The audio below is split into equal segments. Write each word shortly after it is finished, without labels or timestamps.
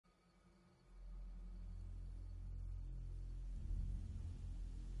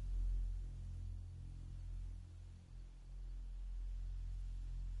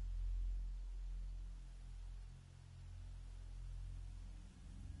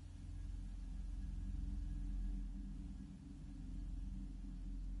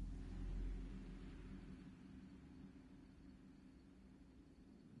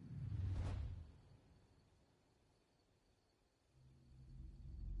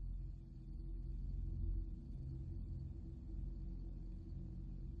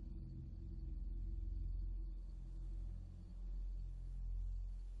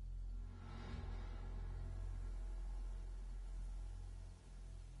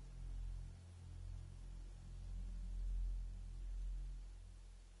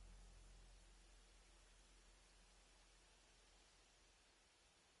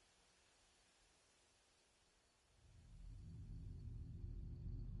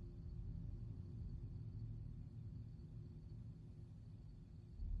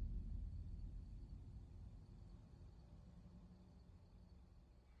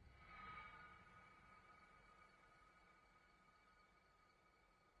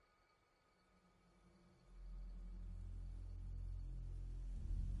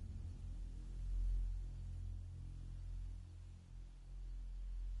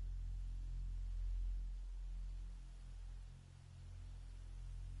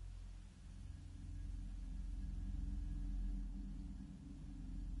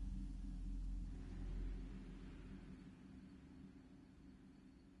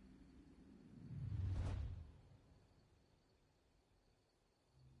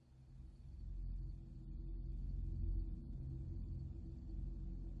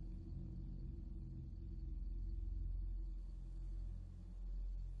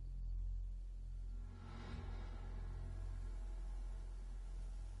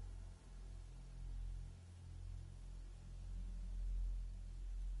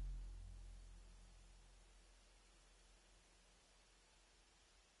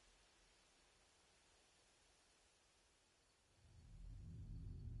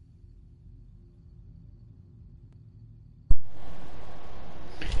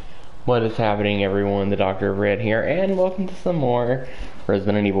What is happening, everyone? The Doctor of Red here, and welcome to some more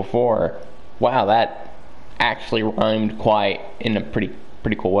Resident Evil 4. Wow, that actually rhymed quite in a pretty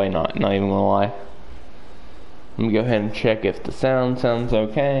cool way. Not even gonna lie. Let me go ahead and check if the sounds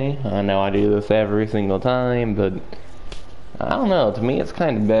okay. I know I do this every single time, but I don't know. To me, it's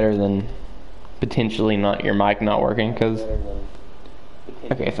kind of better than potentially not your mic not working. Cause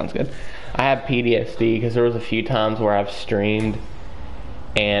okay, sounds good. I have PTSD because there was a few times where I've streamed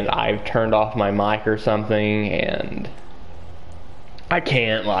and I've turned off my mic or something and I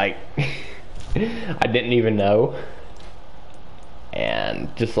can't, like, I didn't even know,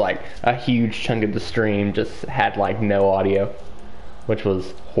 and just like a huge chunk of the stream just had like no audio, which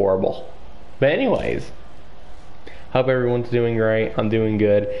was horrible. But anyways, hope everyone's doing great. I'm doing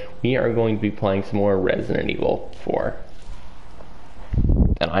good. We are going to be playing some more Resident Evil 4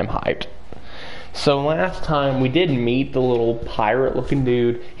 and I'm hyped. So last time we did meet the little pirate looking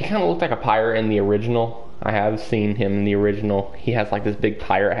dude. He kind of looked like a pirate in the original. I have seen him in the original. He has like this big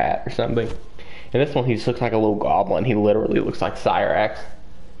pirate hat or something. In this one he just looks like a little goblin. He literally looks like Cyrax.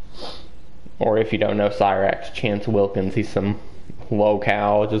 Or if you don't know Cyrax, Chance Wilkins. He's some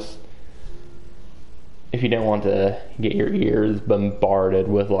locale. Just if you don't want to get your ears bombarded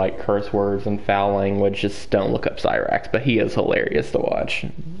with like curse words and foul language, just don't look up Cyrax. But he is hilarious to watch.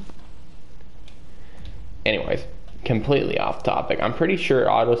 Anyways, completely off topic. I'm pretty sure it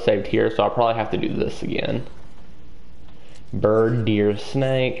auto-saved here, so I'll probably have to do this again. Bird, deer,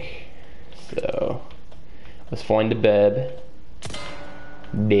 snake. So, let's find the bed.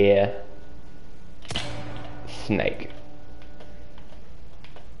 Deer. Snake.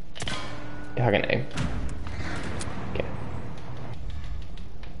 If I can name. Okay.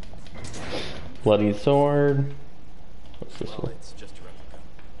 Bloody sword. What's this one?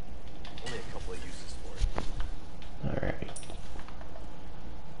 Alright.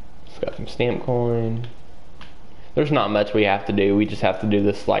 Just got some stamp coin. There's not much we have to do. We just have to do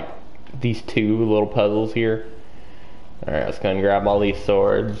this, like, these two little puzzles here. Alright, let's go and grab all these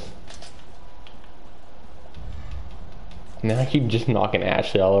swords. Now I keep just knocking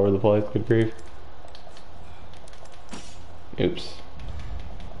Ashley all over the place. Good grief. Oops.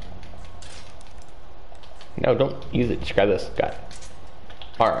 No, don't use it. Just grab this. Got it.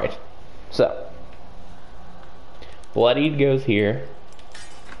 Alright. So. Bloodied goes here.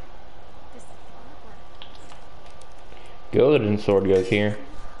 Golden sword goes here.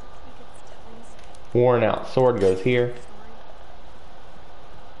 Worn out sword goes here.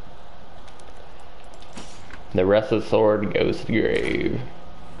 The rest of the sword goes to the grave.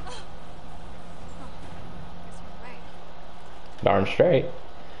 Darn straight.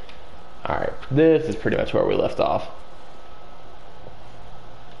 Alright, this is pretty much where we left off.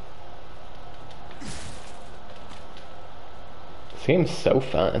 This game's so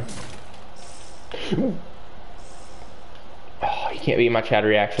fun. Oh, you can't beat my chat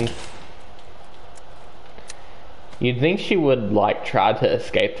reactions. You'd think she would like try to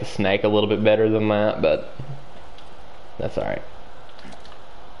escape the snake a little bit better than that, but that's alright.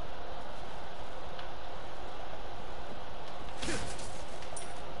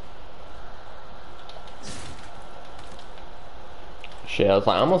 Shit, I was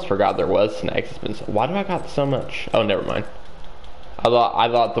like, I almost forgot there was snakes. It's been so, why do I got so much? Oh, never mind. I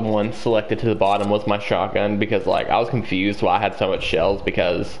thought the one selected to the bottom was my shotgun because, like, I was confused why I had so much shells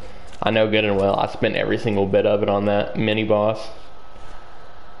because I know good and well I spent every single bit of it on that mini boss.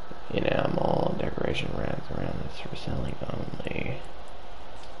 You know, I'm all decoration racks around this for selling only.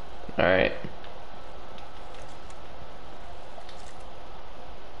 Alright.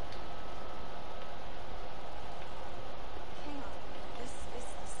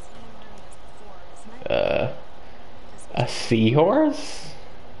 A seahorse?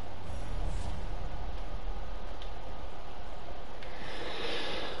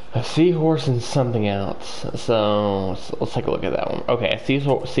 A seahorse and something else. So let's take a look at that one. Okay, a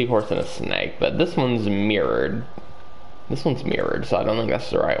seahorse and a snake, but this one's mirrored. This one's mirrored, so I don't think that's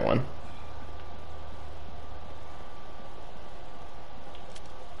the right one.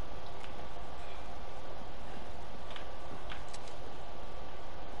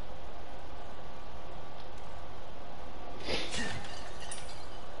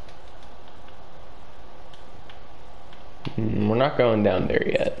 We're not going down there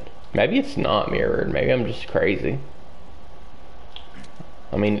yet. Maybe it's not mirrored. Maybe I'm just crazy.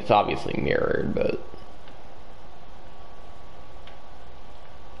 I mean, it's obviously mirrored, but...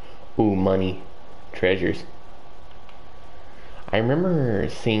 Ooh, money. Treasures. I remember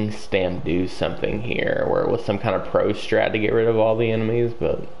seeing Stam do something here where it was some kind of pro strat to get rid of all the enemies,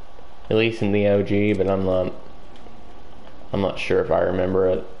 but... At least in the OG, but I'm not I'm not sure if I remember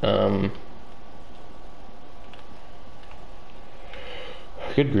it.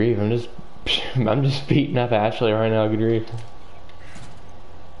 Good grief, I'm just beating up Ashley right now, good grief.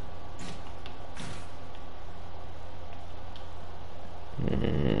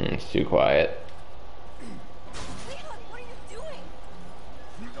 It's too quiet. Leon, what are you doing?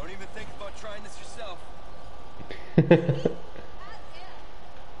 Don't even think about trying this yourself.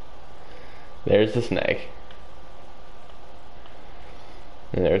 There's the snake.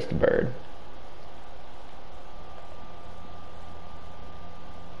 And there's the bird.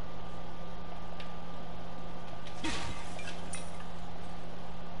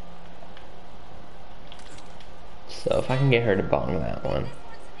 So if I can get her to bong that one.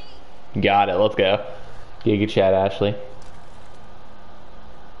 Got it, let's go. Giga chat, Ashley.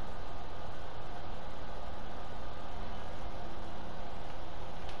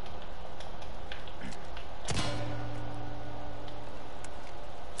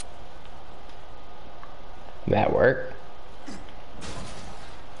 That worked.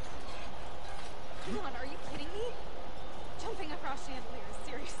 Come on, are you kidding me? Jumping across chandeliers,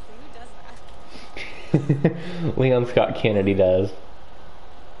 seriously, who does that? Leon Scott Kennedy does.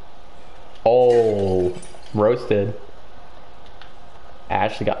 Oh, roasted.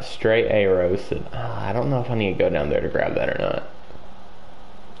 Ashley got straight A roasted. I don't know if I need to go down there to grab that or not.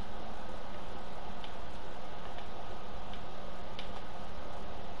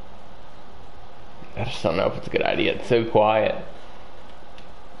 I just don't know if it's a good idea. It's so quiet.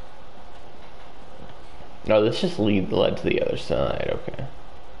 No, this just led to the other side. Okay.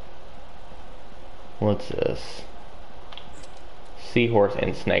 What's this? Seahorse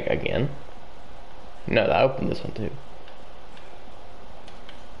and snake again. No, that opened this one too.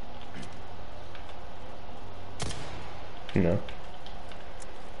 No.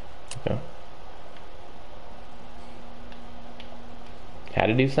 Okay. Had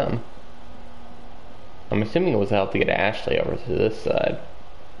to do something. I'm assuming it was help to get Ashley over to this side.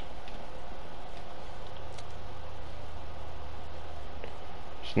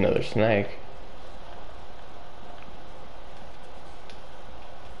 There's another snake.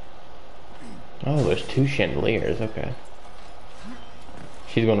 Oh, there's two chandeliers, okay.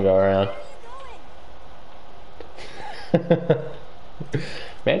 She's gonna go around.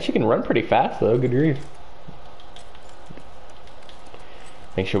 Man, she can run pretty fast though, good grief.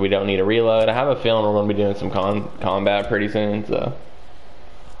 Make sure we don't need a reload. I have a feeling we're going to be doing some combat pretty soon, so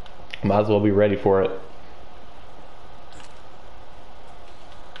might as well be ready for it.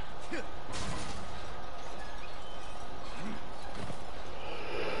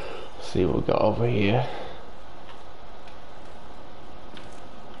 Let's see what we got over here.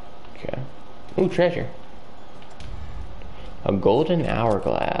 Okay. Ooh, treasure. A golden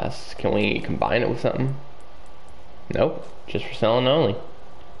hourglass. Can we combine it with something? Nope. Just for selling only.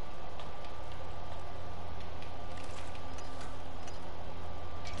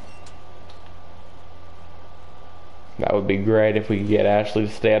 That would be great if we could get Ashley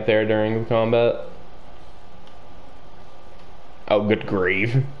to stay up there during the combat. Oh, good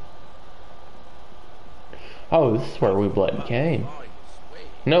grief. Oh, this is where we bled Cain.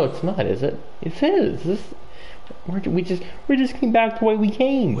 No, it's not, is it? It is. We just came back the way we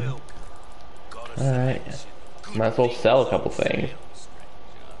came. Alright. Might as well sell a couple things.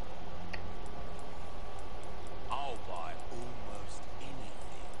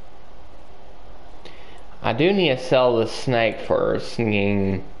 I do need to sell the snake first for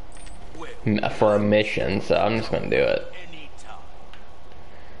a mission, so I'm just gonna do it.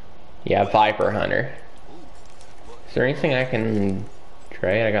 Yeah, Viper Hunter. Is there anything I can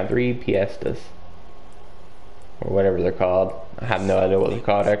trade? I got 3 piestas. Or whatever they're called. I have no idea what they're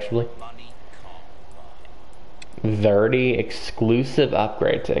called actually. 30 exclusive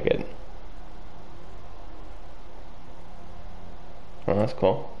upgrade ticket. Oh, that's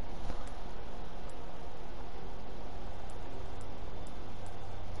cool.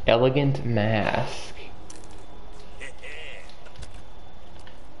 Elegant mask.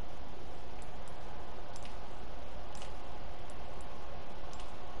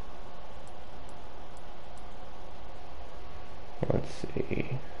 Let's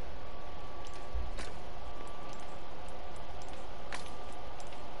see.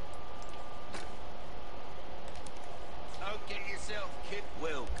 Don't get yourself kicked.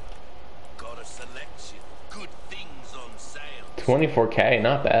 Well, got a selection. Good things on sale. 24K,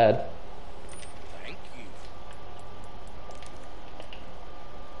 not bad. Thank you.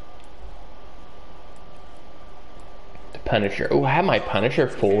 The Punisher. Oh, I have my Punisher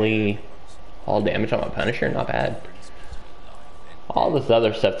fully. All damage on my Punisher, not bad. All this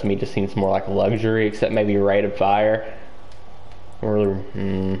other stuff to me just seems more like a luxury, except maybe rate of fire. Or,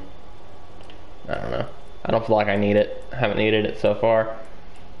 I don't know. I don't feel like I need it. I haven't needed it so far.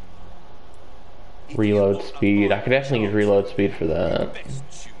 Reload speed. I could definitely use reload speed for that.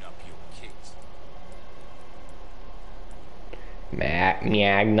 Best tune up your kit.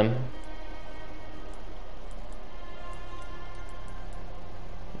 Magnum.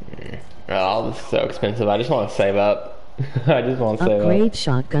 Oh, this is so expensive. I just want to save up. I just want to save up. Upgrade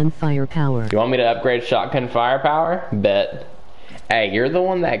shotgun firepower. You want me to upgrade shotgun firepower? Bet. Hey, you're the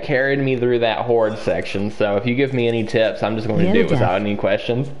one that carried me through that horde section, so if you give me any tips, I'm just going to do it without any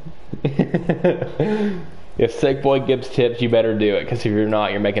questions. If Sick Boy gives tips, you better do it, because if you're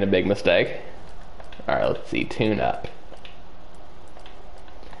not, you're making a big mistake. Alright, let's see. Tune up.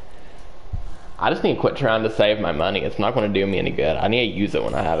 I just need to quit trying to save my money. It's not going to do me any good. I need to use it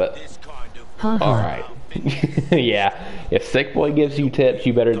when I have it. This kind of Haha. Alright. Yeah. If Sick Boy gives you tips,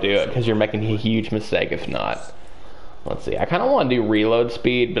 you better do it, because you're making a huge mistake if not. Let's see. I kind of want to do reload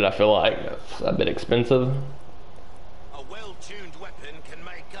speed, but I feel like it's a bit expensive. a well-tuned weapon can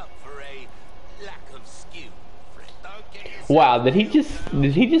make up for a lack of skill. Don't get yourself Wow, did he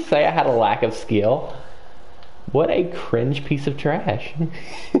just say I had a lack of skill? What a cringe piece of trash.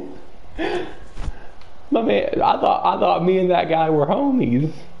 My man, I thought me and that guy were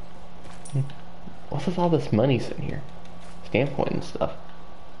homies. What's with all this money sitting here? Standpoint and stuff.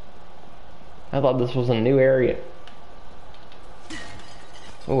 I thought this was a new area.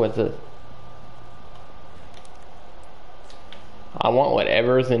 Oh, what's this? I want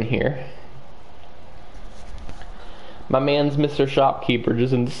whatever's in here. My man's Mr. Shopkeeper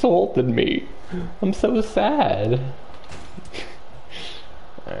just insulted me. I'm so sad.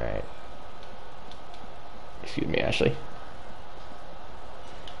 Alright. Excuse me, Ashley.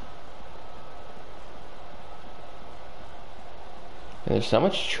 And there's so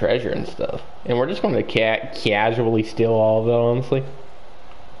much treasure and stuff. And we're just going to casually steal all of it, honestly.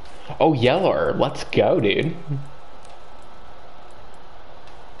 Oh, Yeller. Let's go, dude.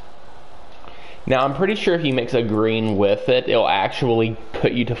 Now, I'm pretty sure if he makes a green with it, it'll actually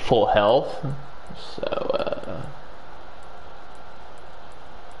put you to full health. So,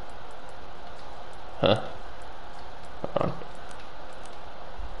 Huh. Hold on.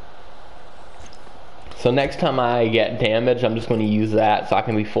 So next time I get damage, I'm just going to use that so I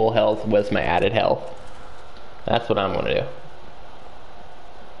can be full health with my added health. That's what I'm going to do.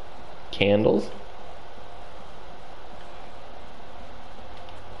 Candles.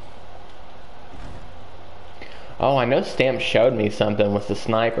 Oh, I know Stamp showed me something with the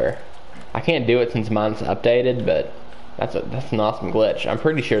sniper. I can't do it since mine's updated, but that's an awesome glitch. I'm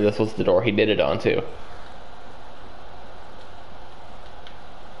pretty sure this was the door he did it on too.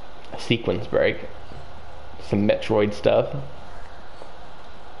 A sequence break. Some Metroid stuff.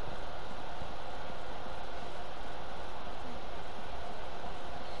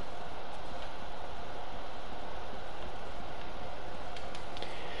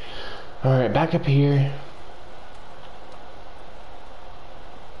 Alright, back up here.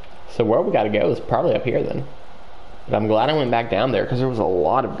 So where we gotta go is probably up here then. But I'm glad I went back down there because there was a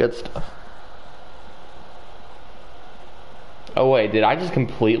lot of good stuff. Oh wait, did I just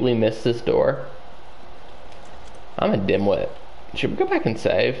completely miss this door? I'm a dimwit. Should we go back and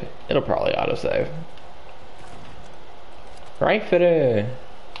save? It'll probably autosave. Right, Fitter?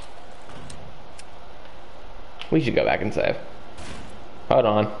 We should go back and save. Hold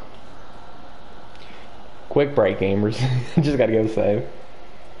on. Quick break, gamers. Just gotta go save.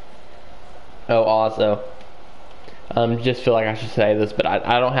 Oh, also, just feel like I should say this, but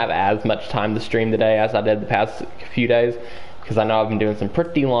I don't have as much time to stream today as I did the past few days, because I know I've been doing some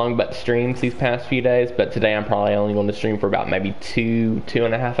pretty long but streams these past few days, but today I'm probably only going to stream for about maybe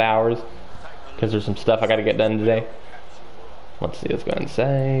 2.5 hours, because there's some stuff I got to get done today. Let's see, let's go ahead and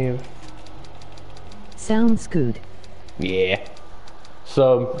save. Sounds good. Yeah.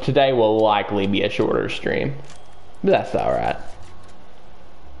 So today will likely be a shorter stream, but that's alright.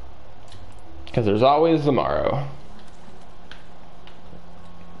 Because there's always tomorrow.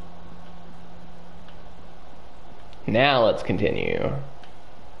 Now let's continue.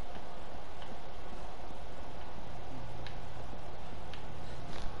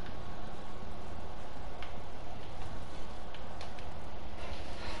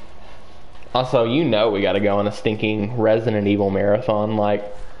 Also, you know we gotta go on a stinking Resident Evil marathon. Like,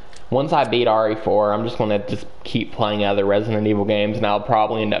 once I beat RE4, I'm just gonna keep playing other Resident Evil games, and I'll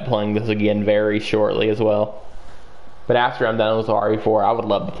probably end up playing this again very shortly as well. But after I'm done with RE4, I would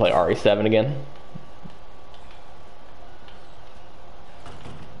love to play RE7 again.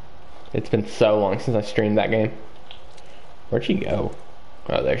 It's been so long since I streamed that game. Where'd she go?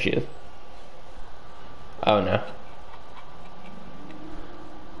 Oh, there she is. Oh no.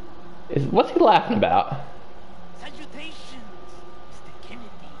 What's he laughing about? Salutations, Mr. Kennedy.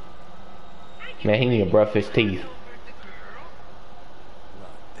 Man, he need to brush his teeth.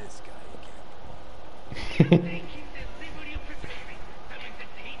 Not this guy again. Taking the liberty of preparing some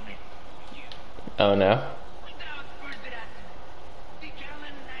entertainment for you. Oh no. Without further ado, the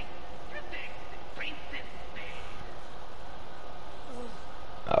gallant knight protects the princess Faye.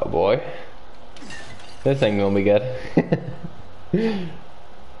 Oh boy. This ain't gonna be good.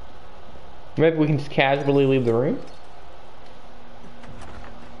 Maybe we can just casually leave the room?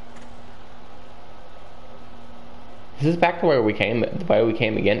 Is this back to where we came, the way we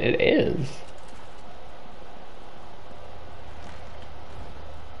came again? It is.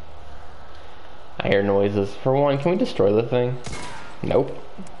 I hear noises. For one, can we destroy the thing? Nope.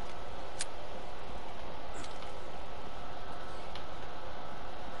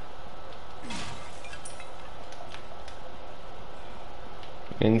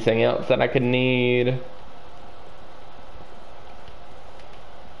 Anything else that I could need?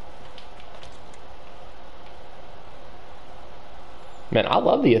 Man, I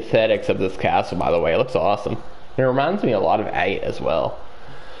love the aesthetics of this castle, by the way. It looks awesome. It reminds me a lot of 8 as well.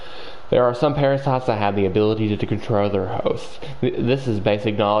 There are some parasites that have the ability to control their hosts. This is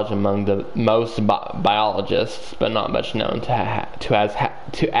basic knowledge among the most biologists, but not much known as to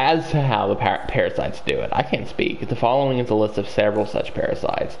how the parasites do it. I can't speak. The following is a list of several such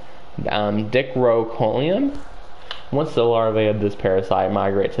parasites. Dicrocolium. Once the larvae of this parasite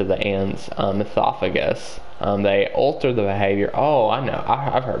migrate to the ant's esophagus, they alter the behavior. Oh, I know.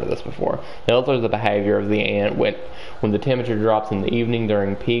 I've heard of this before. They alter the behavior of the ant when the temperature drops in the evening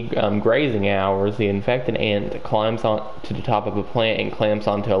during peak grazing hours. The infected ant climbs on to the top of a plant and clamps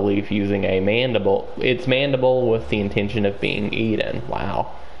onto a leaf using its mandible with the intention of being eaten.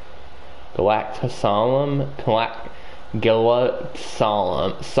 Wow. Galactosalum.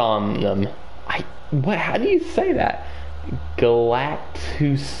 How do you say that?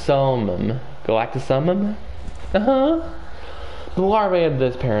 Galactosalmum. The larvae of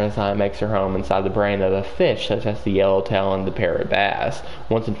this parasite makes their home inside the brain of a fish, such as the yellowtail and the parrot bass.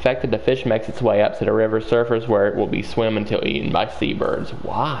 Once infected, the fish makes its way up to the river surface, where it will be swum until eaten by seabirds.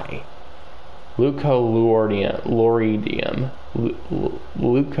 Why?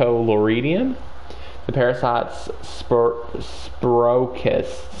 Leucoloridium. The parasite's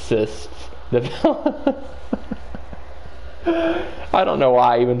spirochecysts develop. I don't know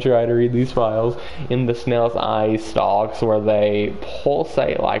why I even try to read these files. In the snail's eye stalks, where they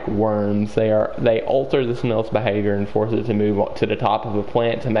pulsate like worms. They alter the snail's behavior and force it to move to the top of a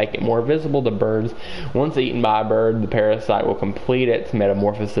plant to make it more visible to birds. Once eaten by a bird, the parasite will complete its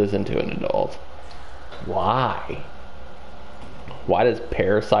metamorphosis into an adult. Why? Why does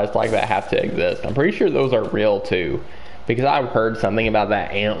parasites like that have to exist? I'm pretty sure those are real too, because I've heard something about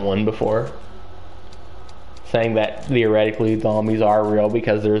that ant one before, saying that theoretically zombies are real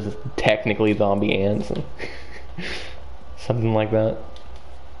because there's technically zombie ants and something like that.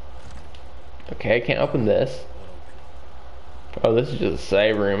 Okay, I can't open this. Oh, this is just a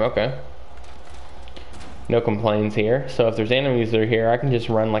save room. Okay. No complaints here. So if there's enemies that are here, I can just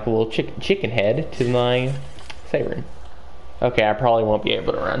run like a little chicken head to my save room. Okay, I probably won't be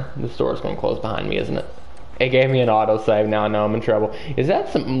able to run. This door's going to close behind me, isn't it? It gave me an autosave. Now I know I'm in trouble. Is that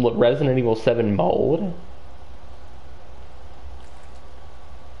some Resident Evil 7 mold?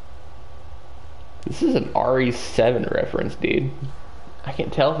 This is an RE7 reference, dude. I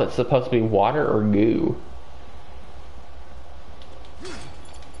can't tell if it's supposed to be water or goo.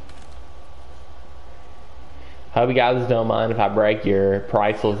 Hope you guys don't mind if I break your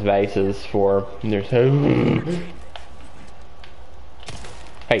priceless vases for their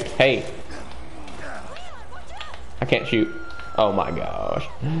Hey. I can't shoot. Oh my gosh.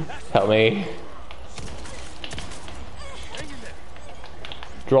 Help me.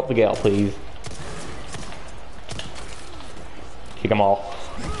 Drop the gal, please. Kick them all.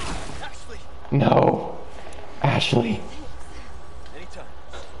 No. Ashley.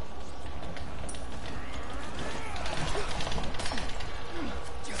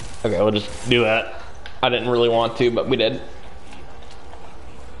 Okay, we'll just do that. I didn't really want to, but we did.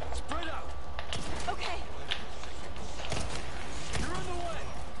 Okay.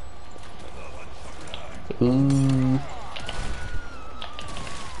 Ooh.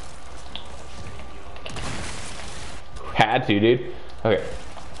 Had to, dude. Okay.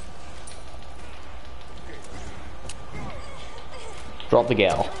 Drop the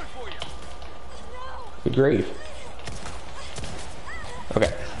gal. Good grief.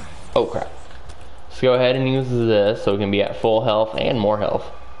 Okay. Oh crap. Let's go ahead and use this so we can be at full health and more health.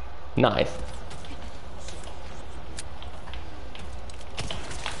 Nice.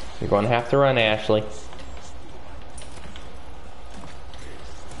 You're going to have to run, Ashley.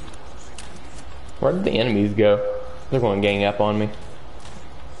 Where did the enemies go? They're going to gang up on me.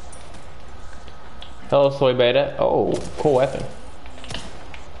 Hello, Soy Beta. Oh, cool weapon.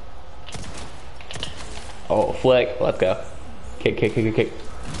 Oh, flick. Let's go. Kick, kick, kick, kick, kick.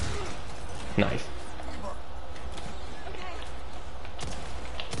 Nice.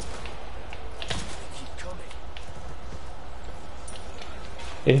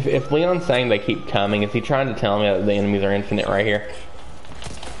 If Leon's saying they keep coming, is he trying to tell me that the enemies are infinite right here?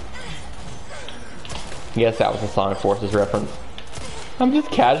 Yes, that was a Sonic Forces reference. I'm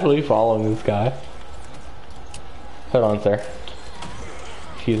just casually following this guy. Hold on, sir.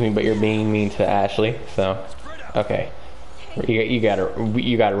 Excuse me, but you're being mean to Ashley, so okay. You gotta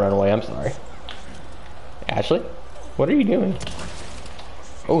run away. I'm sorry. Ashley, what are you doing?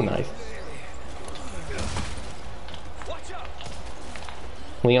 Oh, nice.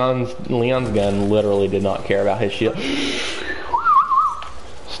 Leon's gun literally did not care about his shield.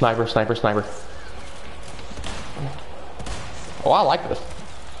 Sniper, sniper, sniper. Oh, I like this.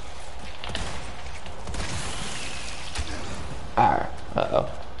 Ah, uh-oh.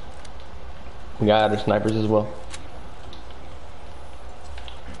 We got other snipers as well.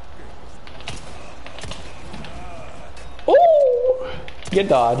 Ooh! Get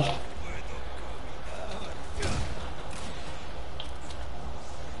dodged.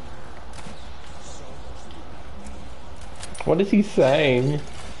 What is he saying?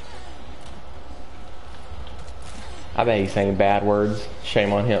 I bet he's saying bad words.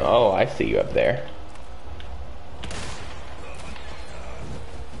 Shame on him. Oh, I see you up there.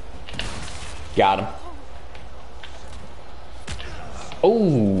 Got him.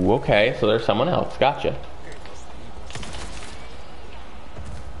 Oh, okay. So there's someone else. Gotcha.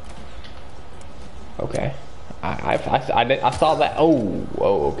 Okay. I saw that. Oh,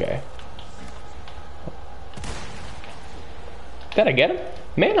 okay. Did I get him?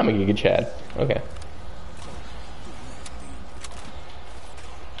 Man, I'm a Giga Chad. Okay.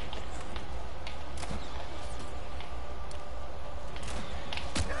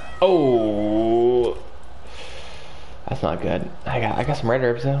 Oh, that's not good. I got some red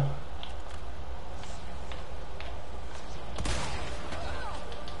herbs though.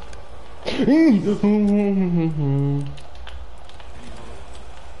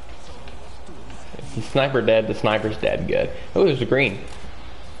 The sniper dead. The sniper's dead. Good. Oh, there's a green.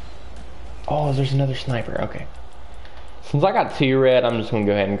 Oh, there's another sniper. Okay. Since I got 2 red, I'm just gonna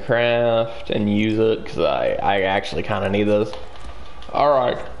go ahead and craft and use it because I actually kind of need those. All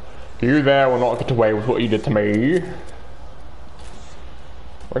right. You there will not get away with what you did to me.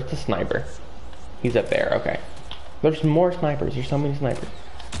 Where's the sniper? He's up there, okay. There's more snipers, there's so many snipers.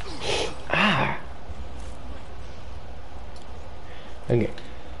 Ah! Okay,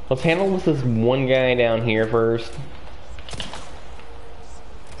 let's handle this one guy down here first.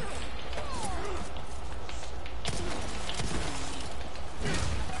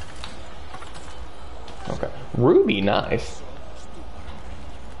 Okay, Ruby, nice.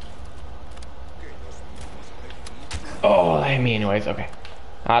 Oh, that hit me anyways. Okay.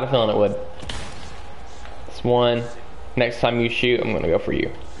 I had a feeling it would. This one. Next time you shoot, I'm gonna go for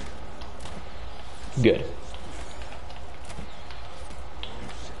you. Good.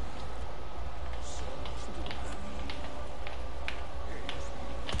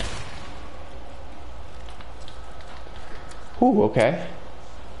 Ooh, okay.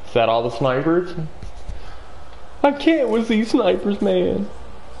 Is that all the snipers? I can't with these snipers, man.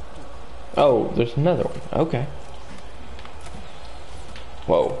 Oh, there's another one. Okay.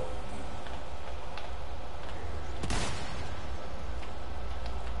 Whoa.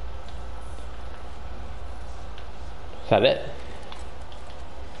 Is that it?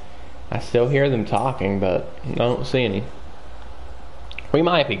 I still hear them talking, but I don't see any. We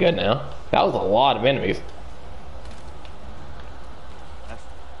might be good now. That was a lot of enemies.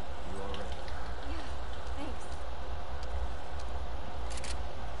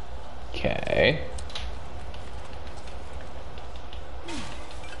 Okay.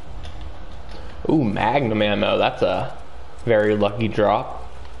 Ooh, magnum ammo. That's a very lucky drop.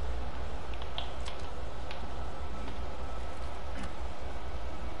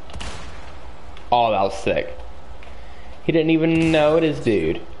 Oh, that was sick. He didn't even notice,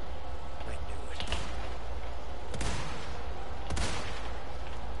 dude.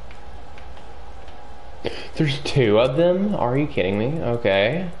 There's 2 of them? Are you kidding me?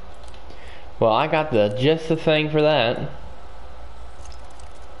 Okay. Well, I got just the thing for that.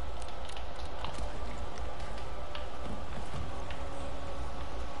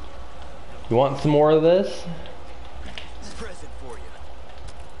 You want some more of this? Present for you.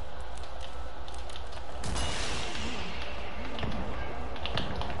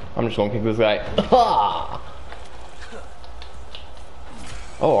 I'm just gonna kick this guy.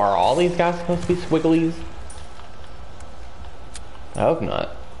 Oh, are all these guys supposed to be squigglies? I hope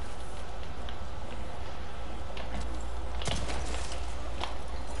not.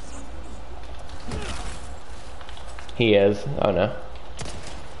 He is. Oh no.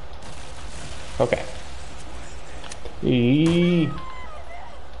 Okay.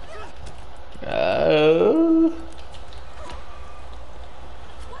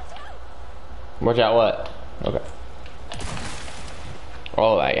 Watch out what? Okay.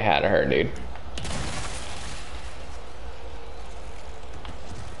 All that you had to hurt, dude.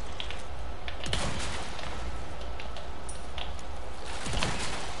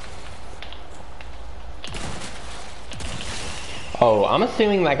 Oh, I'm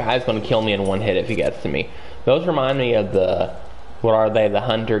assuming that guy's gonna kill me in one hit if he gets to me. Those remind me of the, what are they, the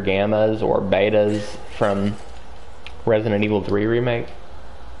Hunter Gammas or Betas from Resident Evil 3 Remake?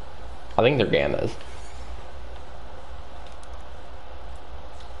 I think they're Gammas.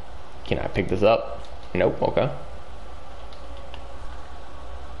 Can I pick this up? Nope, okay.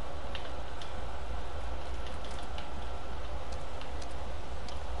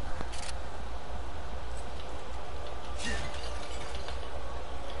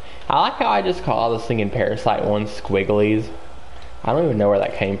 I like how I just call this thing in Parasite 1 squigglies. I don't even know where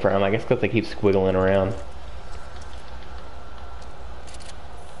that came from. I guess because they keep squiggling around.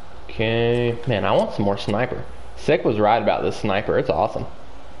 Okay. Man, I want some more sniper. Sick was right about this sniper. It's awesome.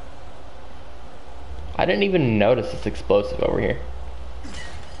 I didn't even notice this explosive over here.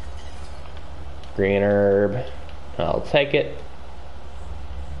 Green herb. I'll take it.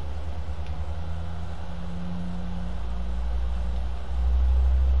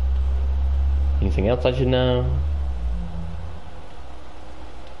 Anything else I should know?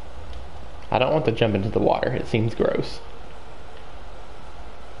 I don't want to jump into the water. It seems gross.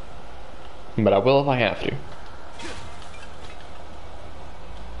 But I will if I have to.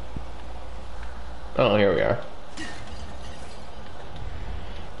 Oh, here we are.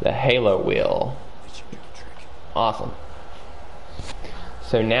 The halo wheel. Awesome.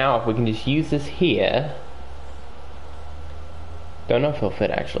 So now if we can just use this here. Don't know if it'll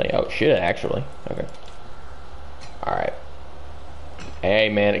fit actually. Oh, it should actually. Okay. Alright. Hey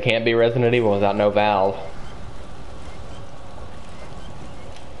man, it can't be Resident Evil without no valve.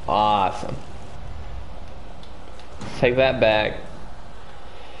 Awesome. Let's take that back.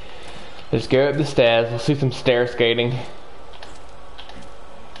 Let's go up the stairs. We'll see some stair skating.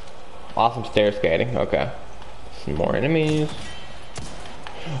 Awesome stair skating. Okay. Some more enemies.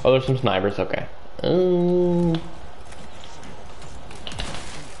 Oh, there's some snipers. Okay.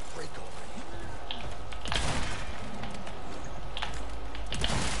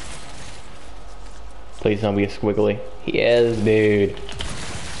 Please don't be a squiggly. He is, dude.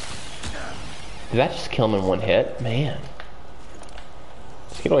 Did that just kill him in one hit? Man.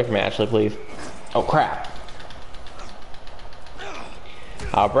 Just get away from Ashley, please. Oh, crap.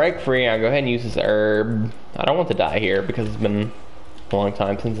 I'll break free. I'll go ahead and use this herb. I don't want to die here because it's been a long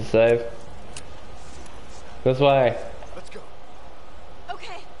time since I saved. This way. Let's go.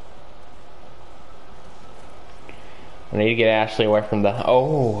 Okay. I need to get Ashley away from the...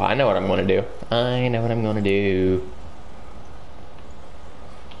 Oh, I know what I'm going to do. I know what I'm going to do.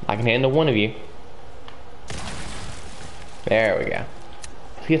 I can handle one of you. There we go.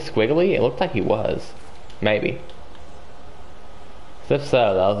 Was he a squiggly? It looked like he was. Maybe. If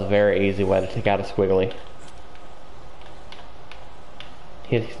so, that was a very easy way to take out a squiggly.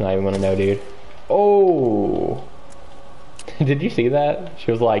 He's not even going to know, dude. Oh! Did you see that?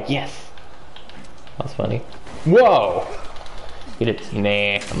 She was like, yes! That's funny. Whoa! You did.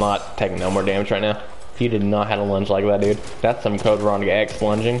 Nah, I'm not taking no more damage right now. You did not have to lunge like that, dude. That's some code wrong to X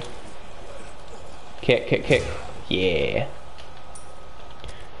lunging. Kick, kick, kick. Yeah.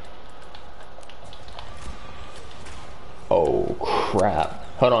 Oh, crap.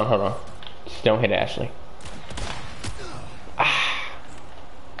 Hold on, hold on. Just don't hit Ashley. Ah.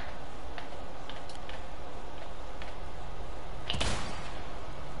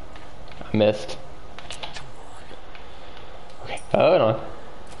 I missed. Okay, hold on.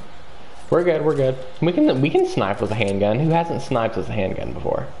 We're good, we're good. We can snipe with a handgun. Who hasn't sniped with a handgun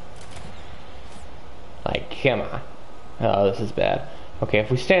before? Like, come on. Oh, this is bad. Okay,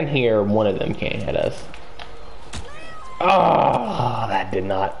 if we stand here, one of them can't hit us. Oh, I did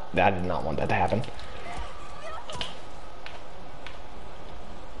not want that to happen.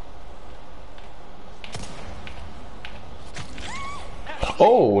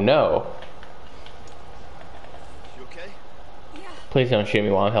 Oh, no. You okay? Yeah. Please don't shoot me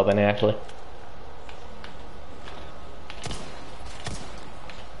while I'm helping Ashley.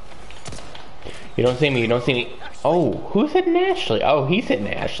 You don't see me, you don't see me. Oh, who's hitting Ashley? Oh, he's hitting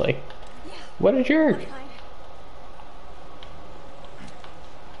Ashley. Yeah, What a jerk. fine.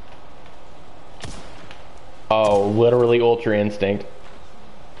 Oh, literally Ultra Instinct.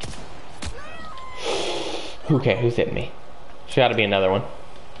 Okay, who's hitting me? There's gotta be another one.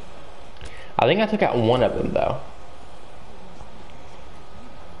 I think I took out one of them, though.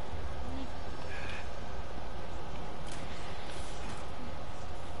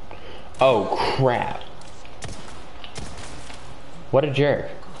 Oh, crap. What a jerk.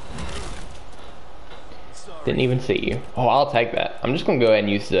 Didn't even see you. Oh, I'll take that. I'm just gonna go ahead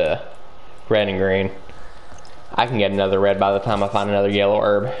and use the red and green. I can get another red by the time I find another yellow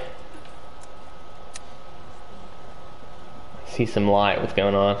herb. See some light. What's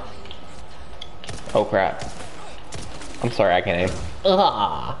going on? Oh, crap. I'm sorry, I can't aim.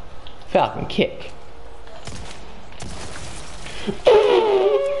 Ah! Falcon kick.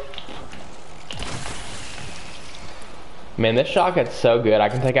 Man, this shotgun's so good. I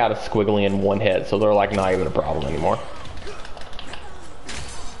can take out a squiggly in one hit, so they're like not even a problem anymore.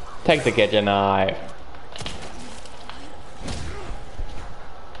 Take the kitchen knife.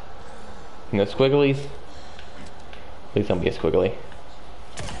 No squigglies? Please don't be a squiggly.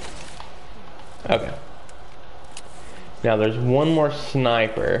 Okay. Now there's one more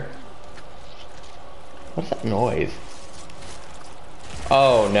sniper. What's that noise?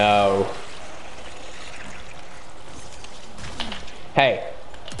 Oh no. Hey.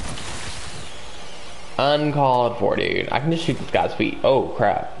 Uncalled for, dude. I can just shoot this guy's feet. Oh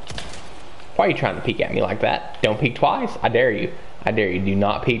crap. Why are you trying to peek at me like that? Don't peek twice. I dare you. I dare you. Do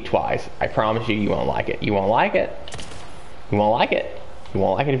not peek twice. I promise you, you won't like it. You won't like it. You won't like it. You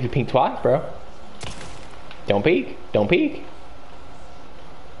won't like it if you peek twice, bro. Don't peek. Don't peek.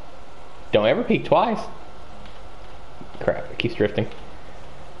 Don't ever peek twice. Crap, it keeps drifting.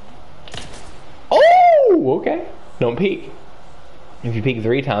 Oh, okay. Don't peek. If you peek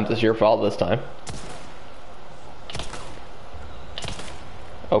 3 times, it's your fault this time.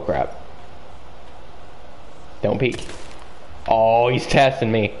 Oh, crap. Don't peek. Oh, he's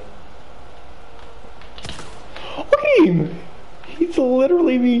testing me. Look at him. He's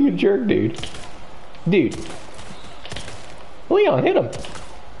literally being a jerk, dude. Dude. Leon, hit him.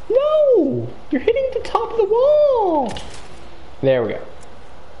 No! You're hitting the top of the wall. There we go.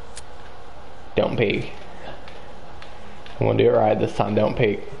 Don't peek. I'm gonna do it right this time. Don't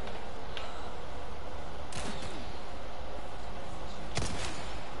peek.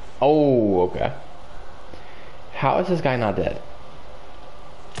 Oh, okay. How is this guy not dead?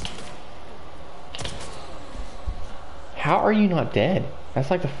 How are you not dead?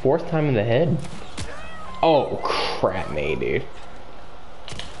 That's like the 4th time in the head. Oh, crap me, dude.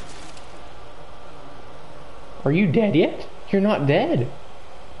 Are you dead yet? You're not dead.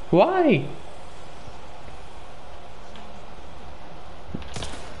 Why?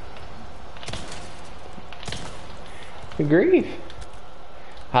 Good grief.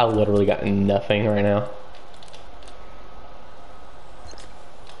 I literally got nothing right now.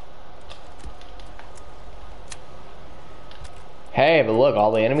 Hey, but look,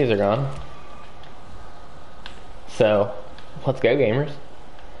 all the enemies are gone. So, let's go, gamers.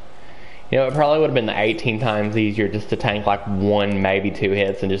 You know, it probably would have been 18 times easier just to tank like 1, maybe 2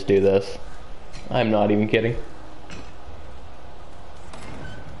 hits and just do this. I'm not even kidding.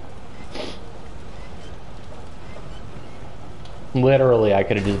 Literally, I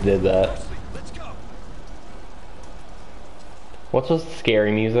could have just did that. What's this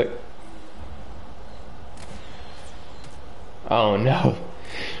scary music? Oh no.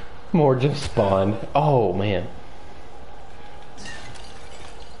 More just spawned. Oh man.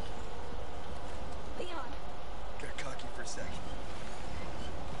 Leon, Got cocky for a second.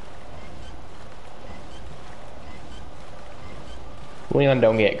 Leon,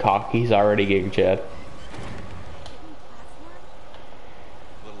 don't get cocky. He's already gig Chad. give me platform?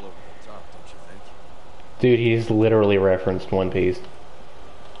 A little over the top, don't you think? Dude, he's literally referenced One Piece.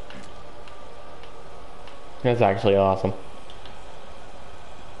 That's actually awesome.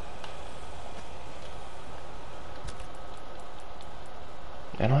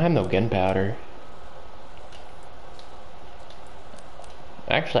 I don't have no gunpowder.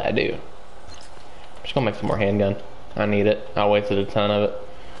 Actually, I do. I'm just gonna make some more handgun. I need it. I wasted a ton of it.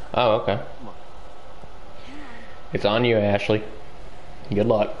 Oh, okay. It's on you, Ashley. Good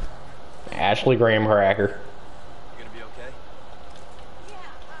luck. Ashley Graham Cracker. You gonna be okay? Yeah,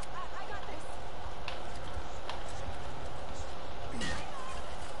 I got this.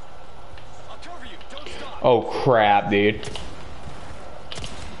 I'll cover you. Don't stop. Oh crap, dude.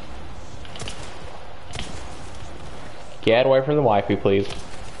 Get away from the waifu, please.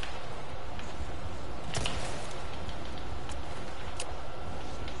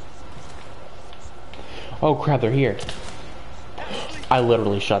 Oh crap, they're here. I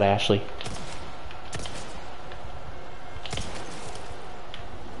literally shot Ashley.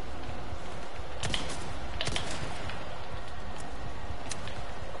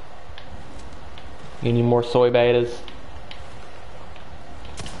 Any more soy betas?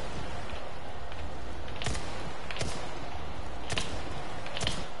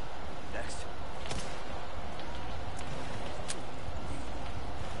 Next.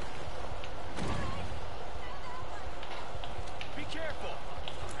 Be careful.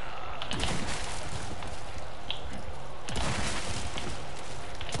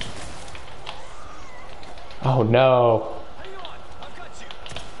 Oh no. Hang on, I've got you.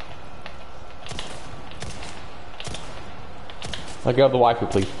 Let go of the waifu,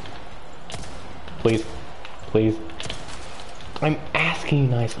 please. Please. Please. I'm asking you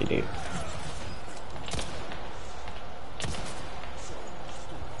nicely, dude.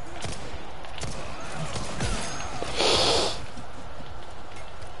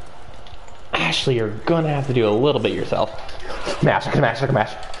 Ashley, you're gonna have to do a little bit yourself. Mash, mash,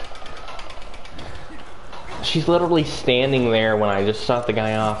 mash. She's literally standing there when I just shot the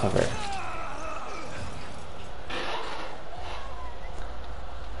guy off of her.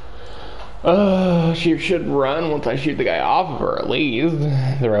 She should run once I shoot the guy off of her, at least.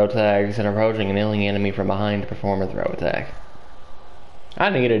 Throw attacks and approaching an alien enemy from behind to perform a throw attack. I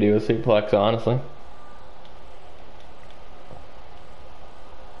need to do a suplex, honestly.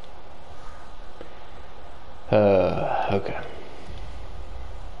 Okay.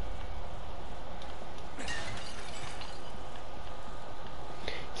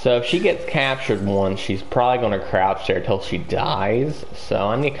 So if she gets captured once, she's probably gonna crouch there till she dies. So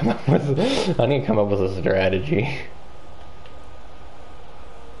I need to come up with a strategy.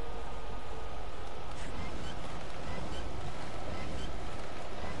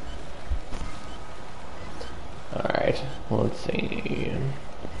 All right, let's see. A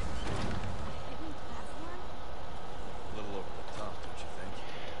little over the top, don't you think?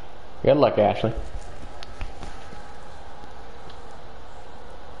 Good luck, Ashley.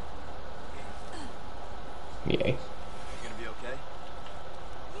 Yay. You gonna be okay?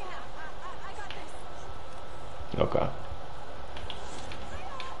 Yeah, I got this. Okay.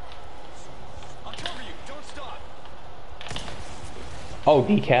 I'll cover you. Don't stop. Oh,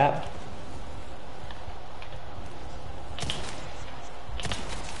 decap.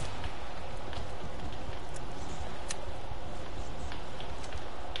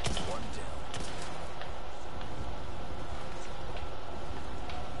 One down.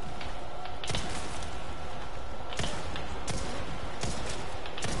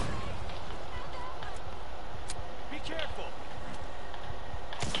 Be careful.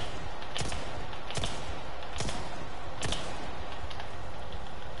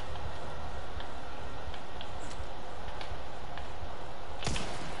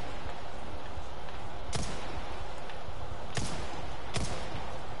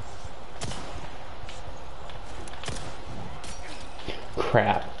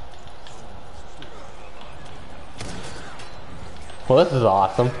 Crap. Well, this is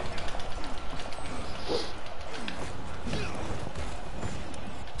awesome.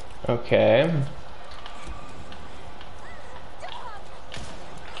 Okay.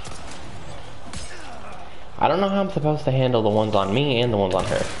 I don't know how I'm supposed to handle the ones on me and the ones on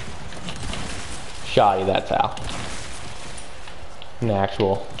her. Shoddy, that's how. An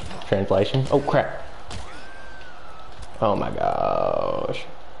actual translation. Oh crap. Oh my gosh.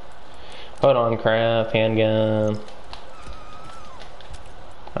 Hold on, crap, handgun.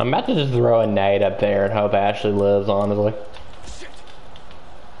 I'm about to just throw a nade up there and hope Ashley lives, honestly. Shit.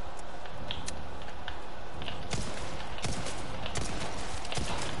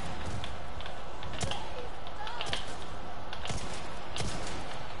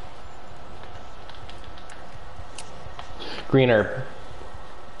 Green herb.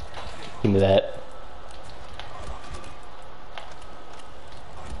 Give me that.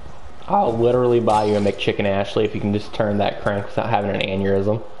 I'll literally buy you a McChicken, Ashley, if you can just turn that crank without having an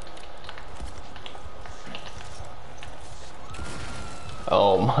aneurysm.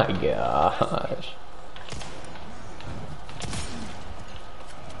 Oh my gosh.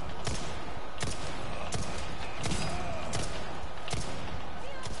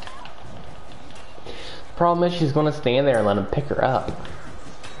 Problem is she's gonna stand there and let him pick her up.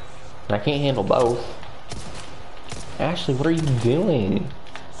 And I can't handle both. Ashley, what are you doing?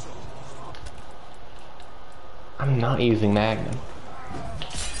 I'm not using Magnum.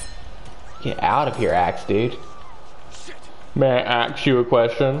 Get out of here, Axe, dude. May I ask you a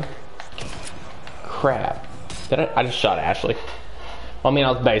question? Crap. I just shot Ashley. I mean, I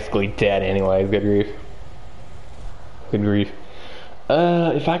was basically dead anyways, good grief. Good grief.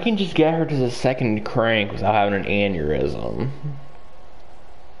 If I can just get her to the second crank without having an aneurysm.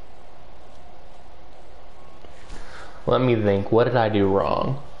 Let me think. What did I do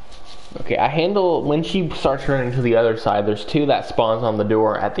wrong? Okay, I handle when she starts running to the other side. There's two that spawns on the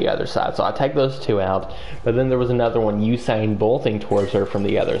door at the other side, so I take those two out. But then there was another one, Usain bolting towards her from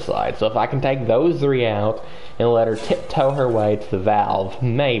the other side. So if I can take those three out and let her tiptoe her way to the valve,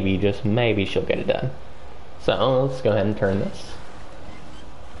 maybe, just maybe, she'll get it done. So let's go ahead and turn this.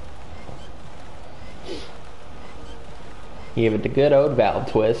 Give it the good old valve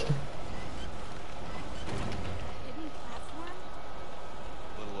twist. Hidden platform?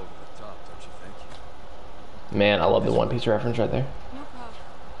 A little over the top, don't you think? Man, I love the One Piece reference right there. No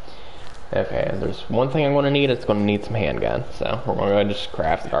problem. Okay, and there's one thing I'm going to need. It's going to need some handgun. So we're going to go ahead and just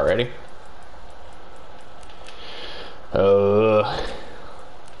craft it already. Okay. Yeah,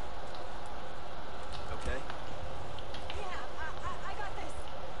 I got this.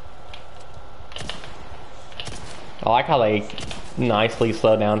 I like how they nicely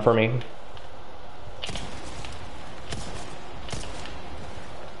slow down for me.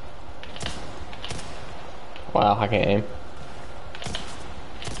 Wow, I can't aim.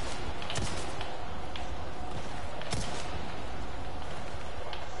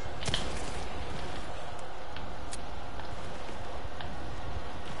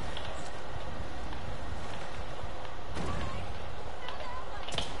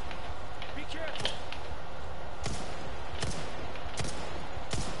 Be careful.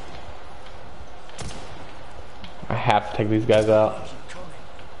 I have to take these guys out.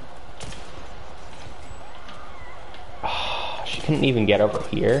 She couldn't even get over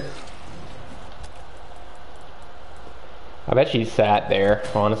here. I bet she sat there,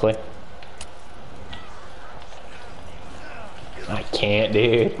 honestly. I can't,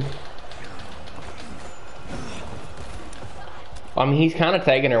 dude. I mean, he's kind of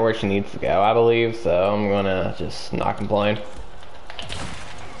taking her where she needs to go, I believe, so I'm gonna just not complain.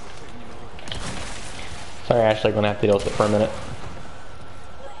 Sorry, Ashley, gonna have to deal with it for a minute.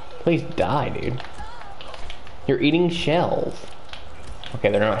 Please die, dude. You're eating shells. Okay,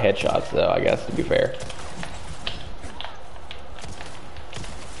 they're not headshots, though, I guess, to be fair.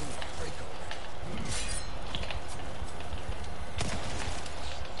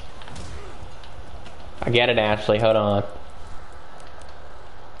 I get it, Ashley. Hold on.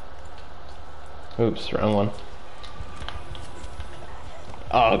 Oops, wrong one.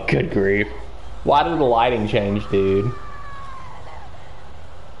 Oh, good grief. Why did the lighting change, dude?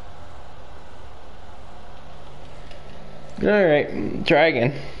 Alright, try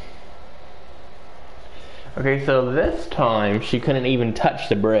again. Okay, so this time she couldn't even touch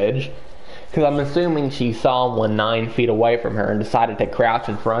the bridge. Because I'm assuming she saw one 9 feet away from her and decided to crouch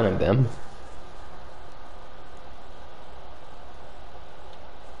in front of them.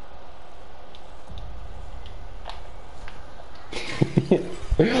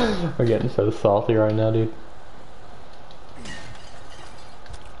 We're getting so salty right now, dude.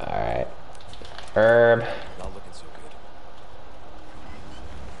 Alright. Herb. Not looking so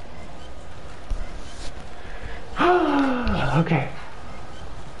good. Okay.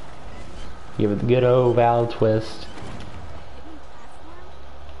 Give it the good old valve twist. Hidden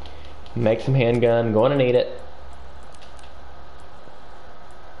platform? Make some handgun. Going to need it.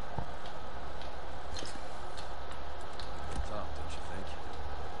 Top, don't you think?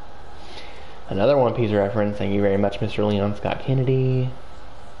 Another One Piece reference. Thank you very much, Mr. Leon Scott Kennedy.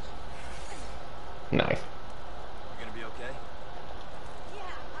 Nice. You gonna be okay? Yeah,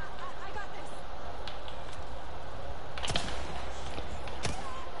 I got this.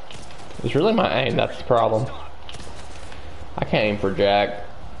 It's really my aim. That's the problem. I can't aim for Jack.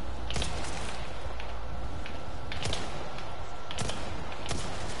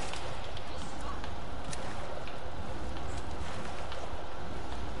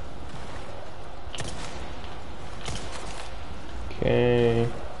 Okay.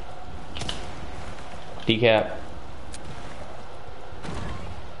 Decap.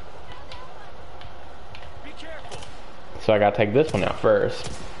 Be careful. So I gotta take this one out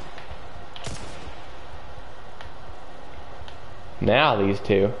first. Now these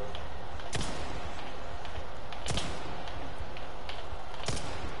two.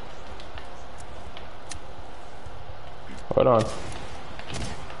 Hold on.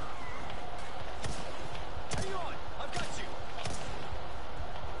 Hang on. I've got you.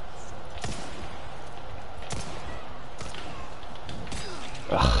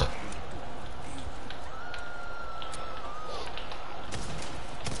 Ugh.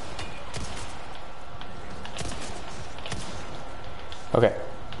 Okay.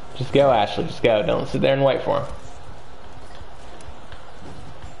 Just go, Ashley. Just go. Don't sit there and wait for him.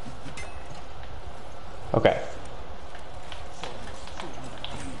 Okay.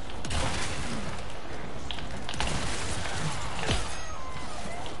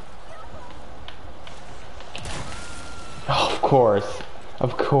 Oh, of course.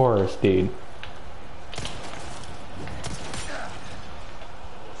 Of course, dude.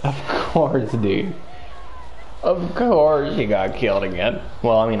 Of course, dude. Of course she got killed again.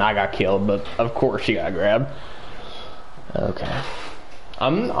 Well, I mean, I got killed, but of course she got grabbed. Okay.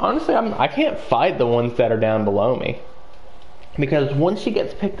 I can't fight the ones that are down below me. Because once she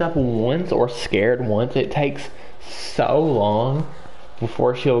gets picked up once or scared once, it takes so long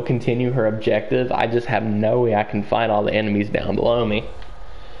before she'll continue her objective. I just have no way I can fight all the enemies down below me.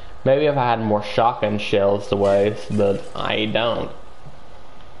 Maybe if I had more shotgun shells to waste, but I don't.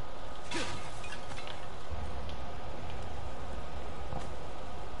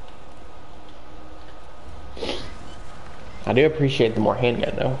 I do appreciate the more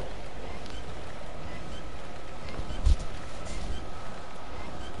handgun though.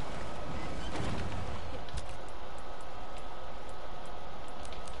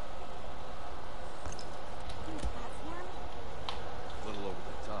 A little over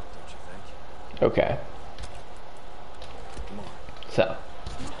the top, don't you think? Okay. Come on. So,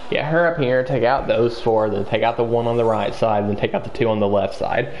 yeah, her up here, take out those four, then take out the one on the right side, then take out the two on the left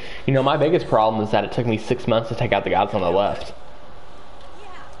side. You know, my biggest problem is that it took me 6 months to take out the guys on the left. Yeah,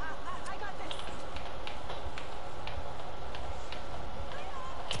 I got this.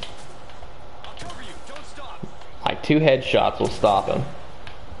 I'll cover you. Don't stop. Like 2 headshots will stop him.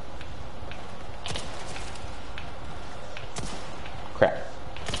 Crap.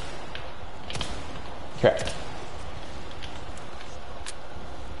 Crap.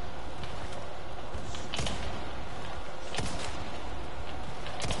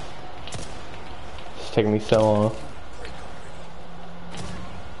 It's taking me so long.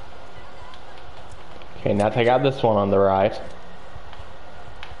 Okay, now take out this one on the right.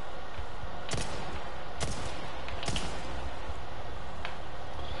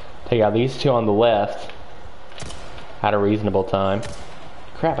 Take out these 2 on the left at a reasonable time.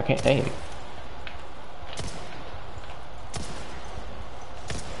 Crap, I can't aim.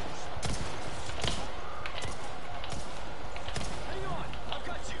 Hang on. I've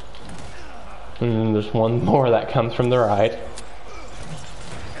got you. And then there's one more that comes from the right.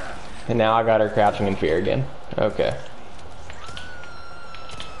 And now I got her crouching in fear again. Okay.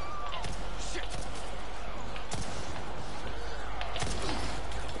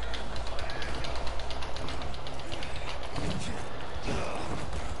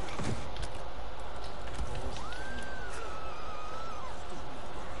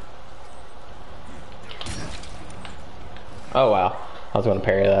 Oh wow, I was gonna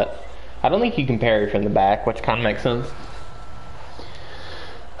parry that. I don't think you can parry from the back, which kind of makes sense.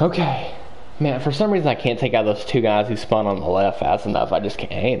 Okay. Man, for some reason I can't take out those 2 guys who spawn on the left fast enough. I just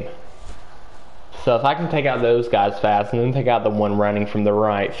can't aim. So if I can take out those guys fast and then take out the one running from the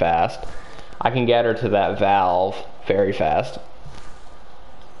right fast, I can get her to that valve very fast.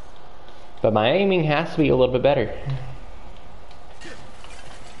 But my aiming has to be a little bit better,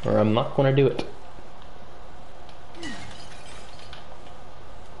 or I'm not gonna do it.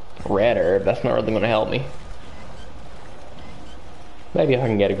 Red herb, that's not really gonna help me. Maybe if I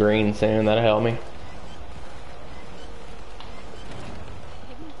can get a green soon, that'll help me.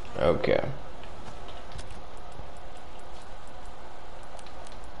 Okay. A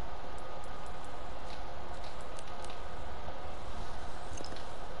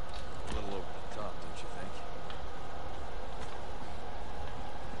little over the top, don't you think?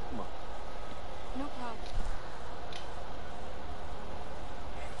 Come on. No problem.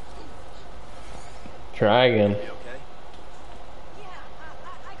 Try again. You okay? Yeah,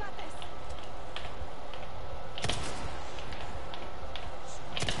 I got this.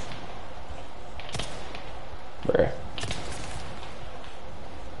 Bruh.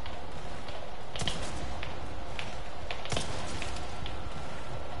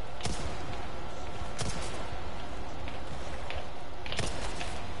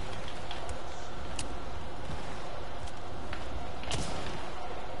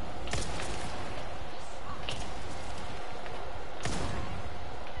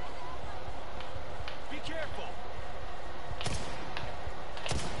 Be careful.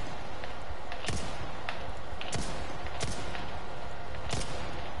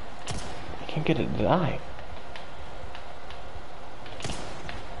 I can't get it to die.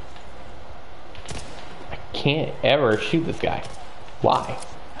 I can't ever shoot this guy. Why?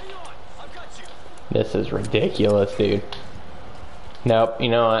 Hang on. I've got you. This is ridiculous, dude. Nope, you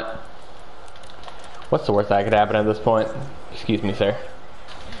know what? What's the worst that could happen at this point? Excuse me, sir.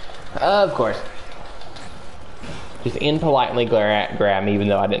 Of course. Just impolitely grab me even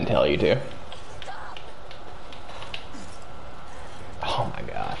though I didn't tell you to. Oh my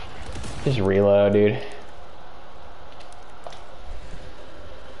god. Just reload, dude.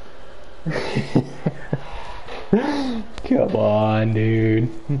 Come on, dude.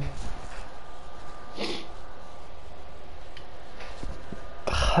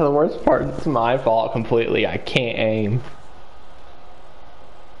 The worst part is my fault completely. I can't aim.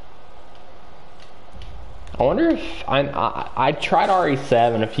 I wonder if I tried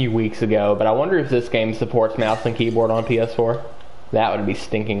RE7 a few weeks ago, but I wonder if this game supports mouse and keyboard on PS4. That would be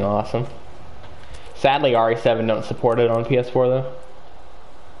stinking awesome. Sadly, RE7 don't support it on PS4 though.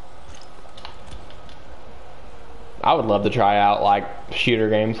 I would love to try out like shooter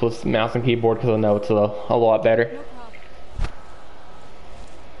games with mouse and keyboard because I know it's a lot better. No problem.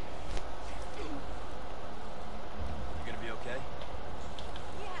 You gonna be okay?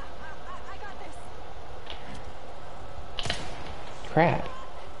 Yeah, I got this. Crap.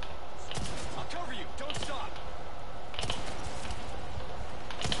 I'll cover you. Don't stop.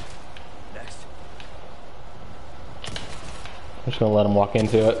 Next. I'm just gonna let him walk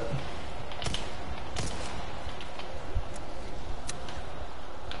into it.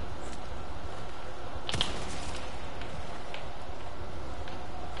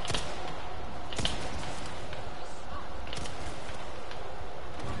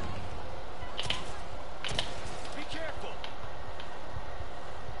 Be careful.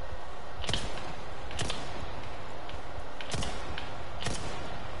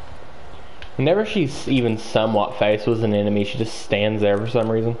 Whenever she's even somewhat faced with an enemy, she just stands there for some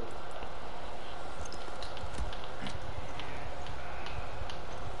reason.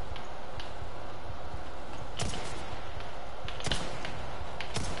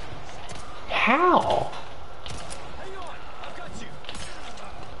 How? Hang on. I've got you.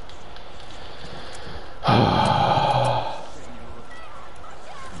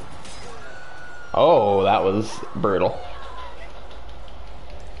 Oh, that was brutal.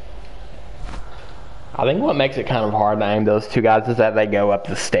 I think what makes it kind of hard to aim those two guys is that they go up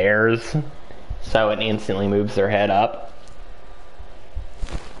the stairs, so it instantly moves their head up.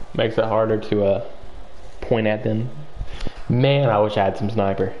 Makes it harder to point at them. Man, I wish I had some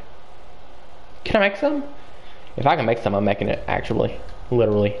sniper. Can I make some? If I can make some, I'm making it, actually.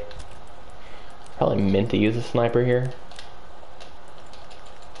 Literally. Probably meant to use a sniper here.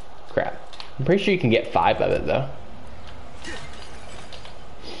 Crap. I'm pretty sure you can get 5 of it, though.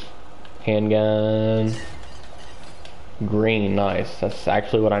 Handgun. Green, nice. That's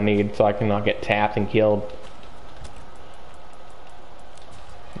actually what I need so I can not get tapped and killed.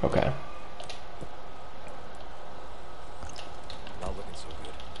 Okay. Not looking so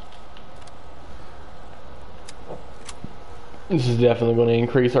good. This is definitely going to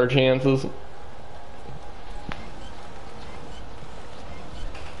increase our chances. A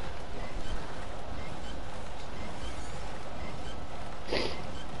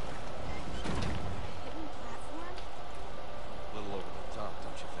little over the top,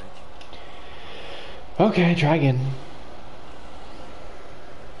 don't you think? Okay, try again.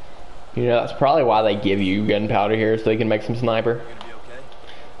 You know, that's probably why they give you gunpowder here, so they can make some sniper. You gonna be okay?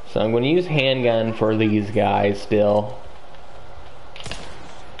 So I'm going to use handgun for these guys still.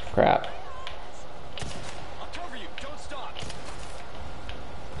 Crap. I'll cover you. Don't stop.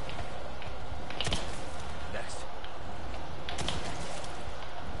 Next.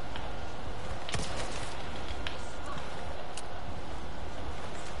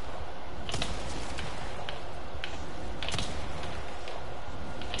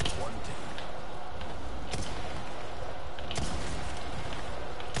 One down.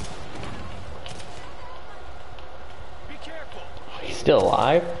 Be careful. He's still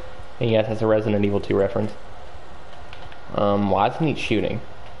alive? And yes, that's a Resident Evil 2 reference. Why isn't he shooting?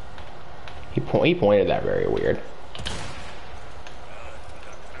 He pointed that very weird.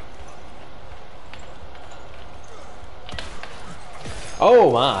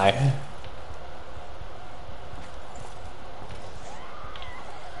 Oh my! Hang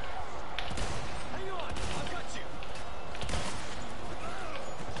on. I've got you.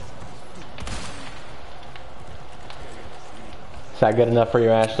 Is that good enough for you,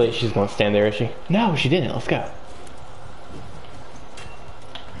 Ashley? She's gonna stand there, is she? No, she didn't. Let's go.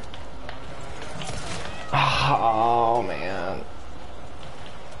 Oh man.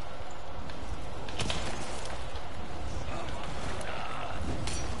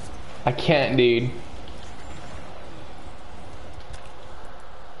 I can't, dude.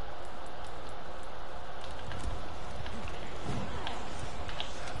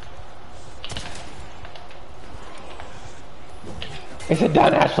 Is it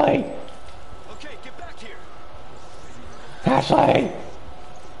done, Ashley? Okay, get back here. Ashley!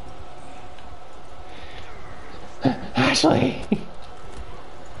 Ashley!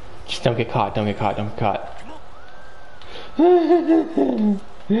 Just don't get caught, don't get caught, don't get caught. Oh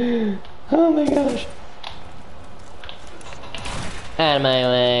my gosh. Out of my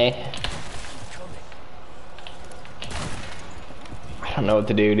way. I don't know what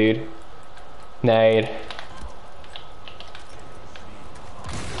to do, dude. Nade.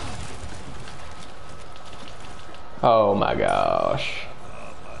 Oh my gosh.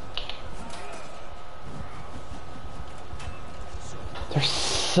 There's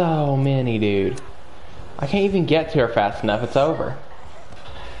so many, dude. I can't even get to her fast enough. It's over.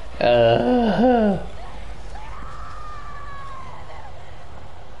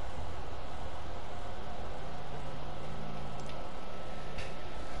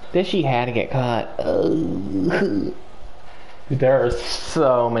 This she had to get caught. There are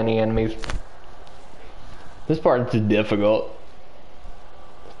so many enemies. This part's difficult.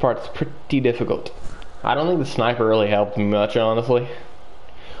 This part's pretty difficult. I don't think the sniper really helped me much, honestly.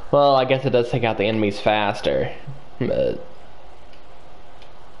 Well, I guess it does take out the enemies faster. But...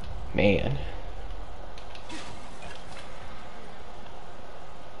 man.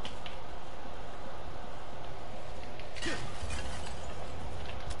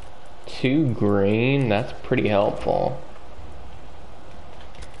 Two green, that's pretty helpful.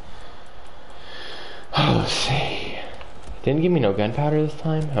 Oh, let's see. Didn't give me no gunpowder this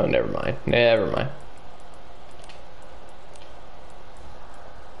time? Oh, never mind. Never mind.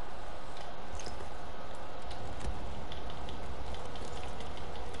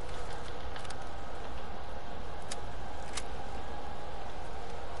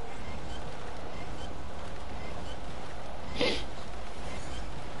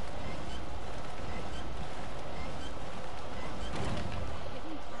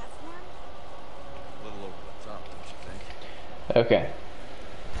 A little over the top, don't you think? Okay.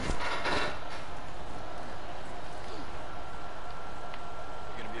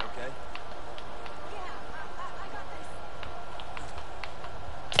 You gonna be okay?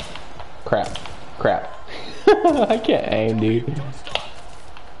 Crap. Crap. I can't aim, dude.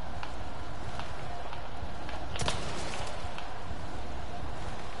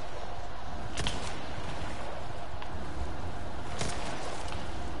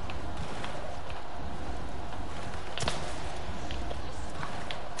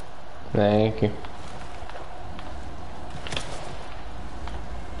 Thank you.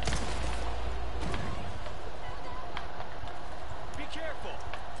 Be careful.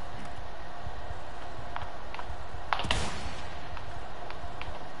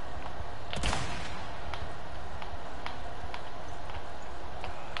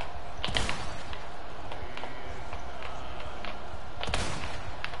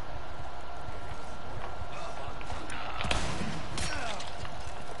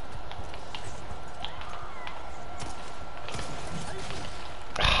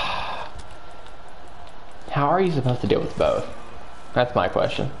 How are you supposed to deal with both? That's my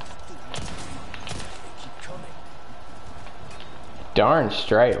question. Keep coming. Darn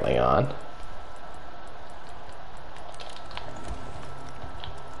straight, Leon.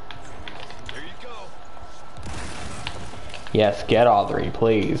 There you go. Yes, get all three,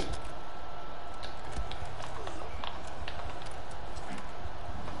 please.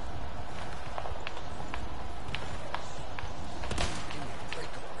 Break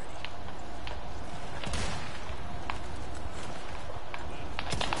already.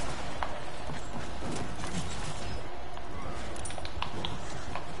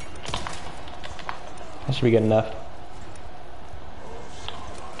 That should be good enough.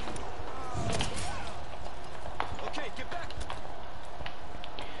 Okay, get back.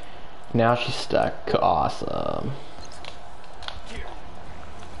 Now she's stuck. Awesome. Here.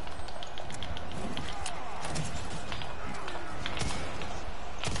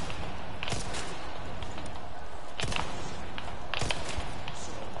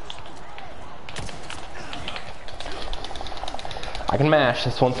 I can mash.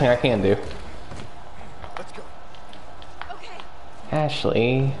 That's one thing I can do. Let's go. Okay.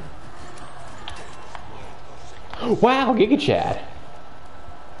 Ashley. Wow, Giga Chad.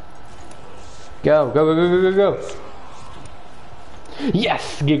 Go, go, go, go, go, go, go.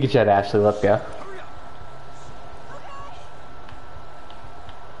 Yes, Giga Chad, Ashley, let's go.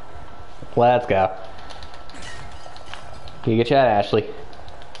 Let's go. Giga Chad, Ashley.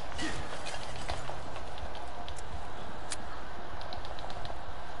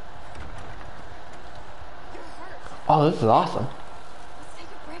 Oh, this is awesome. Let's take a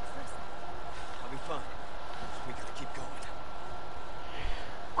break for a second. I'll be fine. We gotta keep going.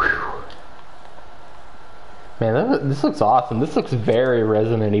 Man, this looks awesome. This looks very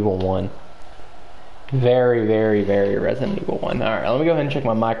Resident Evil 1. Very, very, very Resident Evil 1. Alright, let me go ahead and check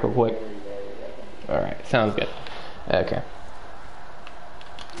my mic real quick. Alright, sounds good. Okay.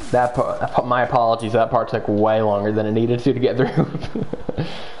 That part, my apologies, that part took way longer than it needed to get through.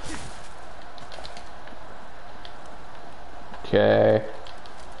 Okay.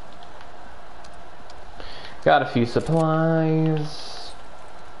 Got a few supplies.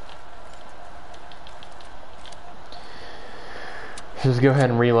 Just go ahead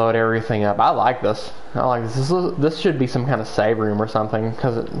and reload everything up. I like this. I like this. This should be some kind of save room or something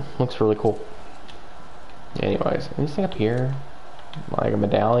because it looks really cool. Anyways, anything up here? Like a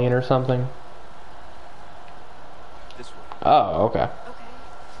medallion or something? This way. Oh, okay. Okay.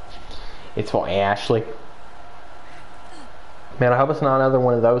 It's for Ashley. Man, I hope it's not another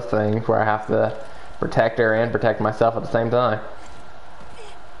one of those things where I have to protect her and protect myself at the same time.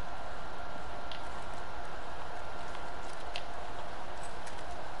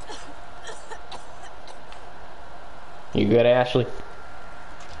 You good, Ashley?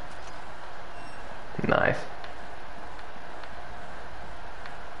 Nice.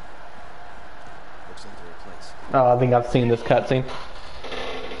 Looks like they're a place. Oh, I think I've seen this cutscene.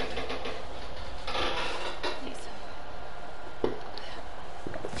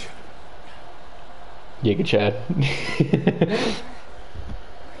 Giga Chad.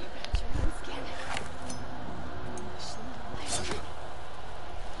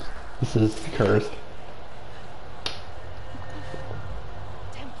 This is cursed.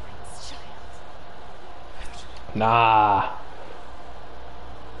 Temperance child. Nah.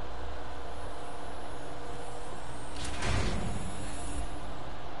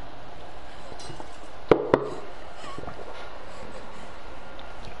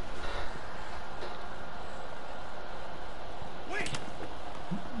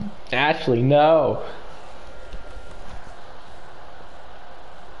 Ashley, no.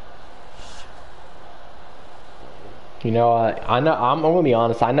 You know, I know. I'm gonna be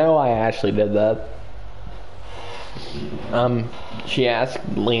honest. I know I actually did that. She asked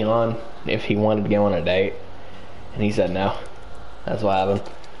Leon if he wanted to go on a date, and he said no. That's what happened.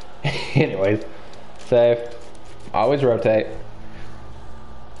 Anyways, save. Always rotate.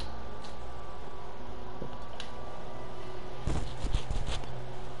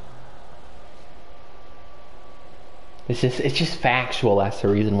 It's just factual. That's the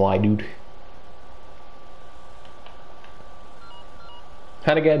reason why, dude.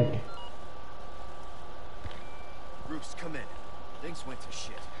 Kinda good. Bruce, come in. Things went to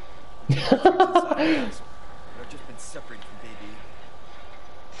shit. I've just been separated from baby.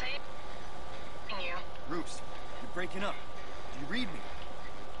 Saying you. Bruce, you're breaking up. Do you read me?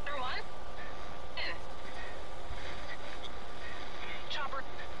 Through one? Chopper.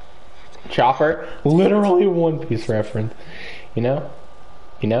 Chopper, literally One Piece reference. You know,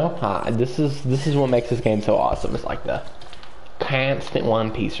 this is what makes this game so awesome. It's like the constant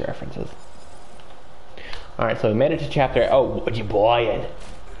One Piece references. All right, so we made it to chapter. Oh, you boy! Having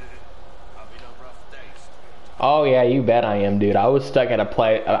a rough day. Oh yeah, you bet I am, dude. I was stuck at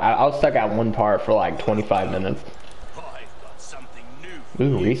I was stuck at one part for like 25 minutes. I've got something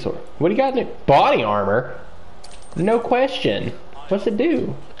new. Ooh, resource. What do you got? Body armor. No question. What's it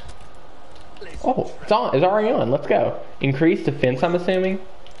do? Oh, it's on. It's already on. Let's go. Increased defense, I'm assuming.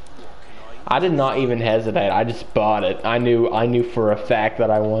 I did not even hesitate. I just bought it. I knew for a fact that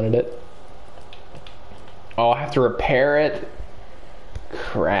I wanted it. Oh, I have to repair it.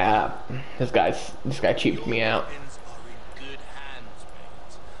 Crap. This guy cheaped me out. Weapons are in good hands,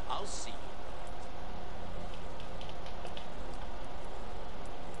 mate. I'll see you.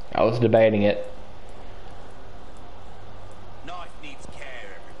 I was debating it. Knife needs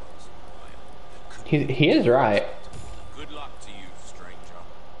care every once in a while. He is right. Good luck to you, stranger.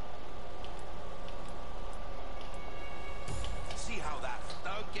 See how that?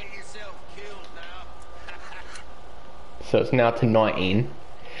 Don't get yourself killed now. So it's now to 19.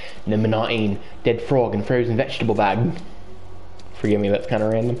 Number 19, dead frog and frozen vegetable bag. Forgive me, that's kind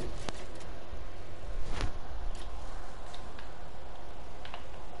of random.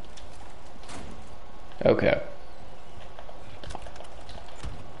 Okay.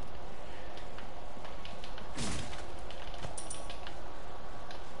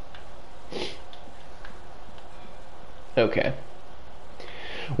 Okay.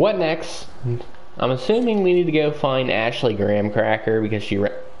 What next? I'm assuming we need to go find Ashley Graham Cracker because she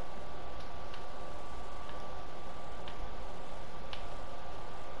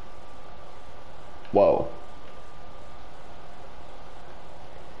Whoa.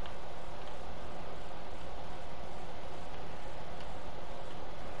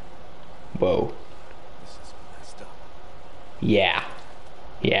 Whoa. This is Yeah.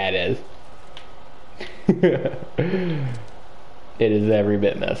 Yeah, it is. It is every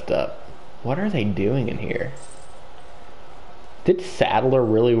bit messed up. What are they doing in here? Did Sadler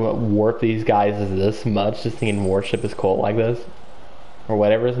really warp these guys this much just thinking worship his cult like this? Or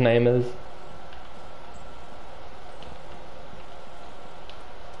whatever his name is?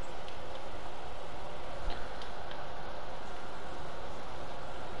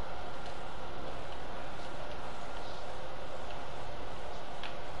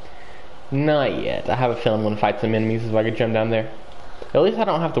 Not yet. I have a feeling I'm gonna fight some enemies if I could jump down there. At least I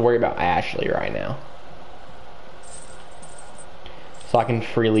don't have to worry about Ashley right now. So I can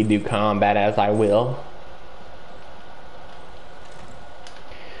freely do combat as I will.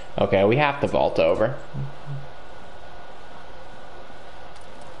 Okay, we have to vault over.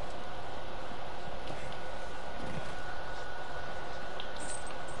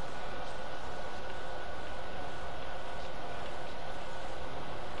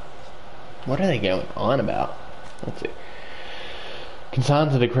 What are they going on about? Let's see.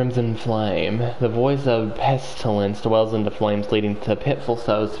 Consigns of the Crimson Flame. The voice of pestilence dwells into flames, leading to pitful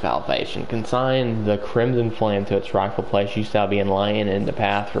souls salvation. Consign the Crimson Flame to its rightful place. You shall be enlightened and the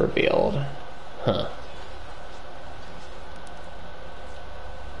path revealed. Huh.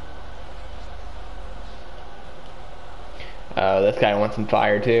 Oh, this guy wants some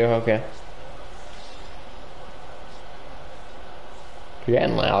fire too? Okay. You're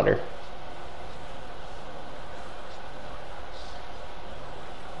getting louder.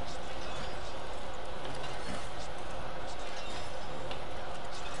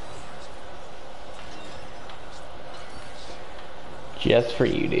 Just for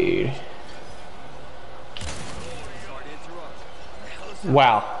you, dude.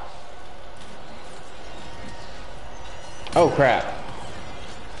 Wow. Oh, crap.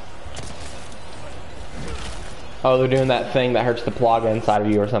 Oh, they're doing that thing that hurts the plaga inside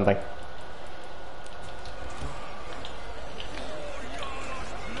of you or something.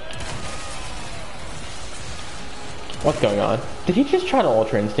 What's going on? Did he just try to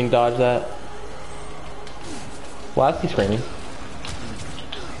Ultra Instinct dodge that? Why is he screaming?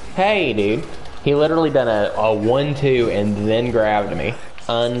 Hey, dude. He literally done a 1-2 and then grabbed me.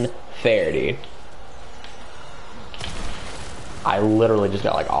 Unfair, dude. I literally just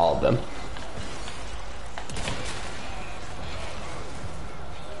got like all of them.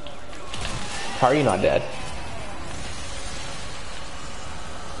 How are you not dead?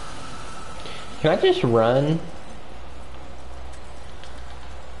 Can I just run?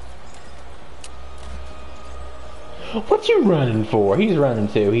 What you running for? He's running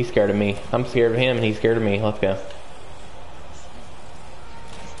too. He's scared of me. I'm scared of him and he's scared of me. Let's go.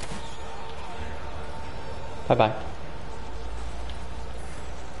 Bye-bye.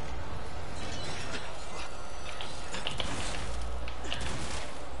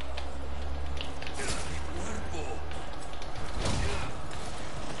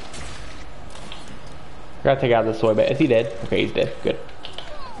 Gotta take out this soy bait. Is he dead? Okay, he's dead. Good.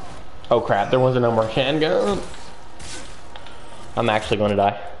 Oh crap, there wasn't no more handgun. I'm actually gonna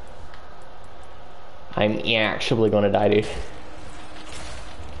die. I'm actually gonna die, dude.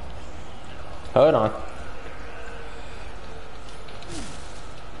 Hold on.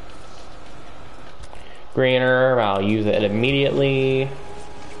 Greener, I'll use it immediately.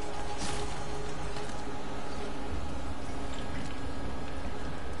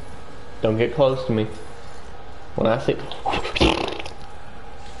 Don't get close to me. When I see...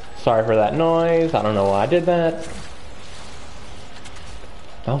 Sorry for that noise. I don't know why I did that.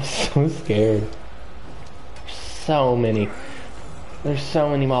 I was so scared. There's so many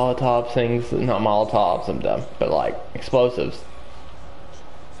Molotov things. Not Molotovs, I'm dumb. But like, explosives.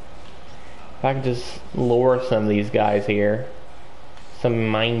 If I could just lure some of these guys here. Some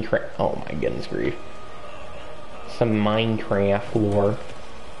Minecraft... Oh my goodness grief. Some Minecraft lore.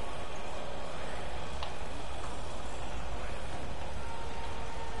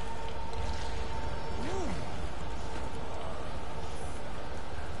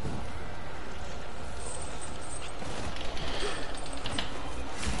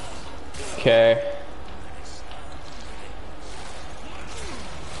 Okay.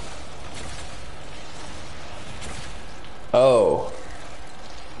 Oh.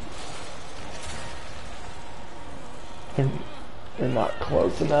 They're not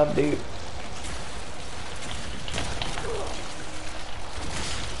close enough, dude.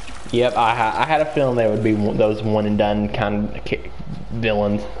 Yep, I had a feeling they would be those one and done kind of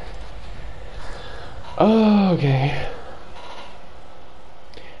villains. Oh, okay.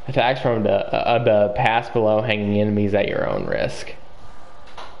 Attacks from the pass below hanging enemies at your own risk.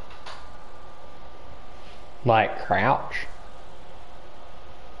 Like crouch?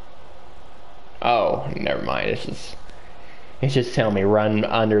 Oh, never mind. It's just telling me run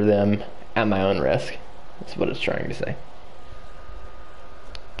under them at my own risk. That's what it's trying to say.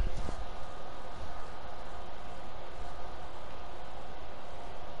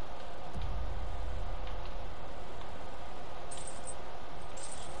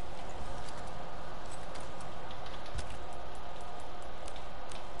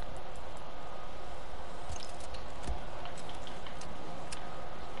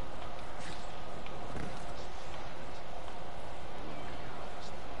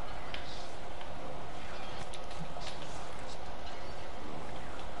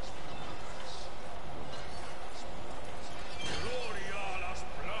 Gloria a las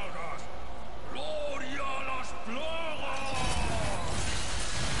plagas! Gloria a las plagas!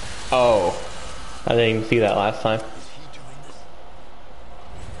 Oh, I didn't even see that last time. Is he doing this?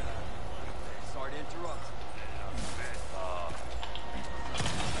 Sorry to interrupt.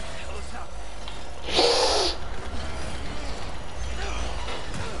 Hell is happening?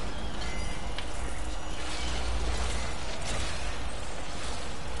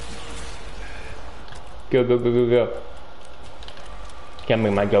 Go, go, go, go, go. Can't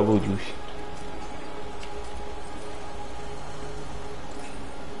make my go-go juice.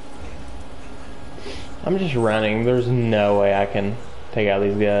 I'm just running. There's no way I can take out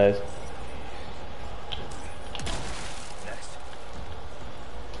these guys. Next.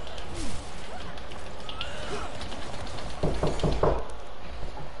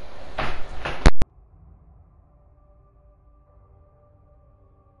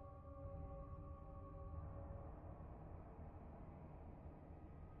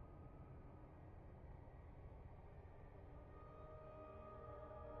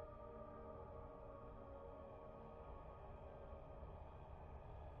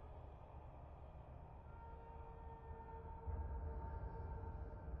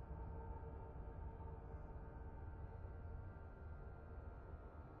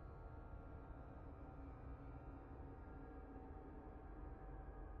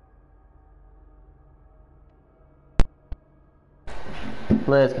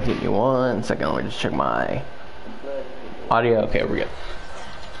 Let's continue. 1 second. Let me just check my audio. Okay, we're good.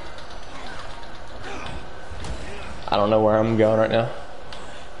 I don't know where I'm going right now.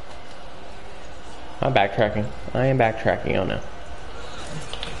 I'm backtracking. I am backtracking. Oh no.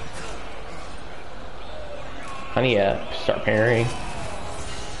 I need to start parrying.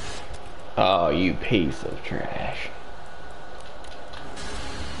 Oh, you piece of trash.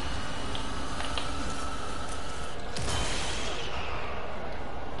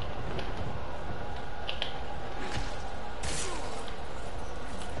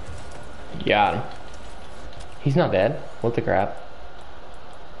 Got him. He's not dead. What the crap?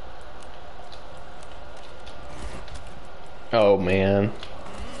 Oh man.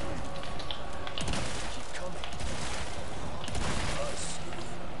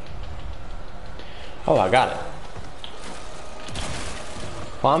 Oh, I got it.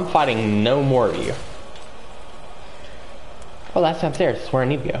 Well, I'm fighting no more of you. Oh, that's upstairs. That's where I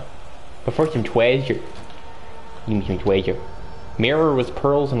need to go. Before some treasure. Give me some treasure. Mirror with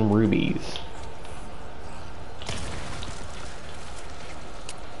pearls and rubies.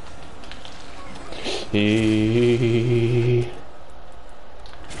 This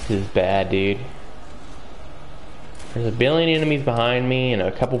is bad, dude. There's a billion enemies behind me and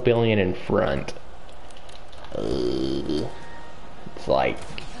a couple billion in front. It's like,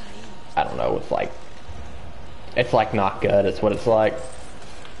 I don't know, it's like not good, it's what it's like.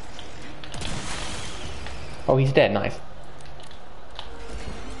 Oh, he's dead, nice.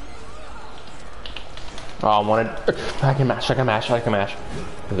 Oh, I wanted, I can mash.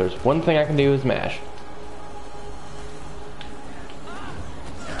 If there's one thing I can do is mash.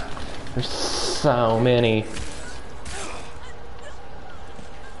 There's so many.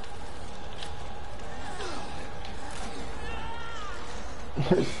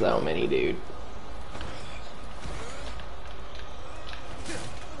 There's so many, dude.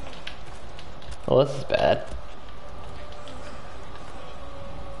 Well, this is bad.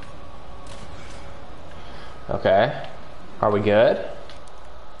 Okay. Are we good?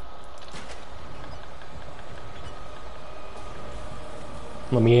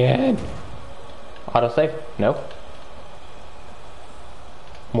 Let me in. Autosave? No.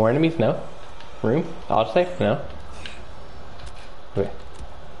 More enemies? No. Room? Autosave? No. Okay.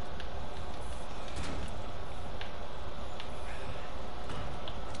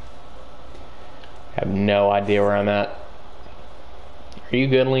 I have no idea where I'm at. Are you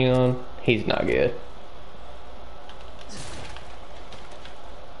good, Leon? He's not good.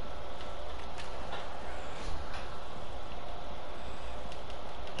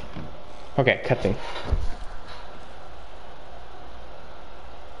 Okay, cutscene.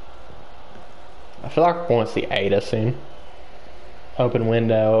 I feel like I want to see Ada soon. Open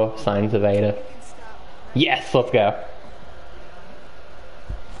window, signs of Ada. Yes, let's go.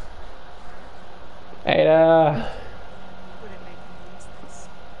 Ada! Wouldn't make me lose this.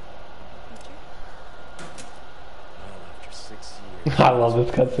 Would you? Well, after 6 years. I love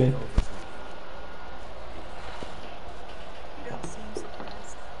this cutscene. You don't seem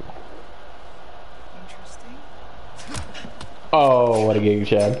surprised. Interesting. Oh, what a gig,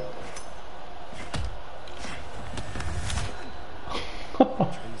 Chad.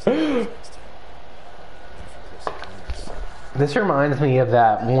 This reminds me of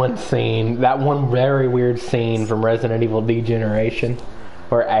that one scene, that one very weird scene from Resident Evil Degeneration,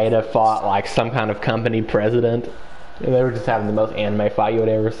 where Ada fought like some kind of company president, and they were just having the most anime fight you would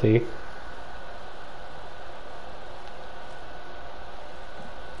ever see.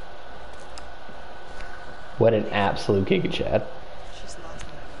 What an absolute Giga Chad. She's lost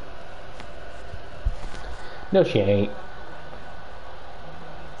my No, she ain't.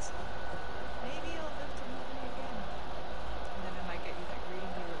 Maybe I'll live to meet you again. And then I might get you that greeting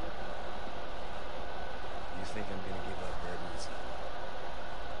you were looking for. You think I'm gonna give up that easy?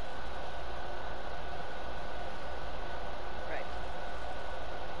 Right.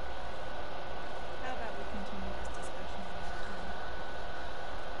 How about we continue this discussion another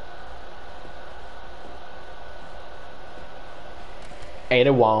time?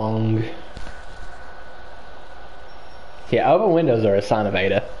 Ada Wong. Yeah, open windows are a sign of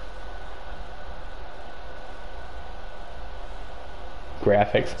Ada.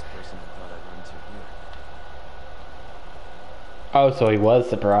 Graphics. This person I thought I'd run to here. Oh, so he was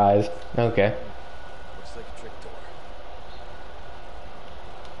surprised. Okay. Looks like a trick door.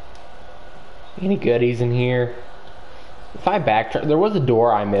 Any goodies in here? If I backtrack, there was a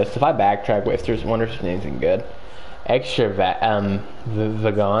door I missed. If I backtrack with, there's wonder if there's anything good. Extra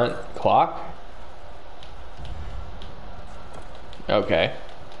Vagant clock. Okay.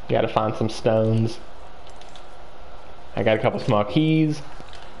 Gotta find some stones. I got a couple small keys.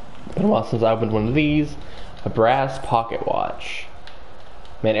 Been a while since I opened one of these. A brass pocket watch.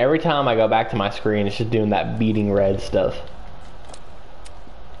 Man, every time I go back to my screen, it's just doing that beating red stuff.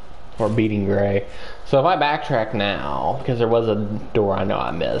 Or beating gray. So if I backtrack now, because there was a door I know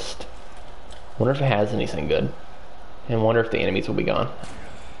I missed. Wonder if it has anything good. And wonder if the enemies will be gone.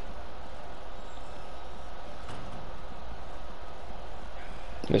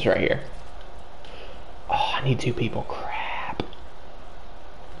 This right here. Oh, I need 2 people. Crap.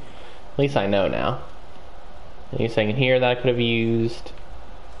 At least I know now. Anything in here that I could have used?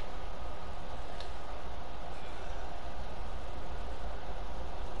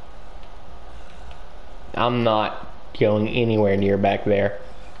 I'm not going anywhere near back there.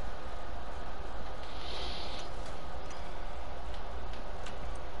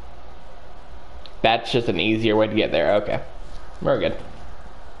 That's just an easier way to get there. Okay. We're good.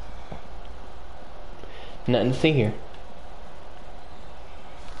 Nothing to see here.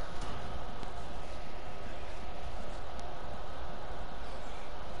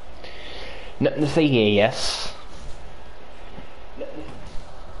 Nothing to see here, yes.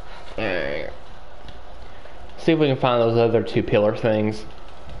 Alright. See if we can find those other 2 pillar things.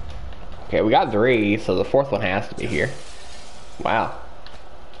 Okay, we got 3, so the 4th one has to be here. Wow.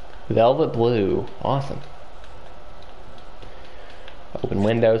 Velvet blue. Awesome. Open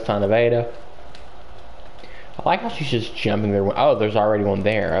windows, sign of Ada. I like how she's just jumping there. Oh, there's already one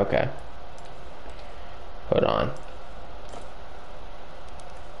there. Okay. Hold on.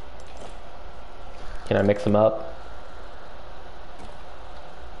 Can I mix them up?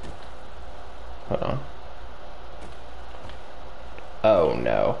 Hold on. Oh,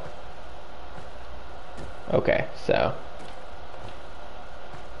 no. Okay, so.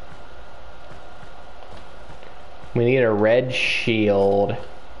 We need a red shield.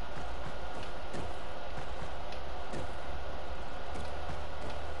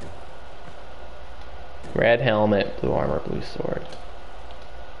 Red helmet, blue armor, blue sword.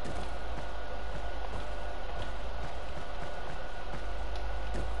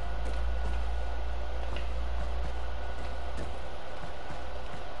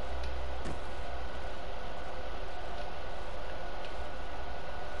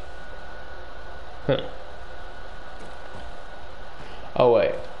 Huh. Oh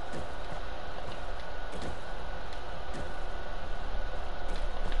wait.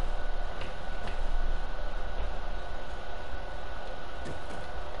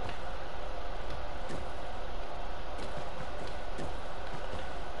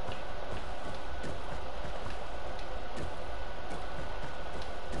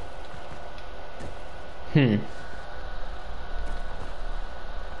 Hmm.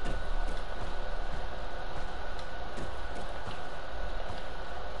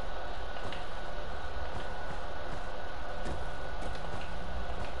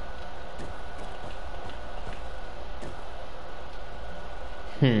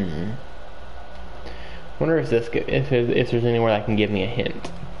 Hmm. Wonder if if there's anywhere that can give me a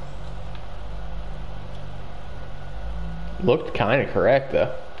hint. Looked kind of correct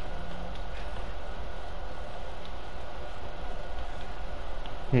though.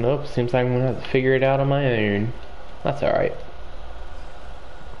 Nope. Seems like I'm gonna have to figure it out on my own. That's all right.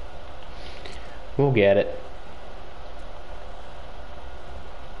 We'll get it.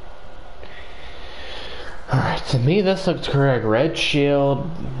 Alright, to me this looks correct. Red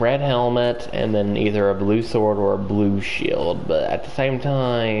shield, red helmet, and then either a blue sword or a blue shield. But at the same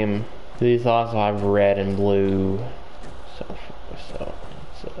time, these also have red and blue. So.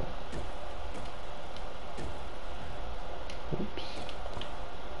 Oops.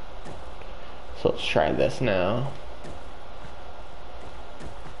 So let's try this now.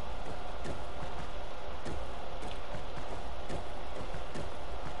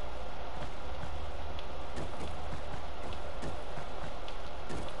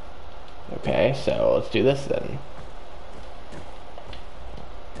 Okay, so let's do this then.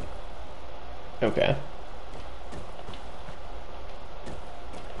 Okay.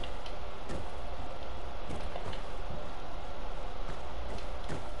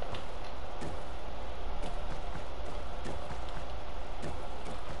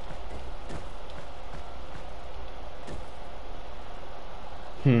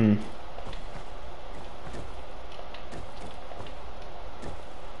 Hmm.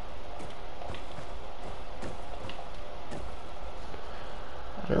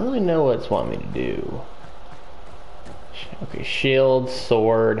 I don't really know what it's wanting me to do. Okay, shield,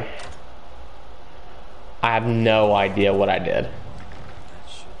 sword. I have no idea what I did. That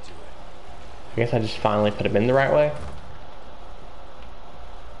should do it. I guess I just finally put him in the right way.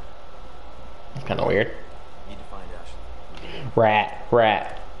 That's kind of weird. Need to find Ashley. Rat.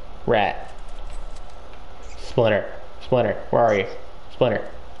 Splinter, where are you? Splinter.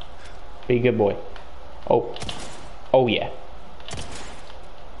 Be a good boy. Oh yeah.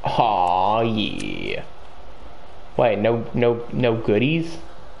 Aw, yeah. Wait, no goodies?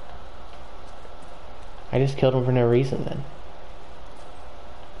 I just killed him for no reason then.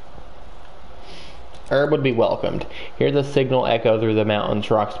 Herb would be welcomed. Hear the signal echo through the mountains,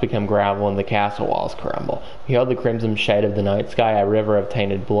 rocks become gravel, and the castle walls crumble. Behold the crimson shade of the night sky, a river of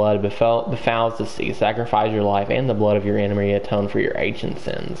tainted blood befouls the sea. Sacrifice your life and the blood of your enemy, atone for your ancient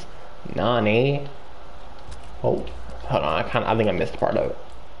sins. Nani? Oh, hold on, I think I missed part of it.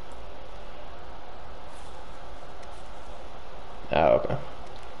 Oh, okay.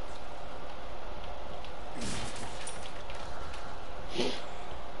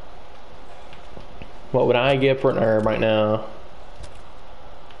 What would I give for an herb right now?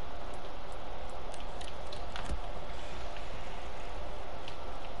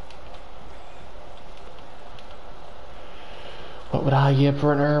 What would I give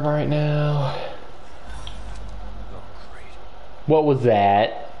for an herb right now? Oh, great. What was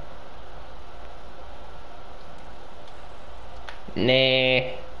that? Nah.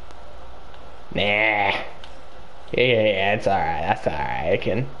 Yeah, it's alright. That's alright. It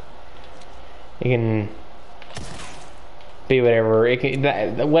can be whatever.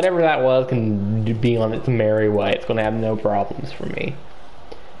 Whatever that was can be on its merry way. It's gonna have no problems for me.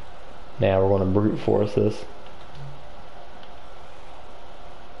 Now we're gonna brute force this.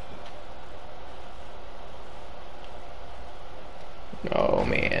 Oh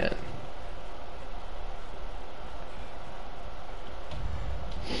man.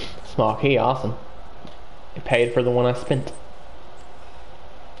 Small key, awesome. It paid for the one I spent.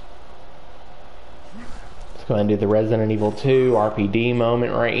 Let's go ahead and do the Resident Evil 2 RPD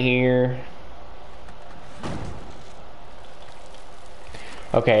moment right here.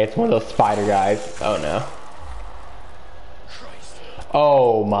 Okay, it's one of those spider guys. Oh no. Christ.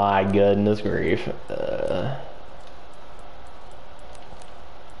 Oh my goodness grief.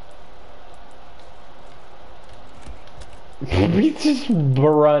 He's just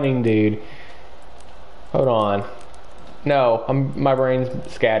running, dude. Hold on. No, my brain's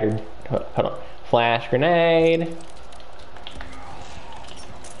scattered. Hold on. Flash grenade.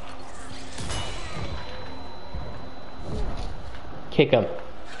 Kick him.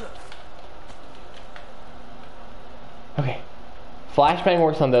 Okay. Flashbang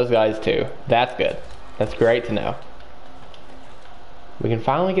works on those guys too. That's good. That's great to know. We can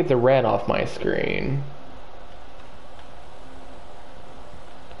finally get the red off my screen.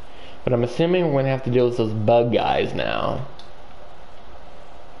 But I'm assuming we're gonna have to deal with those bug guys now.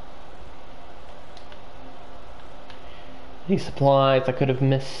 Any supplies I could have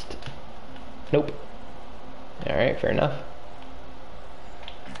missed? Nope. Alright, fair enough.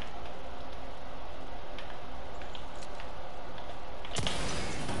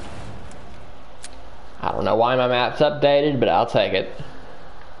 I don't know why my map's updated, but I'll take it.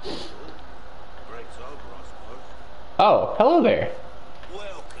 Break's over, I suppose. Oh, hello there.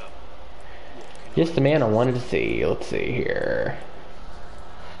 Welcome. Just the man I wanted to see. Let's see here.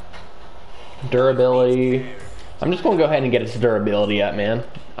 Durability. I'm just going to go ahead and get its durability up, man.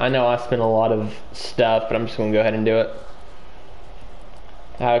 I know I spent a lot of stuff, but I'm just going to go ahead and do it.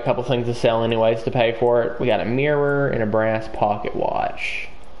 I have a couple things to sell anyways to pay for it. We got a mirror and a brass pocket watch.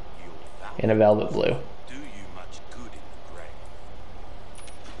 In a velvet blue. Do you much good in the grave?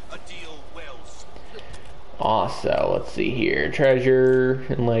 A deal well split. Also, let's see here. Treasure,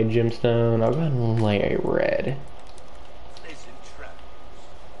 inlaid gemstone. I'll go ahead and inlay a red. Pleasant travels.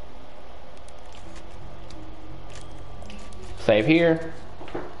 Save here.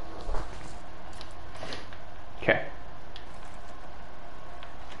 Okay.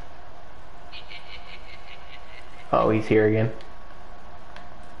 Oh, he's here again.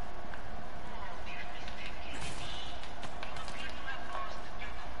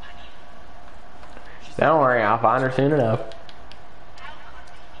 Don't worry, I'll find her soon enough.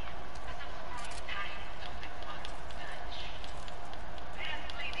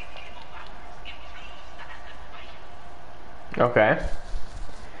 Okay.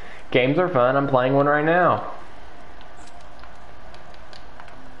 Games are fun. I'm playing one right now.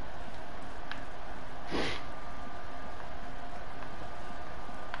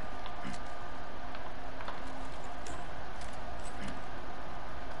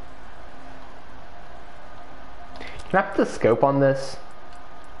 Can I put the scope on this?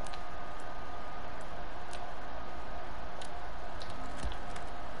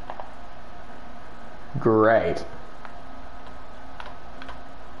 Great.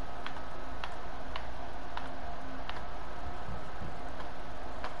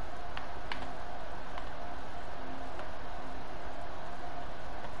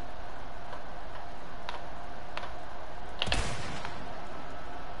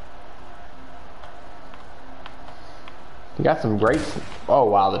 You got some great... Oh,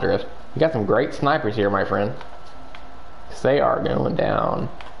 wow, the drift. You got some great snipers here, my friend. 'Cause they are going down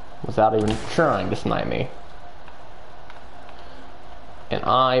without even trying to snipe me. And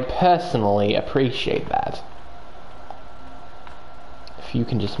I personally appreciate that. If you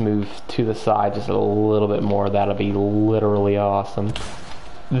can just move to the side just a little bit more, that'll be literally awesome.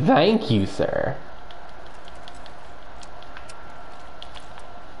 Thank you, sir.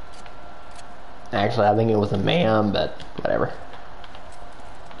 Actually, I think it was a man, but whatever.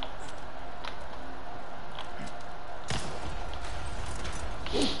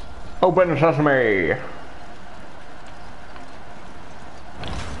 Open sesame!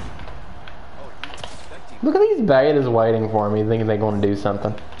 Look at these betas waiting for me, thinking they're going to do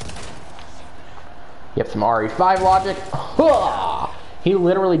something. You have some RE5 logic. He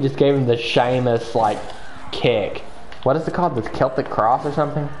literally just gave him the Sheamus, like, kick. What is it called? The Celtic Cross or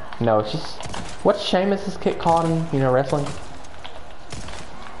something? No, it's just... What's Sheamus's kick called in, you know, wrestling?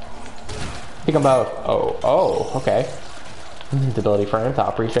 Pick them both. Oh, okay. Stability frames, I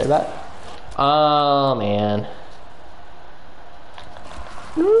appreciate that. Oh, man.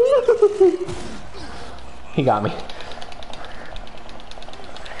 He got me.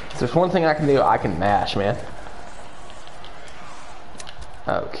 If there's one thing I can do, I can mash, man.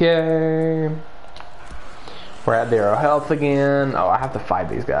 Okay. We're at 0 health again. Oh, I have to fight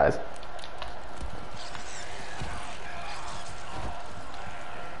these guys.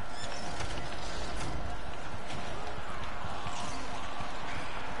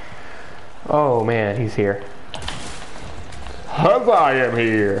 Oh man, he's here. As I am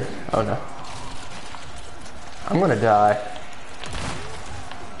here. Oh no. I'm gonna die.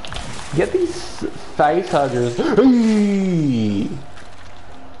 Get these face huggers.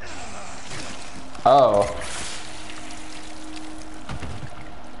 Oh.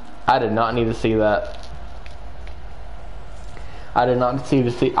 I did not need to see that. I did not need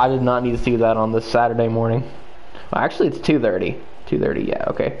to see that on this Saturday morning. Well, actually it's 2:30. 2:30, yeah,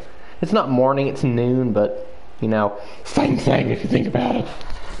 okay. It's not morning, it's noon, but you know, same thing if you think about it.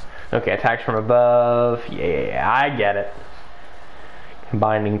 Okay, attacks from above. Yeah, I get it.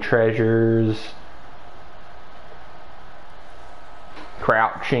 Combining treasures.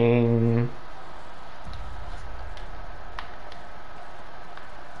 Crouching.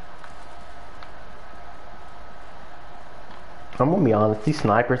 I'm gonna be honest, these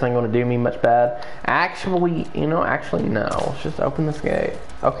snipers ain't gonna do me much bad. Actually, you know, actually no. Let's just open this gate.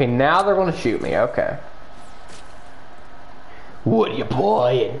 Okay, now they're gonna shoot me, okay. What are you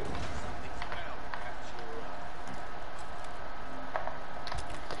playing?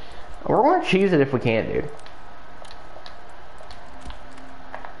 We're gonna cheese it if we can, dude.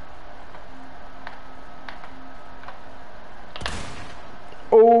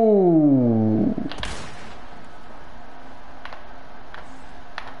 Oh.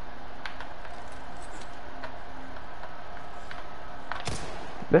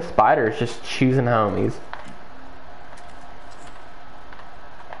 This spider is just choosing homies.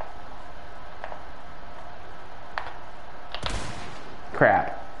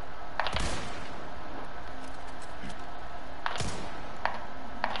 Crap.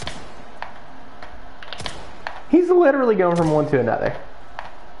 He's literally going from one to another.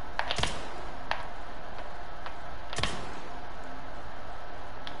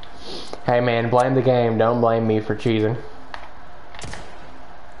 Hey man, blame the game. Don't blame me for cheesing.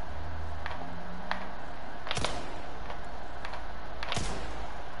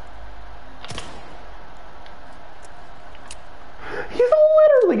 He's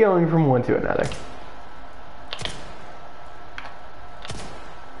literally going from one to another.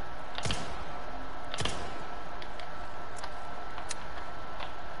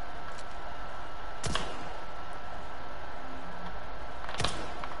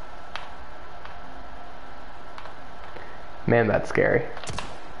 Man, that's scary.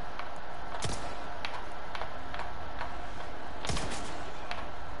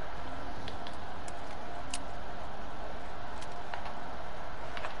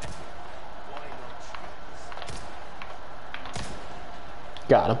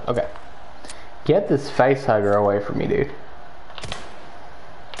 Got him. Okay. Get this face hugger away from me, dude.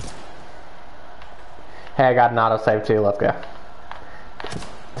 Hey, I got an autosave too. Let's go.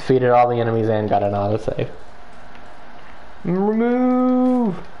 Defeated all the enemies and got an autosave.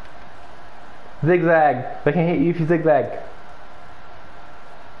 Remove! Zigzag! They can hit you if you zigzag.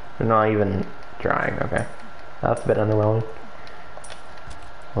 They're not even trying. Okay. That's a bit underwhelming.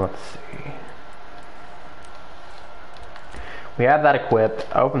 Let's see. We have that equipped.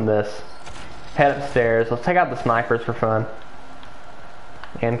 Open this. Head upstairs. Let's take out the snipers for fun.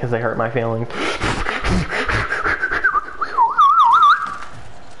 And because they hurt my feelings.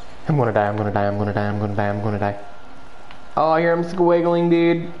 I'm gonna die, I'm gonna die, I'm gonna die, I'm gonna die, I'm gonna die. Oh, I hear him squiggling,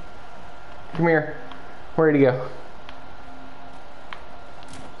 dude. Come here. Where'd he go?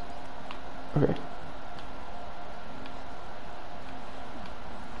 Okay.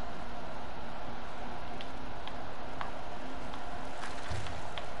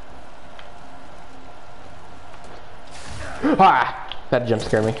 Ah! That jump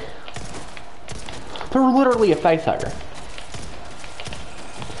scared me. They're literally a face hugger.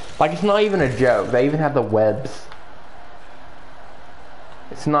 Like, it's not even a joke. They even have the webs.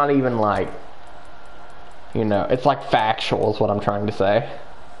 It's not even like, you know, it's like factual is what I'm trying to say.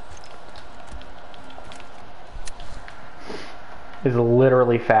 It's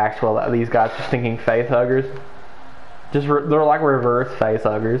literally factual that these guys are thinking face huggers. They're like reverse face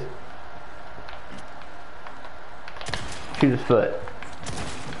huggers. Shoot his foot.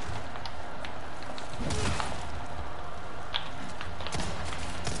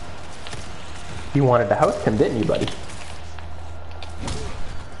 You wanted to host him, didn't you, buddy?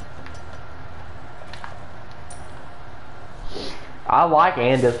 I like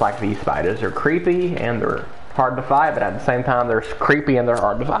and dislike these spiders. They're creepy and they're hard to fight, but at the same time they're creepy and they're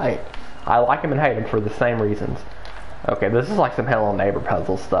hard to fight. I like them and hate them for the same reasons. Okay, this is like some Hello Neighbor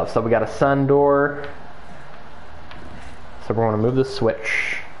puzzle stuff. So we got a sun door. So we're going to move the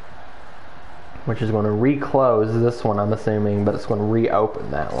switch, which is going to reclose this one, I'm assuming, but it's going to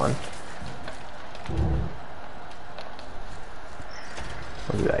reopen that one.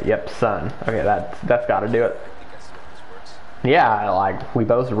 Look at that. Yep, sun. Okay, that's got to do it. Yeah, like we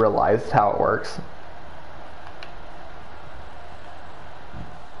both realized how it works.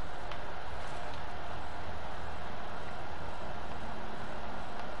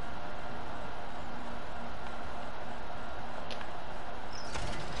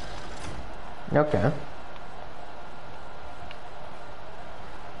 Okay.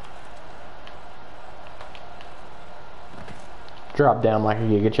 Drop down like a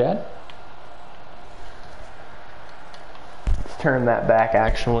Giga Chad. Let's turn that back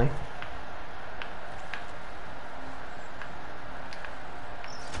actually.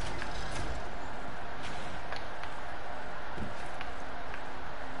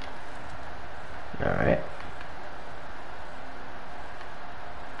 Alright.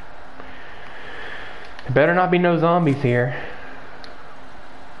 There better not be no zombies here.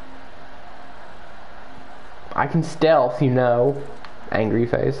 I can stealth, you know. Angry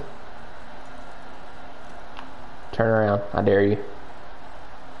face. Turn around. I dare you.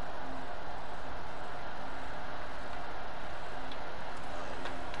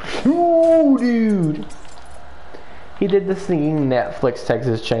 Ooh, dude. He did the singing Netflix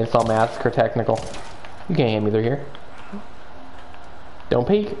Texas Chainsaw Massacre technical. You can't hit me through here. Don't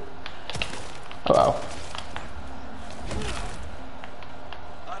peek. Uh-oh.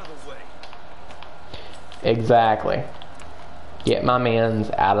 Out of the way. Exactly. Get my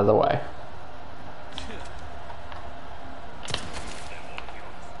mans out of the way.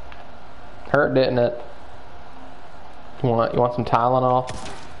 Hurt, didn't it? You want some Tylenol?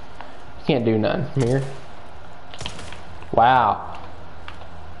 You can't do nothing from here. Wow.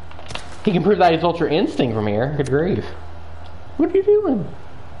 He can prove that he's Ultra Instinct from here. Good grief. What are you doing?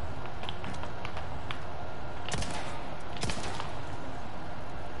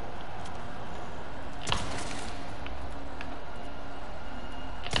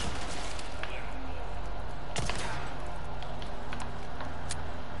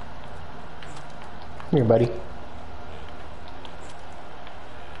 Here, buddy.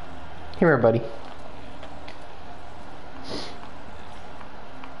 Here, buddy.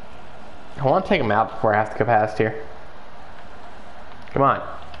 I want to take him out before I have to go past here. Come on.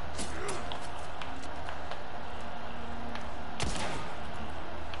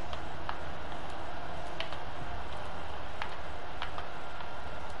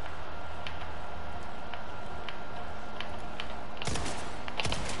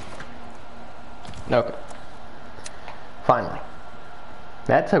 Okay. Finally.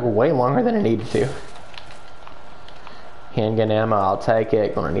 That took way longer than it needed to. Handgun ammo, I'll take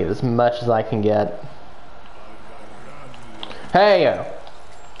it. Gonna need as much as I can get. Hey!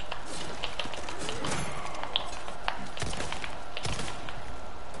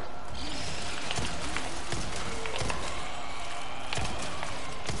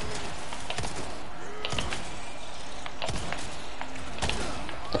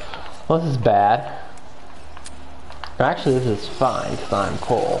 Well, this is bad. Actually, this is fine, because I'm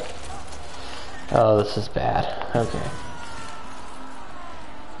cool. Oh, this is bad. Okay.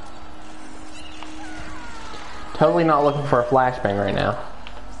 Totally not looking for a flashbang right now.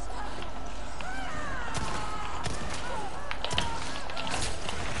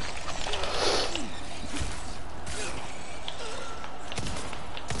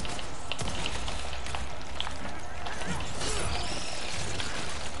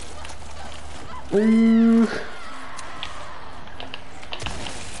 Ooh.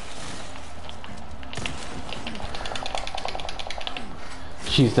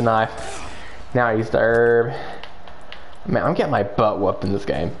 Use the knife. Now I use the herb. Man, I'm getting my butt whooped in this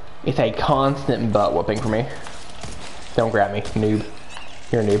game. It's a constant butt whooping for me. Don't grab me, noob.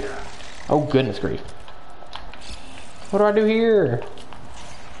 You're a noob. Oh, goodness grief. What do I do here?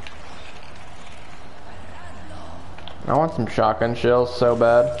 I want some shotgun shells so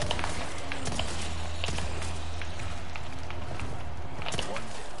bad.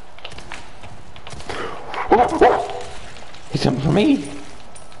 He's coming for me.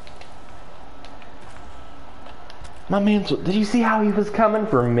 My man, did you see how he was coming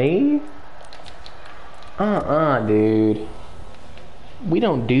for me? Dude. We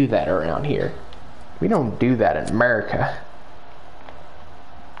don't do that around here. We don't do that in America.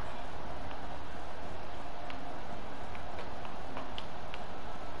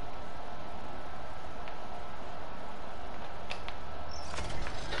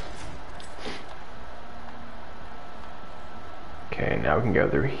 Okay, now we can go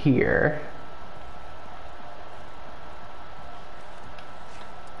through here.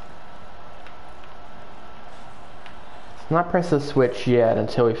 Not press the switch yet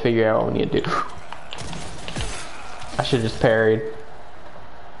until we figure out what we need to do. I should have just parried.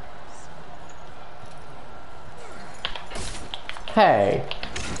 Hey.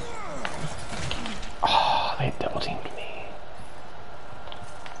 Oh, they double teamed me.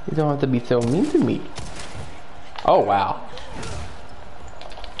 You don't have to be so mean to me. Oh, wow.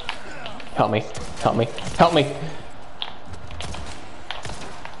 Help me. Help me. Help me.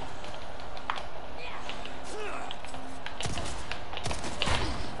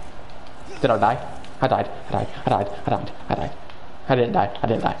 Did I die? I died. I died. I died. I died. I died. I didn't die. I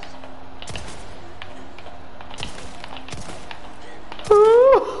didn't die.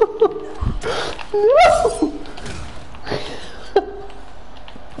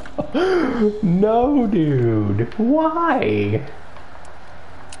 No! No, dude. Why?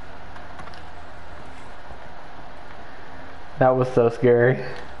 That was so scary.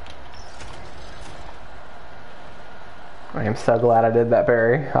 I am so glad I did that,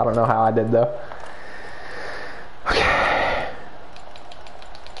 Barry. I don't know how I did though.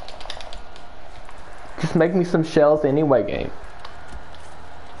 Just make me some shells anyway, game.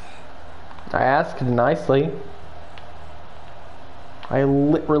 I asked nicely. I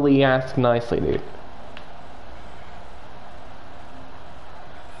literally asked nicely, dude.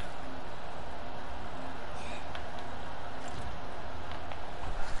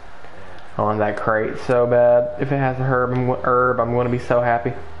 I want that crate so bad. If it has a herb, I'm going to be so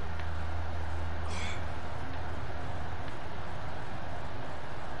happy.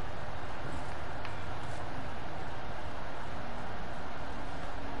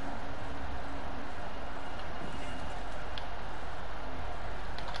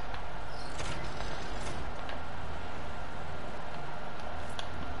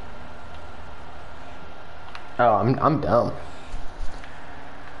 Oh, I'm dumb.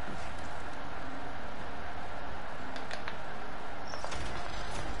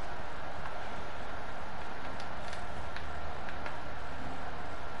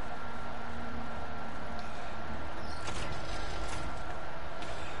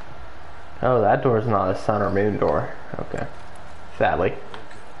 Oh, that door's not a sun or moon door. Okay. Sadly.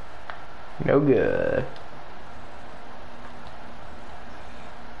 No good.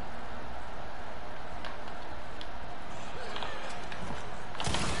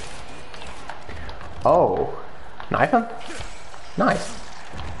 Oh. Knife him? Nice.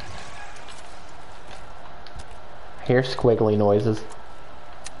 I hear squiggly noises.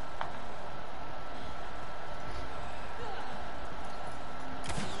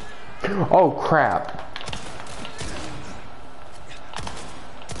 Oh crap.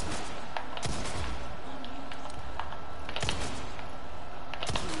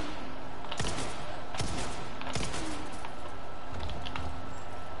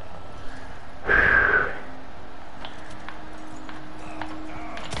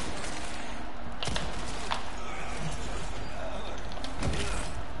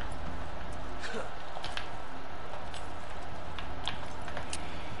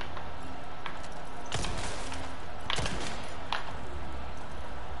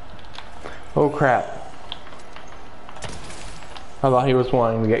 Oh crap. I thought he was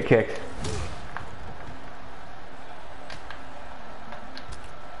wanting to get kicked.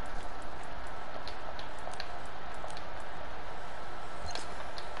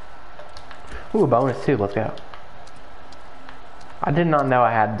 Ooh, a bonus too, let's go. I did not know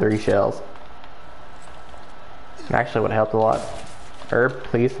I had 3 shells. It actually would have helped a lot. Herb,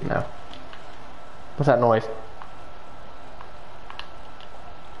 please? No. What's that noise?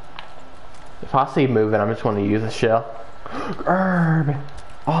 If I see moving, I'm just going to use a shell. Herb!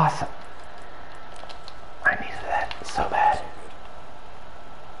 Awesome. I needed that so bad.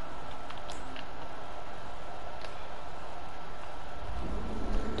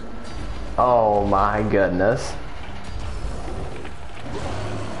 Oh my goodness.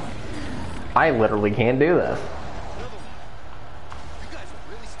 I literally can't do this. You guys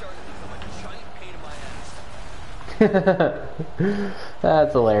are really starting to become a giant pain in my ass.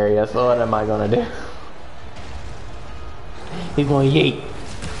 That's hilarious. What am I gonna do? He's going yeet.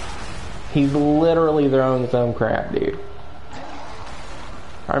 He's literally throwing his own crap, dude.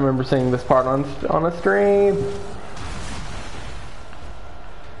 I remember seeing this part on a stream.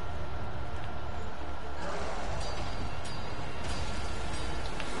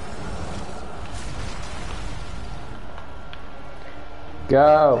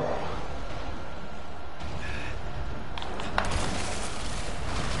 Go.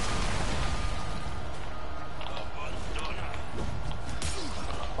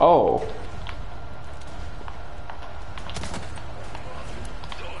 Oh.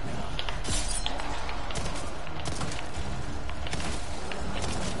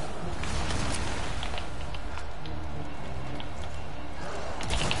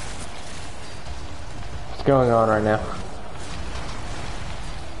 What's going on right now?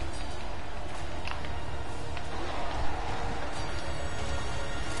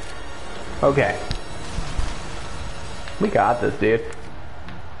 Okay. We got this, dude.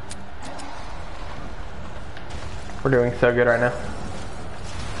 We're doing so good right now.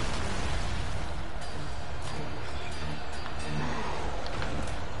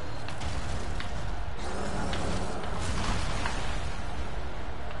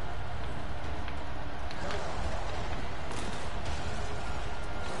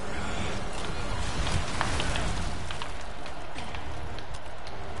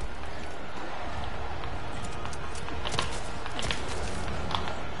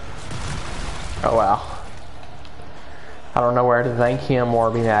 Oh wow. I don't know where to thank him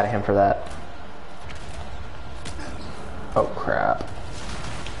or be mad at him for that. Oh crap.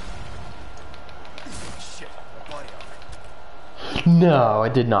 Shit, my body armor. No,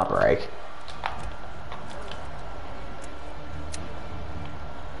 it did not break.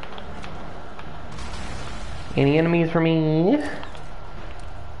 Any enemies for me?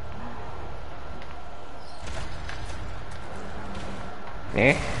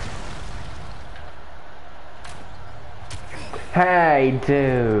 Eh. Hey,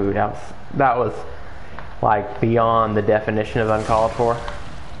 dude, that was like beyond the definition of uncalled for.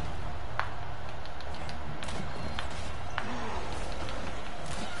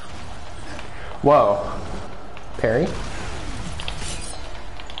 Whoa. Parry?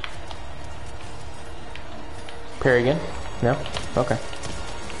 Parry again? No? Okay.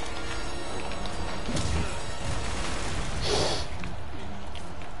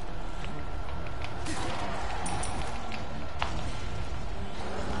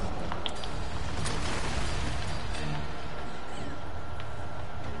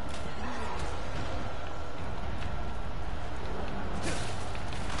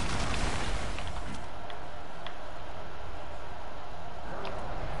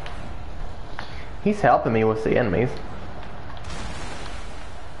 He's helping me with the enemies.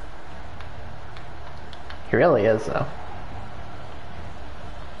 He really is, though.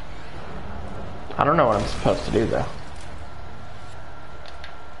 I don't know what I'm supposed to do, though.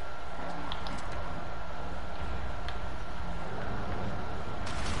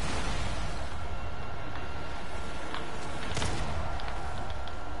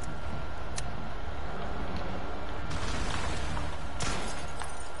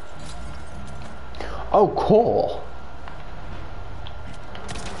 Oh, cool.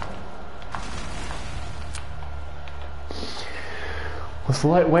 Let's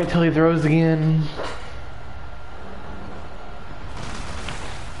wait till he throws again.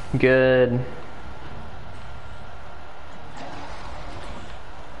 Good.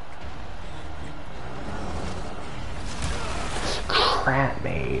 Crap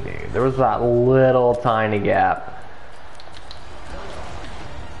me, dude. There was that little tiny gap.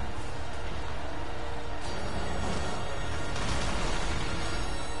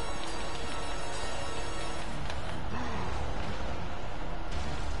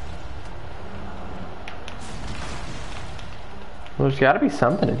 Well, there's gotta be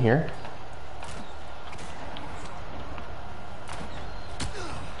something in here.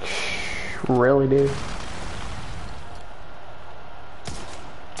 Really, dude?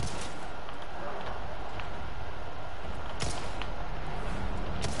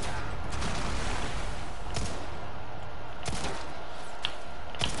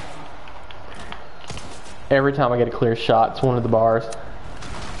 Every time I get a clear shot, it's one of the bars.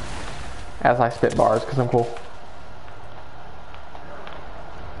 As I spit bars, because I'm cool.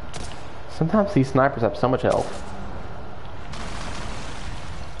 Sometimes these snipers have so much health.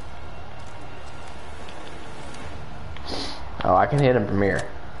 Oh, I can hit him from here.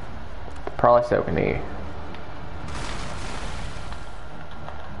 Probably so can he.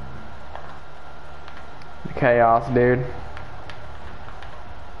 The chaos, dude.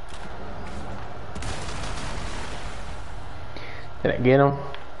 Did I get him?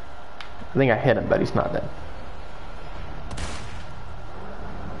 I think I hit him, but he's not dead.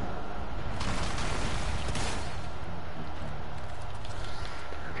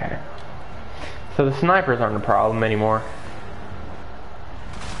 Okay. So the snipers aren't a problem anymore.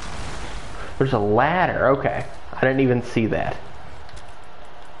 There's a ladder, okay. I didn't even see that.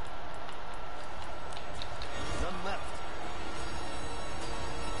 None left.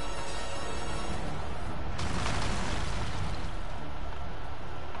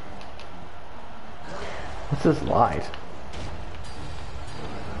 What's this light?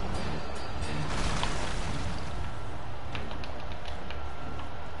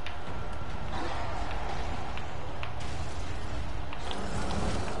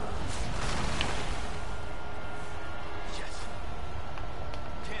 Yes.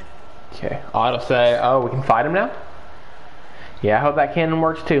 Cannon. Okay, auto say, oh, we can fight him now? Yeah, I hope that cannon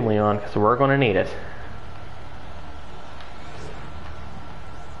works too, Leon, because we're going to need it.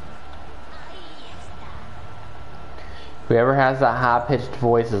 Whoever has that high-pitched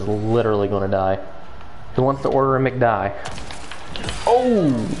voice is literally going to die. Who wants to order a McDie? Oh!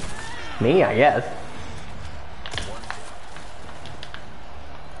 Me, I guess.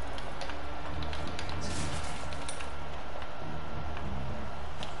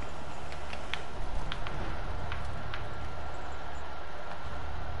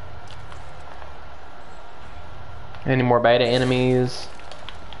 Any more beta enemies?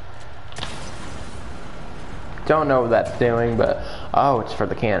 Don't know what that's doing, but oh, it's for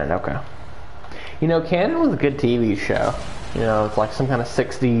the cannon. Okay. You know, Cannon was a good TV show. You know, it's like some kind of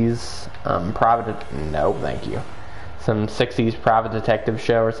 60s no, thank you. Some 60s private detective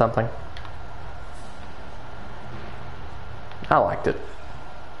show or something. I liked it.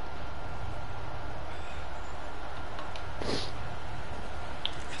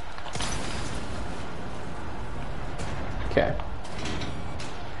 Okay.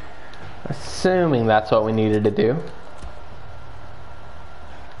 Assuming that's what we needed to do.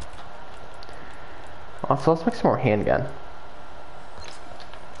 Also, let's make some more handgun.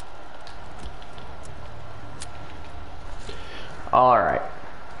 Alright.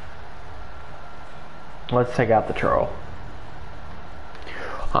 Let's take out the troll.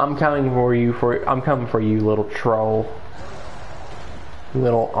 I'm coming for you, little troll.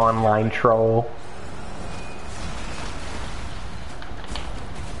 Little online troll.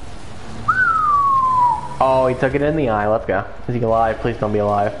 Oh, he took it in the eye. Let's go. Is he alive? Please don't be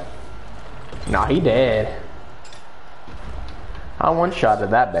alive. Nah, he dead. I one-shotted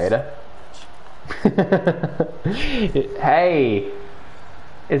that beta. Hey,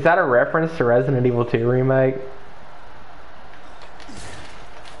 is that a reference to Resident Evil 2 remake?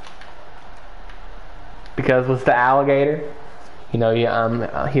 Because was the alligator? You know,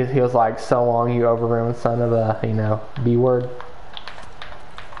 he was like, so long you overgrown son of a, you know, B word.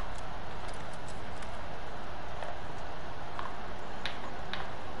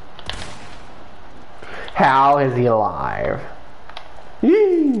 How is he alive?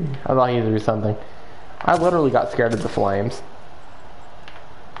 Yee! I thought he was doing something. I literally got scared of the flames.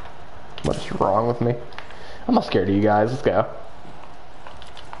 What's wrong with me? I'm not scared of you guys. Let's go.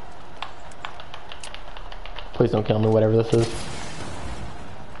 Please don't kill me, whatever this is.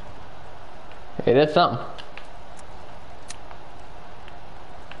 It is something.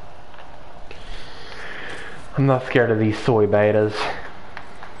 I'm not scared of these soy betas.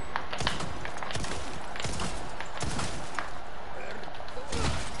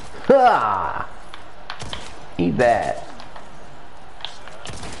 Ha! Eat that.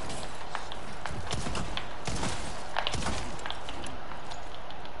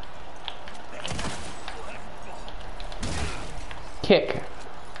 Kick.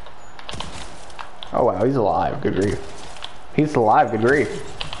 Oh wow, he's alive. Good grief. He's alive. Good grief.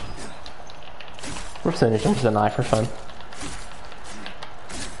 We're finishing him with a knife for fun.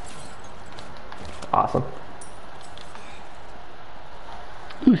 Awesome.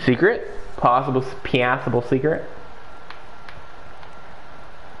 Ooh, secret? Possible secret?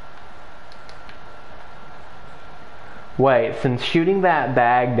 Wait, since shooting that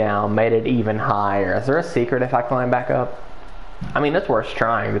bag down made it even higher, is there a secret if I climb back up? I mean, it's worth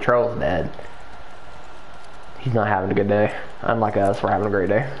trying. The troll's dead. He's not having a good day. Unlike us, we're having a great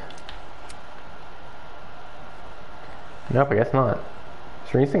day. Nope, I guess not.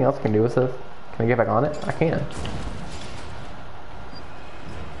 Is there anything else I can do with this? Can I get back on it? I can.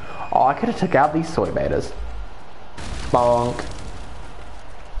 Oh, I could have took out these soy betas. Bonk.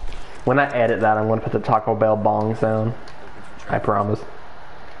 When I edit that, I'm going to put the Taco Bell bong sound. I promise.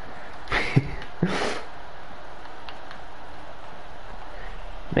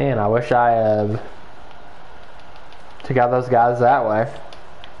 Man, I wish I took out those guys that way.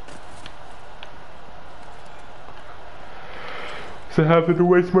 So I happen to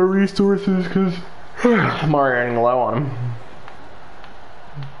waste my resources because I'm already running low on them.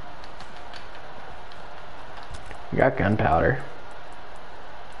 We got gunpowder.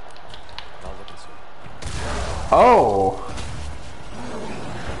 Oh!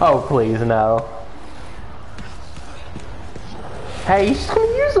 Oh, please, no. Hey, he's just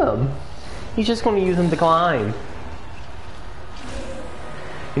gonna use them. He's just gonna use them to climb.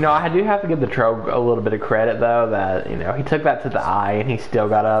 You know, I do have to give the troll a little bit of credit, though, that, you know, he took that to the eye and he still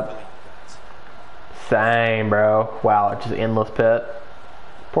got up. Same, bro. Wow, it's just endless pit.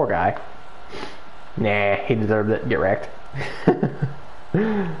 Poor guy. Nah, he deserved it. Get wrecked.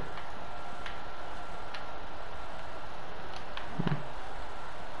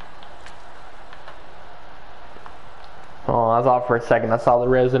 Oh, I was off for a second. I saw the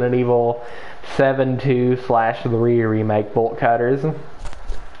Resident Evil 7/2/3 remake bolt cutters. It's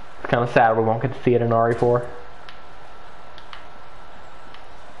kind of sad we won't get to see it in RE4.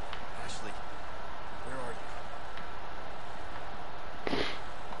 Ashley, where are you?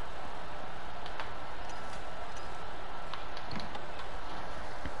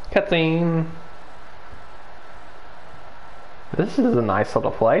 Cutscene. This is a nice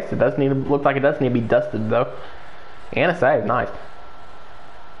little place. It does need to look like it does need to be dusted though. And a save, nice.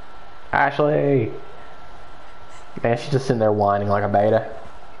 Ashley. Man, she's just sitting there whining like a beta.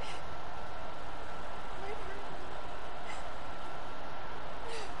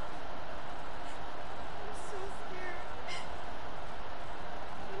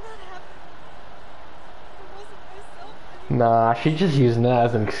 Nah, she's just using that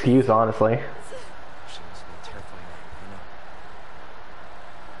as an excuse, honestly. She must have been terrifying, you know.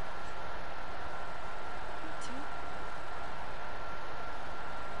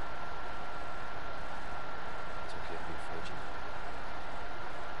 It's okay to be afraid,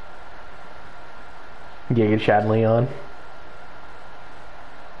 Giga Chad Leon. We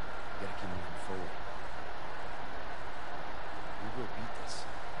gotta keep moving forward. We will beat this.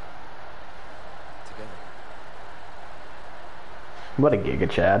 Together. What a Giga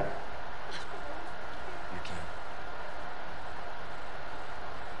Chad. You can.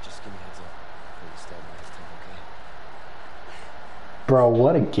 Just give me a heads up before you stab me next time, okay? Bro,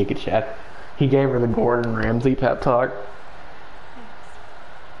 what a Giga Chad. He gave her the Gordon Ramsay pep talk.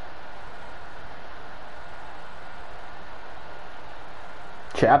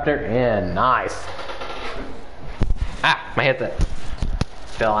 Chapter in. Nice. Ah, my headset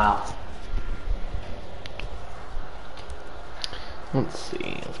fell out. Let's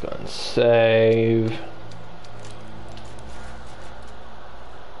see. Let's go ahead and save.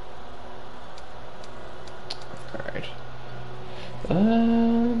 Alright.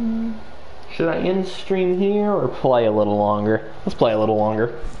 Should I end stream here or play a little longer? Let's play a little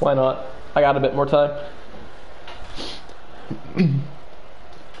longer. Why not? I got a bit more time.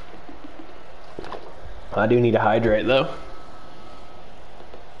 I do need to hydrate though.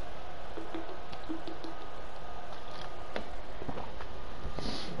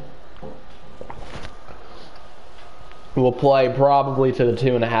 We'll play probably to the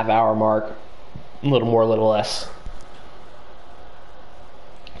 2.5 hour mark. A little more, a little less.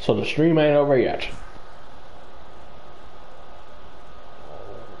 So the stream ain't over yet.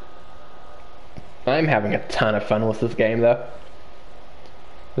 I'm having a ton of fun with this game though.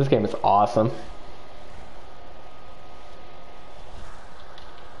 This game is awesome.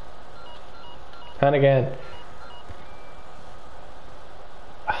 And again.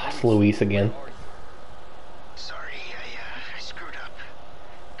 It's Luis again. Sorry, I screwed up.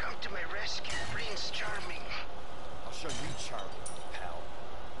 Come to my rescue, Prince Charming. I'll show you charming, pal.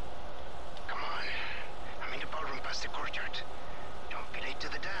 Come on. I'm in the ballroom past the courtyard. Don't be late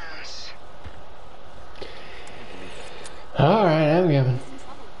to the dance. Alright, I'm coming.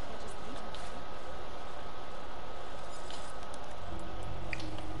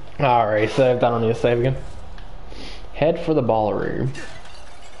 Alright, saved. I don't need to save again. Head for the ballroom.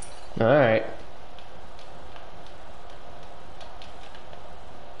 Alright.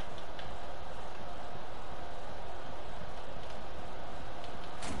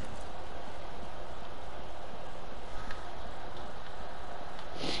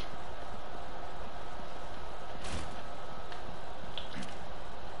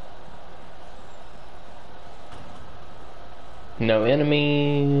 No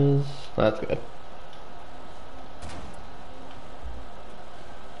enemies. That's good.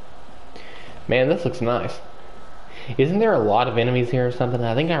 Man, this looks nice. Isn't there a lot of enemies here or something?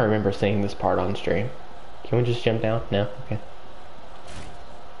 I think I remember seeing this part on stream. Can we just jump down? No? Okay.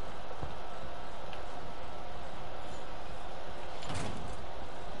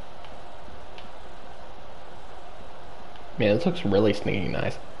 Man, this looks really sneaky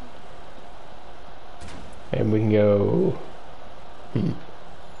nice. And we can go...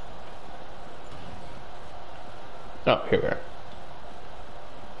 Oh, here we are.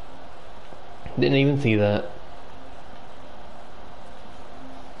 Didn't even see that.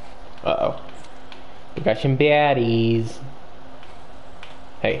 Uh-oh. We got some baddies.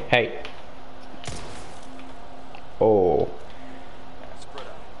 Hey, hey. Oh. Spread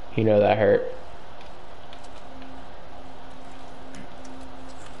out. You know that hurt.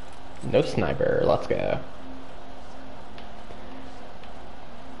 No sniper. Let's go.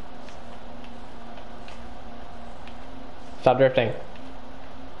 Stop drifting.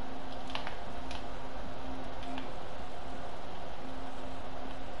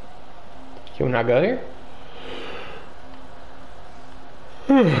 Can we not go here?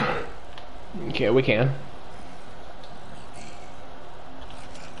 Okay, we can.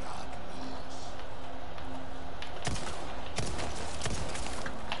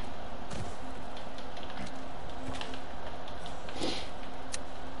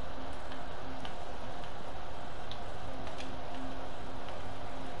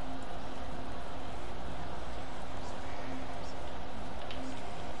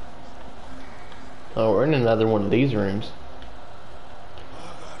 Oh, we're in another one of these rooms.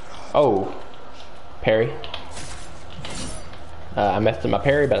 Oh, parry. I messed up my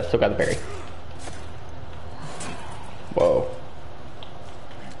parry, but I still got the parry. Whoa.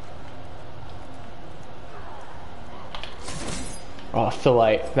 Oh, still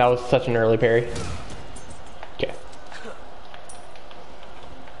light. That was such an early parry. Okay.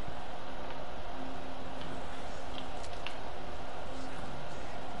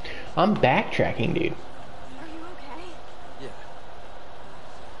 I'm backtracking, dude. Are you okay? Yeah.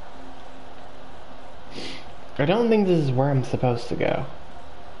 I don't think this is where I'm supposed to go.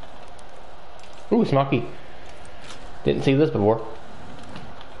 Ooh, Smoky. Didn't see this before.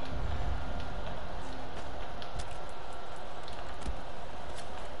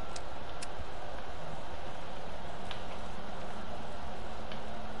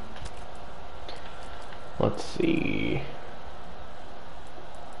 Let's see.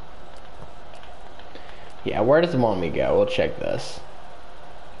 Yeah, where does it want me to go? We'll check this.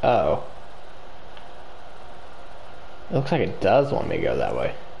 Oh. It looks like it does want me to go that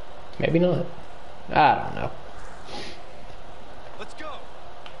way. Maybe not. I don't know. Let's go.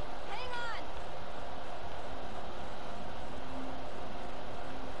 Hang on.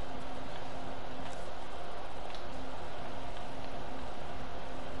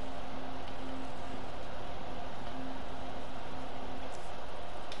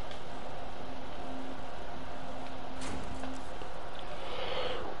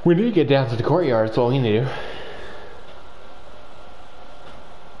 We need to get down to the courtyard, that's all we need to do.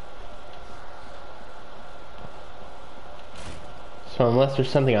 So unless there's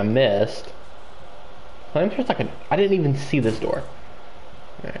something I missed. I'm sure it's like I didn't even see this door.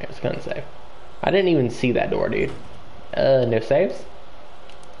 Alright, I was gonna save. I didn't even see that door, dude. No saves?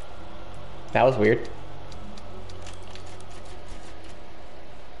 That was weird.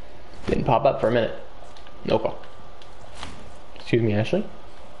 Didn't pop up for a minute. No call. Excuse me, Ashley.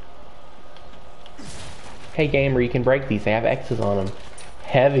 Hey gamer, you can break these. They have X's on them.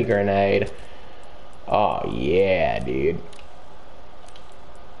 Heavy grenade. Oh yeah, dude.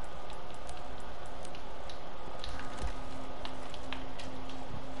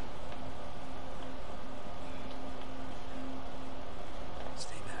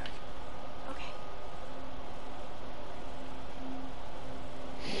 Stay back. Okay.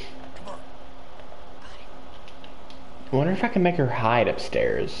 Come on. I wonder if I can make her hide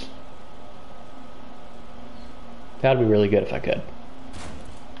upstairs. That would be really good if I could.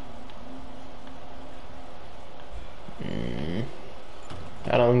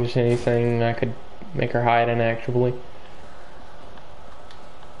 I don't think there's anything I could make her hide in actually. Give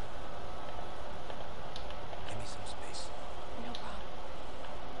me some space. No problem.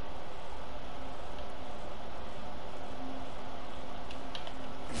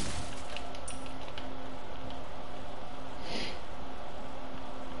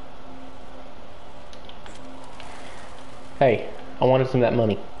 Hey, I wanted some of that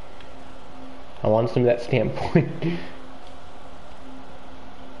money. I wanted some of that stamp point.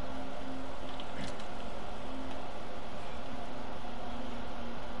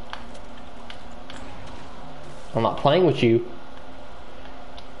 I'm not playing with you.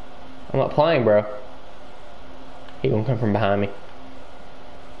 I'm not playing, bro. He gonna come from behind me.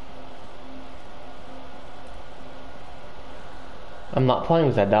 I'm not playing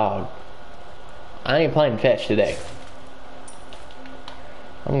with that dog. I ain't playing fetch today.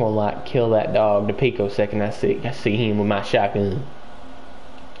 I'm gonna like kill that dog the picosecond I see him with my shotgun.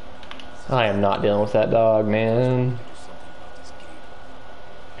 I am not dealing with that dog, man. Do something about this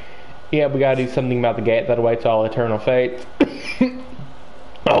gate. Yeah, we gotta do something about the gate that awaits all eternal fate.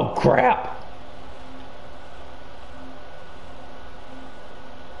 Oh crap!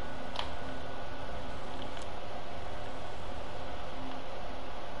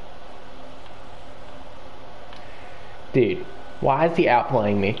 Dude, why is he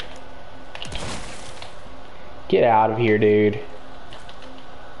outplaying me? Get out of here, dude.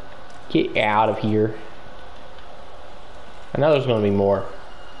 Get out of here. I know there's gonna be more.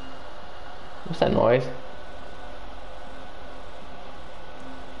 What's that noise?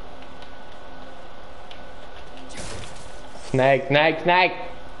 Snake, snake, snake!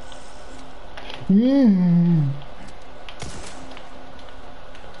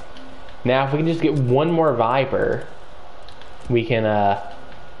 Now if we can just get one more Viper, we can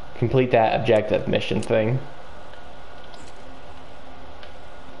complete that objective mission thing.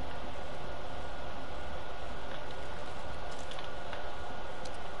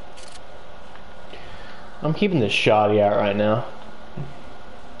 I'm keeping this shoddy out right now.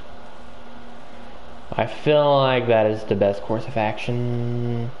 I feel like that is the best course of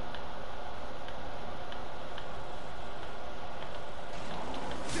action.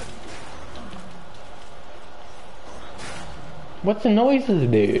 What's the noises,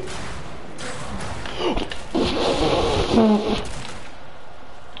 dude?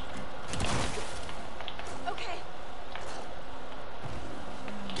 Okay.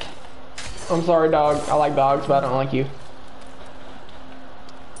 I'm sorry, dog. I like dogs, but I don't like you.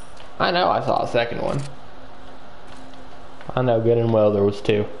 I know I saw a second one. I know good and well there was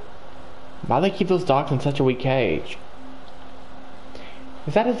two. Why do they keep those dogs in such a weak cage?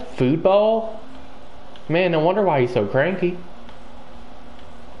 Is that his food bowl? Man, no wonder why he's so cranky.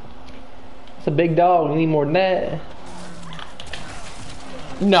 It's a big dog. We need more than that.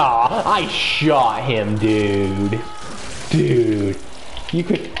 Nah, I shot him, dude. Dude, you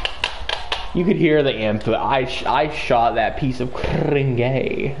could hear the input. I shot that piece of cringe.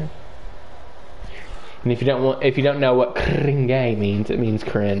 And if you don't know what cringe means, it means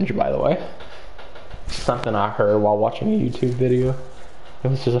cringe, by the way. Something I heard while watching a YouTube video. It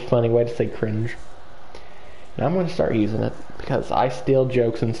was just a funny way to say cringe. And I'm gonna start using it because I steal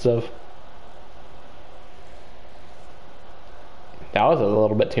jokes and stuff. That was a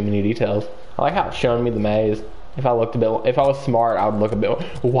little bit too many details. I like how it's showing me the maze. If I was smart, I would look a bit.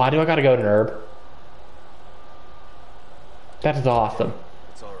 Why do I gotta go to Nerb? That is awesome.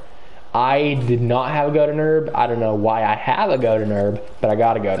 It's alright. I did not have a go to Nerb. I don't know why I have a go to Nerb, but I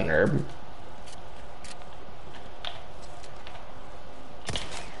gotta go to Nerb.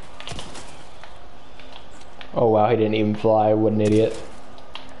 Oh wow, he didn't even fly. What an idiot.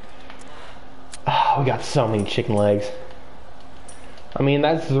 Oh, we got so many chicken legs. I mean,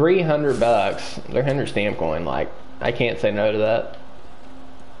 that's $300. $300 stamp coin. Like, I can't say no to that.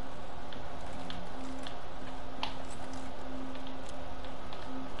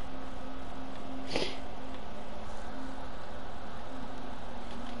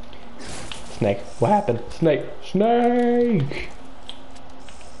 Snake. What happened? Snake. Snake!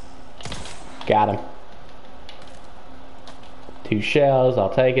 Got him. 2 shells.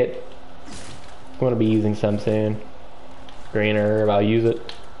 I'll take it. I'm going to be using some soon. Green herb. I'll use it.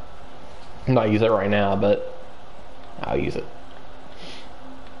 I'm not use it right now, but I'll use it.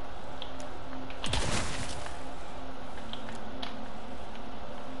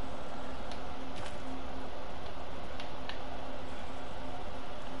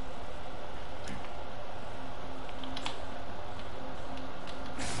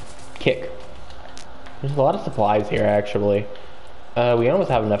 Kick. There's a lot of supplies here, actually. We almost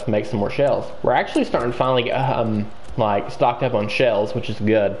have enough to make some more shells. We're actually starting to finally get, like, stocked up on shells, which is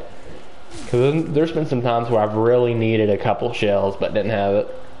good. Because there's been some times where I've really needed a couple shells, but didn't have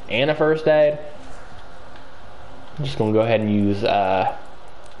it. And a first aid. I'm just going to go ahead and use,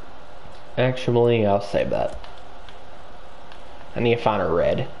 actually, I'll save that. I need to find a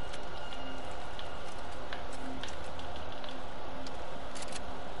red.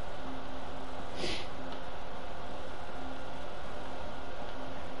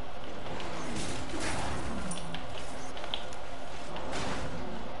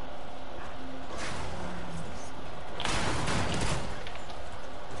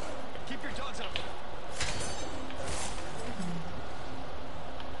 Keep your dogs out.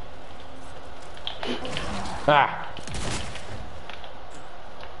 Ah.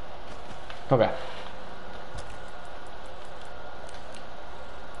 Okay.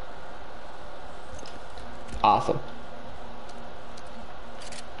 Awesome.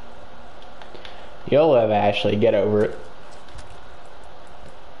 You'll live, Ashley. Get over it.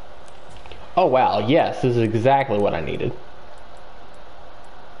 Oh, wow. Yes, this is exactly what I needed.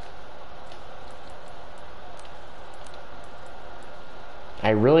 I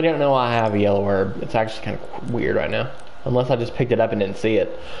really don't know why I have a yellow herb. It's actually kind of weird right now. Unless I just picked it up and didn't see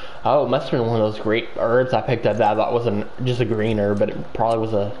it. Oh, it must have been one of those great herbs I picked up that I thought was just a green herb, but it probably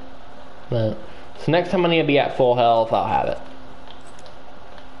was a... No. So next time I need to be at full health, I'll have it.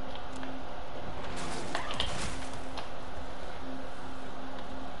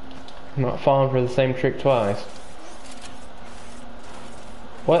 I'm not falling for the same trick twice.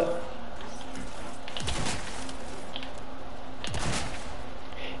 What?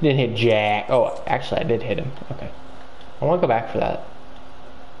 Didn't hit Jack. Oh, actually I did hit him. Okay. I want to go back for that.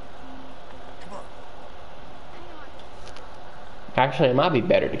 Come on. Actually, it might be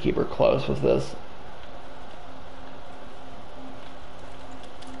better to keep her close with this.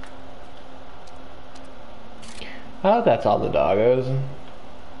 Oh, that's all the doggos.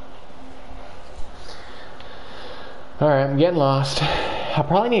 Alright, I'm getting lost. I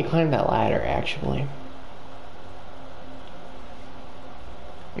probably need to climb that ladder, actually.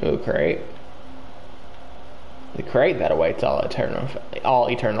 Ooh, crate. The crate that awaits all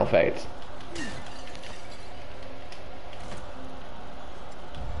eternal fates.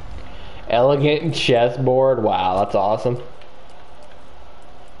 Elegant chessboard. Wow, that's awesome.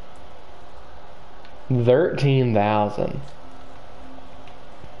 13,000.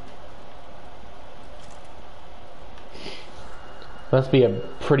 Must be a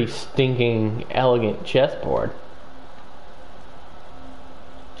pretty stinking elegant chessboard.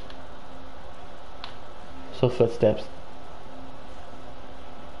 So footsteps.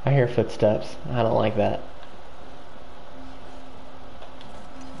 I hear footsteps. I don't like that.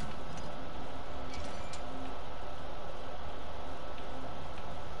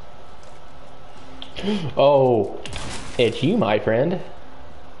 Oh, it's you, my friend.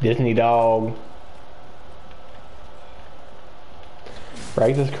 Disney dog.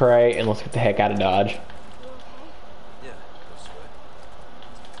 Break this crate and let's get the heck out of Dodge. Yeah, no sweat.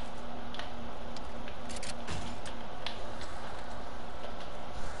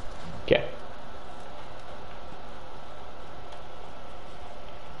 Okay.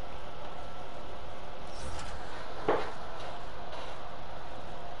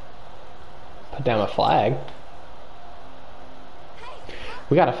 Put down a flag.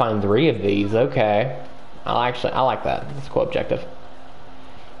 We gotta find 3 of these. Okay. I like that. That's a cool objective.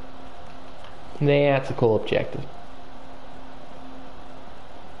 That's a cool objective.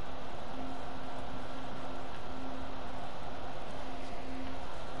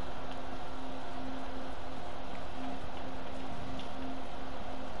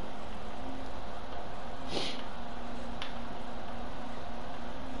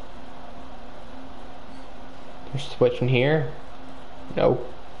 You're switching here? No.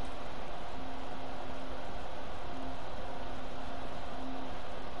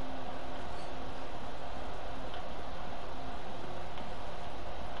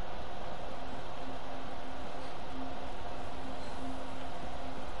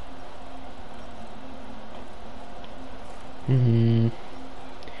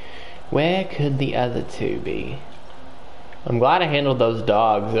 Where could the other 2 be? I'm glad I handled those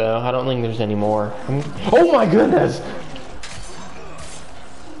dogs, though. I don't think there's any more. Oh my goodness!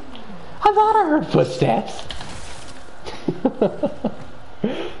 I thought I heard footsteps.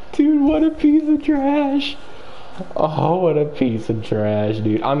 Dude, what a piece of trash. Oh, what a piece of trash,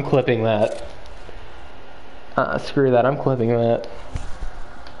 dude. I'm clipping that. Screw that. I'm clipping that.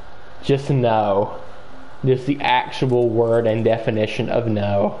 Just no. Just the actual word and definition of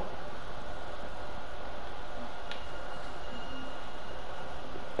no.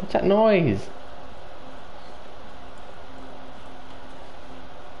 What's that noise?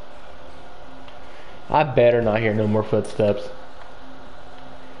 I better not hear no more footsteps.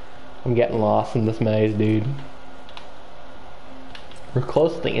 I'm getting lost in this maze, dude. We're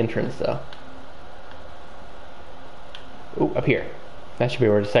close to the entrance, though. Ooh, up here. That should be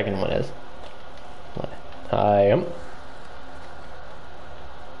where the second one is. I am.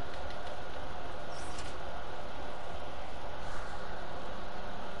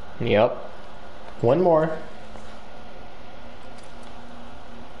 Yep. One more.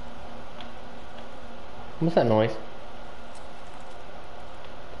 What's that noise?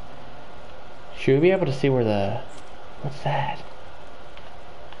 Should we be able to see where the... What's that?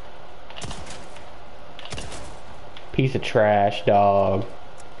 Piece of trash, dog.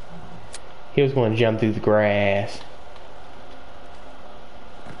 He was going to jump through the grass.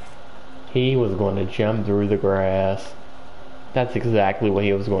 He was going to jump through the grass. That's exactly what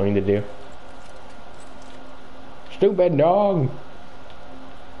he was going to do. Stupid dog.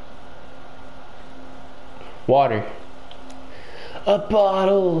 Water. A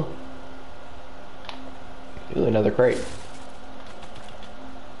bottle. Ooh, another crate.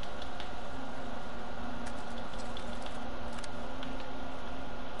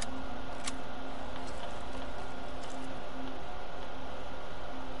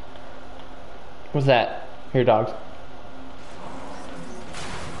 What's that? Here, dogs.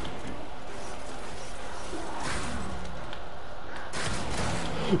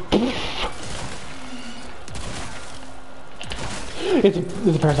 It's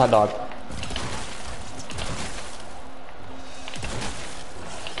a parasite dog.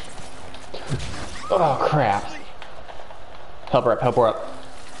 Oh crap. Help her up, help her up.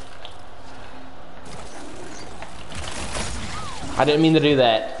 I didn't mean to do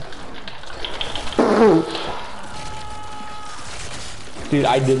that. Dude,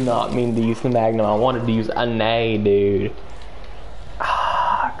 I did not mean to use the Magnum. I wanted to use a nay, dude.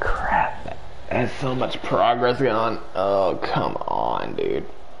 Ah, crap. There's so much progress going. Oh, come on, dude.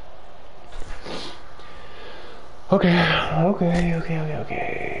 Okay. I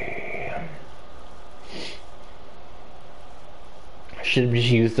should have just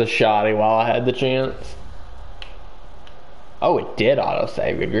used the shotty while I had the chance. Oh, it did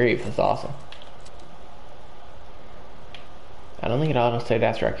autosave. Good grief. That's awesome. I don't think it autosaved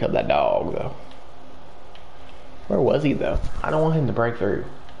after I killed that dog, though. Where was he, though? I don't want him to break through.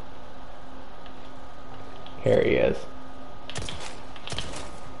 Here he is.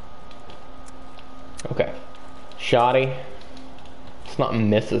 Okay. Shoddy. Let's not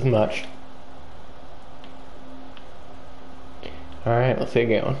miss as much. Alright, let's see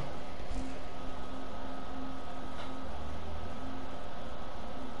again.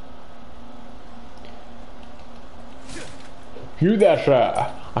 You there,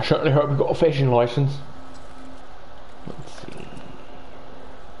 sir. I certainly hope you got a fishing license. Let's see.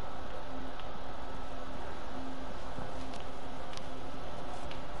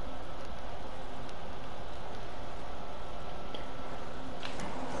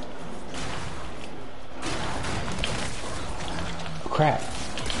 Crap.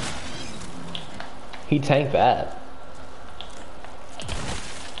 He tanked that.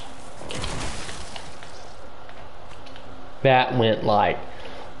 That went like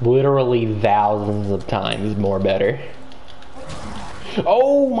literally thousands of times more better.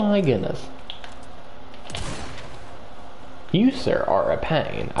 Oh my goodness. You, sir, are a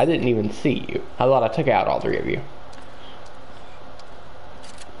pain. I didn't even see you. I thought I took out all three of you.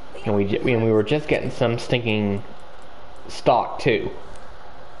 And we were just getting some stinking stock too.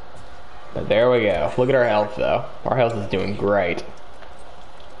 But there we go. Look at our health though. Our health is doing great.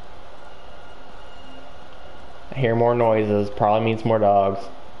 I hear more noises. Probably means more dogs.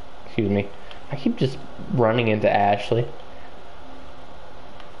 Excuse me. I keep just running into Ashley.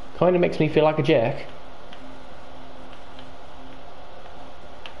 Kinda makes me feel like a jack.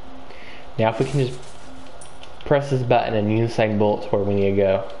 Now if we can just press this button and Usain Bolt's where we need to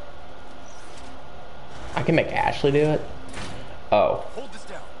go. I can make Ashley do it? Oh. Hold this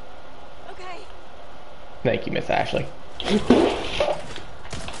down. Okay. Thank you, Miss Ashley.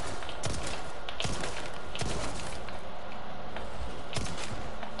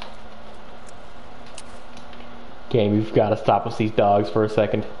 Okay, we've got to stop with these dogs for a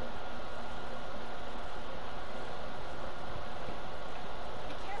second. Be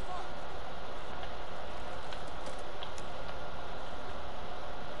careful.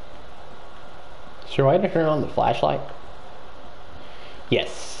 Should I turn on the flashlight?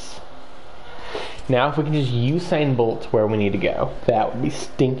 Yes. Now if we can just Usain Bolt to where we need to go, that would be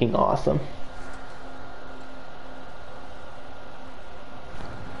stinking awesome.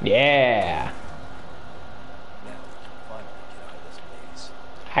 Yeah. Now, finally get out of this maze.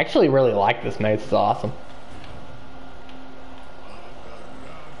 I actually really like this maze. It's awesome.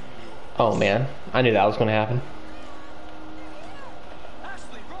 Oh man, I knew that was going to happen.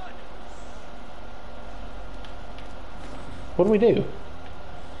 Ashley, run! What do we do?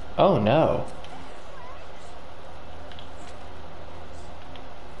 Oh no.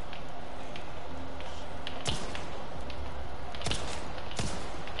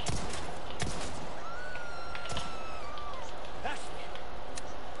 Ashley!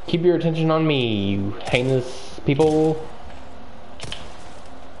 Keep your attention on me, you heinous people.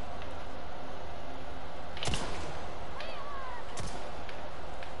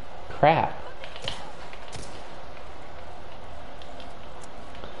 Crap.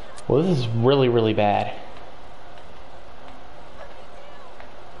 Well, this is really, really bad.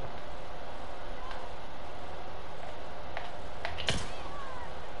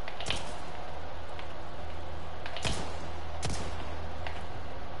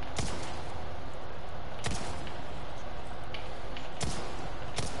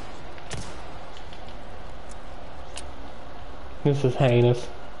 This is heinous.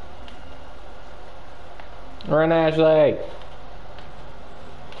 Run, Ashley!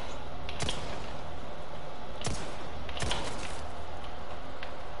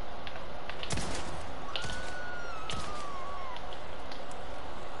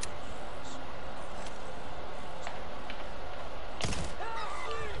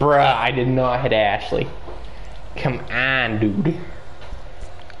 Bruh, I did not hit Ashley. Come on, dude.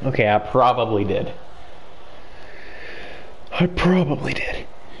 Okay, I probably did. I probably did.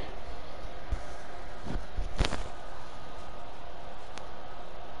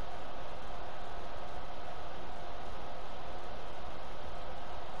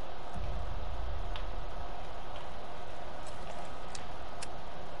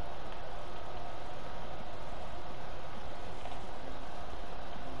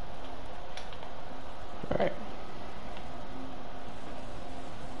 Alright.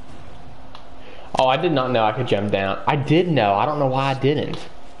 Oh, I did not know I could jump down. I did know. I don't know why I didn't.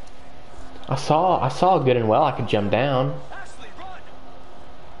 I saw good and well I could jump down. Ashley, run!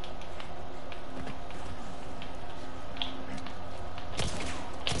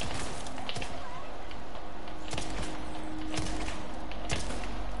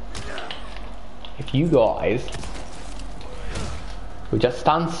 If you guys would just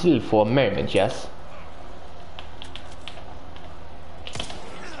stand still for a moment, yes?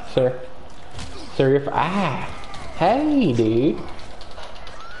 Sir? Sir, if hey, dude. You're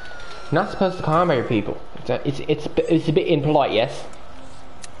not supposed to combat people. It's a bit impolite, yes?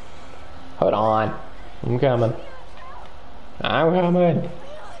 Hold on. I'm coming. I'm coming.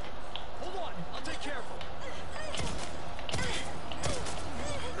 Hold on, I'll take care of him.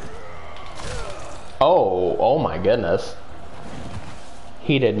 Oh, oh my goodness.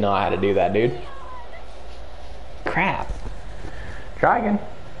 He did not know how to do that, dude. Crap. Try again.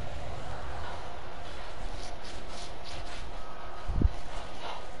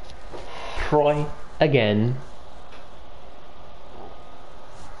 Try again.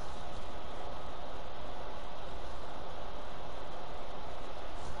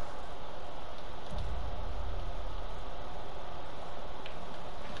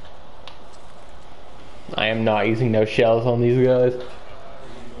 I am not using no shells on these guys.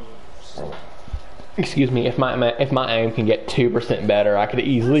 Excuse me, if my aim can get 2% better, I could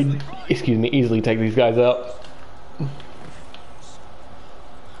easily, easily take these guys out.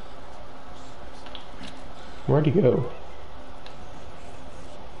 Where'd he go?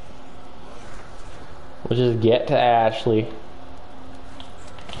 We'll just get to Ashley.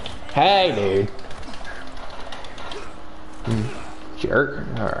 Hey, dude. Jerk.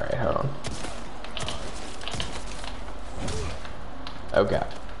 Alright, hold on. Okay.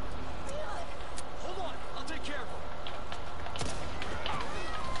 Hold on, I'll take care of him.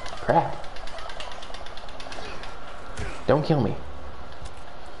 Crap. Don't kill me.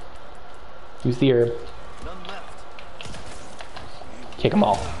 Use the herb. None left. Kick them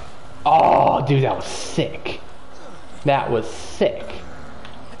all. Oh, dude, that was sick. That was sick.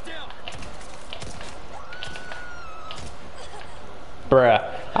 Get down.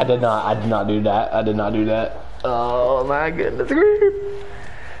 Bruh, I did not do that. I did not do that. Oh my goodness.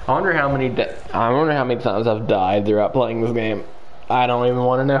 I wonder how many times I've died throughout playing this game. I don't even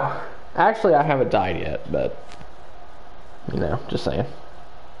want to know. Actually, I haven't died yet, but you know, just saying.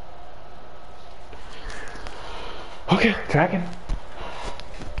 Okay, tracking.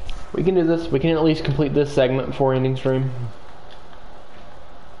 We can do this. We can at least complete this segment before ending stream.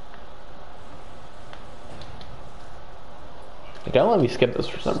 Don't let me skip this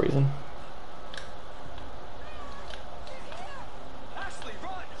for some reason. Ashley,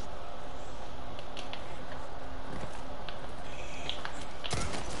 run!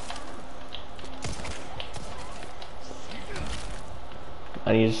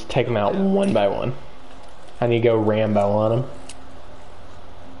 I need to just take them out one by one. I need to go Rambo on them.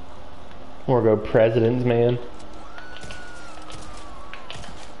 Or go President's Man.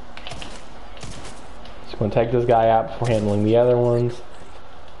 Just gonna take this guy out before handling the other ones.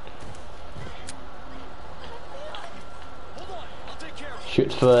 Hold on, I'll take care of him.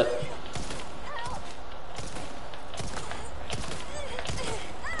 Shoot foot.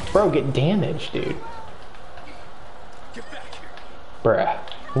 Bro, get damaged, dude. Get back here. Bruh.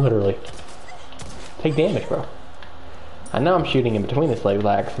 Literally. Take damage, bro. I know I'm shooting in between his legs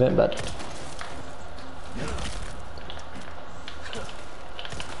by accident, but...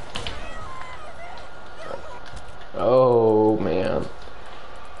 Oh, man.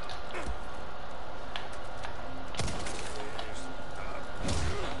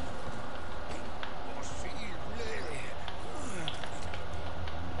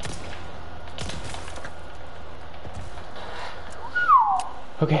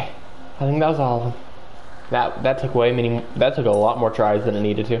 Okay. I think that was all of them. That took that took a lot more tries than it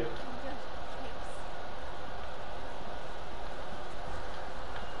needed to.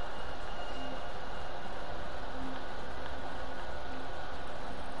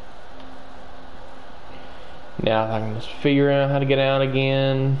 Now if I can just figure out how to get out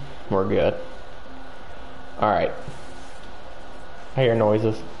again, we're good. Alright. I hear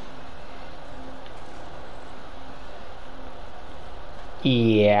noises.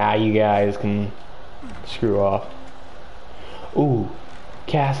 Yeah, you guys can screw off. Ooh,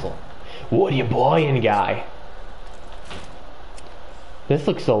 castle. What are you buying, guy? This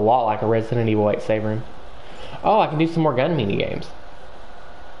looks a lot like a Resident Evil 8 save room. Oh, I can do some more gun mini games.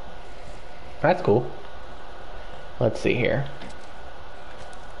 That's cool. Let's see here.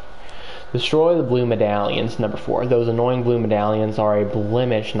 Destroy the blue medallions, number 4. Those annoying blue medallions are a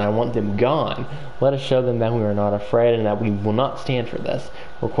blemish and I want them gone. Let us show them that we are not afraid and that we will not stand for this.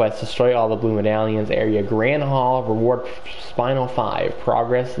 Request destroy all the blue medallions, area Grand Hall, reward Spinal 5,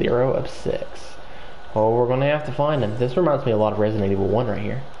 progress 0 of 6. Oh, we're gonna have to find them. This reminds me a lot of Resident Evil 1 right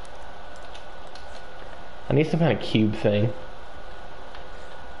here. I need some kind of cube thing.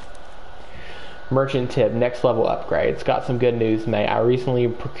 Merchant tip, next level upgrades. Got some good news, mate. I recently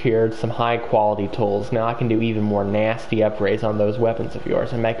procured some high quality tools. Now I can do even more nasty upgrades on those weapons of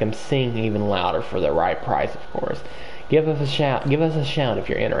yours and make them sing even louder for the right price, of course. Give us a shout if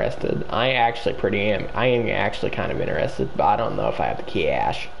you're interested. I am actually kind of interested, but I don't know if I have the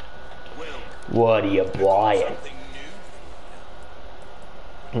cash. What are you buying?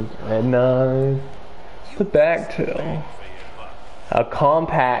 And the back tail. A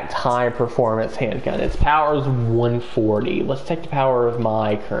compact, high-performance handgun. Its power is 140. Let's take the power of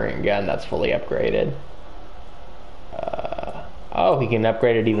my current gun that's fully upgraded. Oh, he can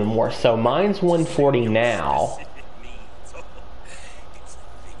upgrade it even more. So mine's 140 now.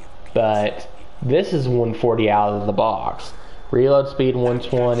 But this is 140 out of the box. Reload speed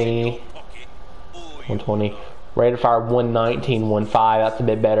 120. 120. Rate of fire 119, 15. That's a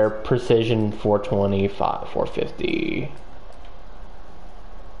bit better. Precision 425, 450.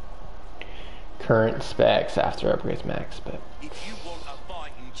 Current specs after upgrades max spec. If you want a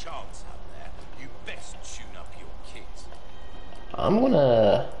fighting chance out there, you best tune up your kit. I'm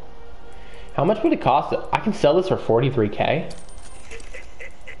gonna... How much would it cost? I can sell this for 43k. Thank you.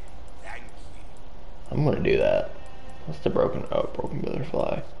 I'm gonna do that. What's the broken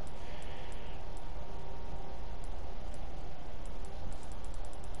butterfly?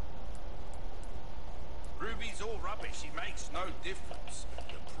 Ruby's all rubbish, it makes no difference.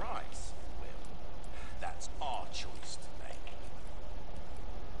 The price, well, that's our choice to make.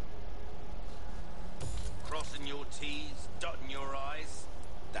 Crossing your T's, dotting your I's,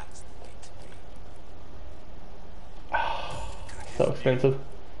 that's the way to be. So expensive.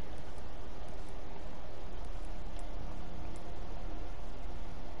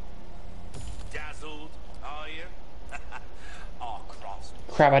 Dazzled, are you? Our craftsman.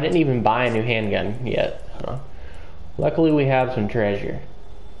 Crap, I didn't even buy a new handgun yet. Hold on. Luckily we have some treasure.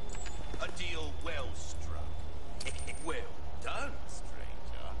 A deal well struck. Well done,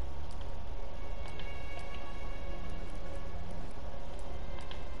 stranger.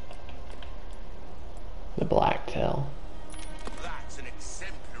 The black tail. That's an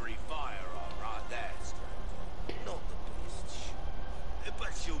exemplary firearm right there, stranger. Not the best shot,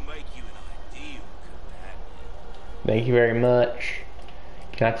 but she'll make you an ideal companion. Thank you very much.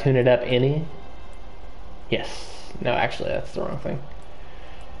 Can I tune it up any? Yes. No, actually that's the wrong thing.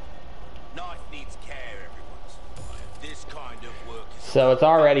 Knife needs care every once in a while. This kind of work is So it's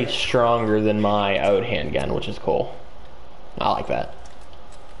already stronger than my old handgun, which is cool. I like that.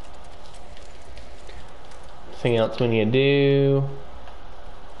 Anything else we need to do?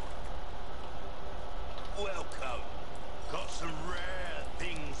 welcome. Got some rare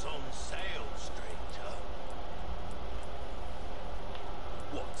things on sale, stranger.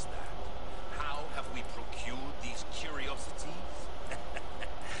 What's that? How have we procured these curiosities?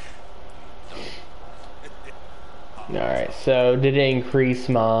 Alright, so did it increase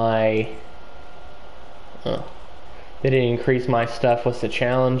my... Did it increase my stuff with the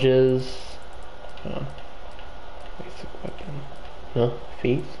challenges? Basic weapon. No,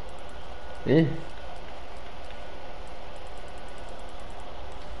 feet? I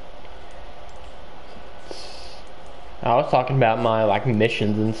was talking about my like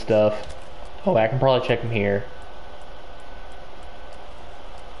missions and stuff. Oh, I can probably check them here.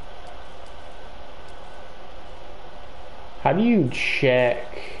 How do you check?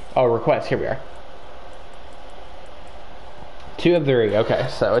 Oh, requests. Here we are. 2 of 3. Okay,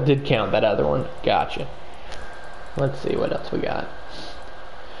 so it did count that other one. Gotcha. Let's see what else we got.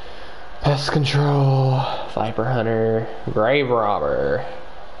 Pest control, viper hunter, grave robber.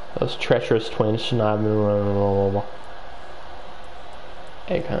 Those treacherous twins should not have been.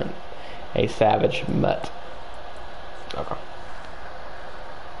 Egg hunt. A savage mutt. Okay.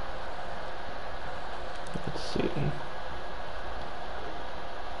 Let's see.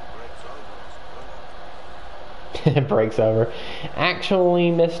 It breaks over. Actually,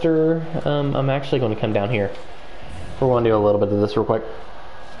 mister, I'm actually going to come down here. We're going to do a little bit of this real quick.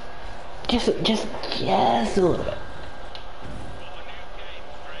 Just a little bit.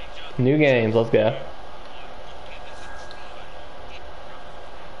 New games, let's go.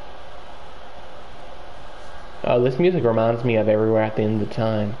 Oh, this music reminds me of Everywhere at the End of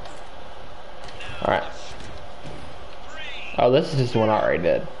Time. Alright. Oh, this is just the one I already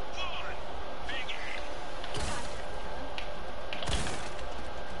did.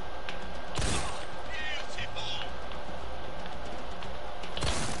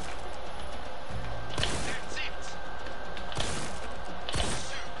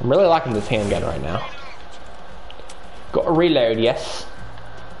 I'm really liking this handgun right now. Got a reload, yes.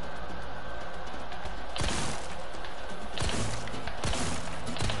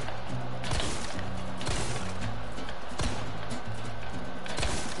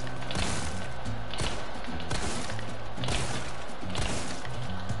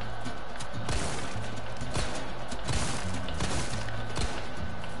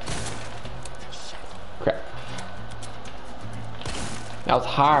 Crap. That was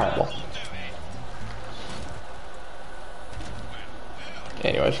horrible.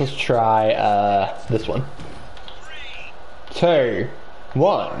 Anyways, let's try this one. 2, 1.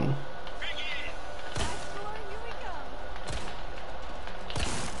 Score, here we come.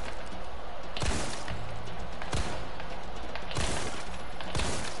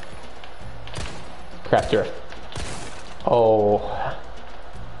 Crap, drift. Oh.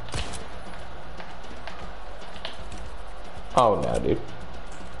 Oh no, dude.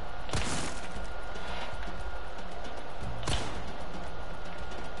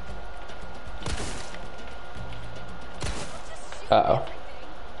 Uh-oh.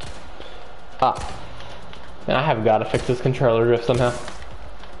 Ah. And I have got to fix this controller drift somehow.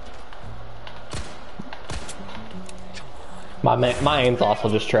 My aim's also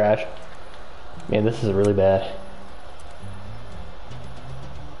just trash. Man, this is really bad.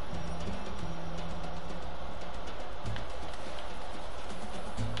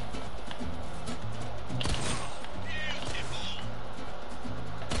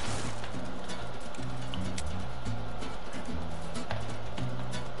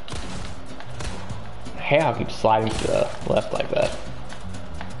 Hey, I'll keep sliding to the left like that.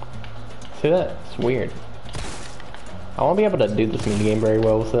 See that? It's weird. I won't be able to do this minigame very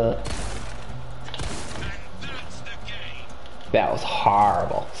well with that. That was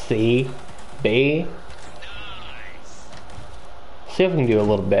horrible. C, B. See if we can do a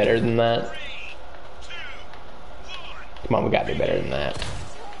little better than that. Come on, we gotta do better than that.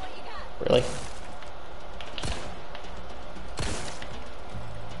 Really?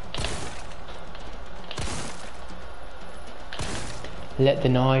 Let the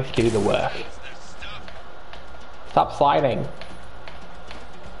knife do the work. Stop sliding.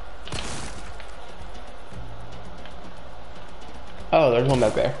 Oh, there's one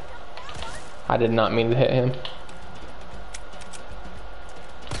back there. I did not mean to hit him.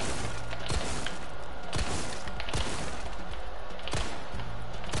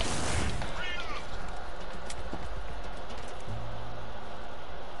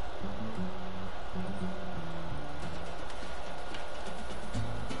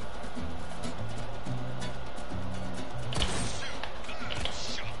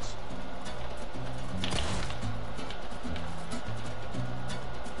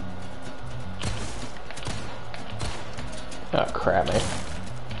 Oh crap, man.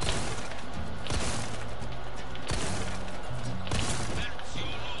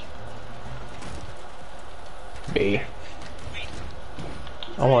 B.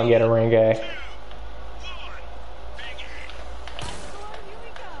 I want to get a ring A. Score, here we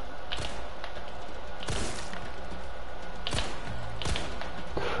come.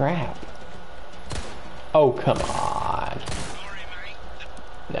 Crap. Oh, come on.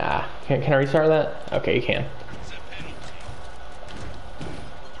 Nah. Can I restart that? Okay, you can.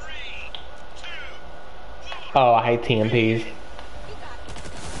 Oh, I hate TMPs.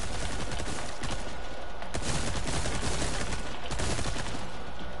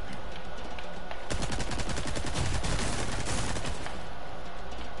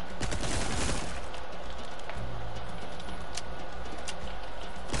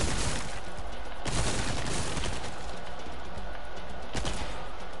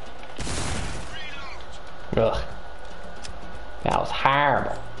 Ugh. That was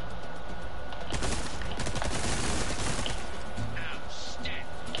horrible.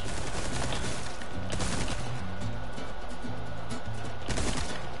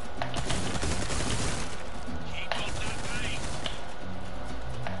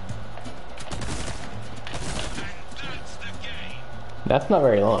 That's not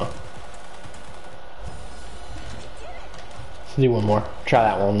very long. Let's do one more. Try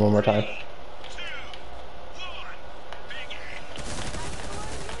that one more time.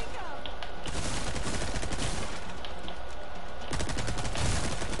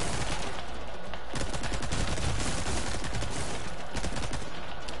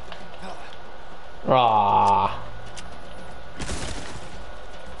 Ah.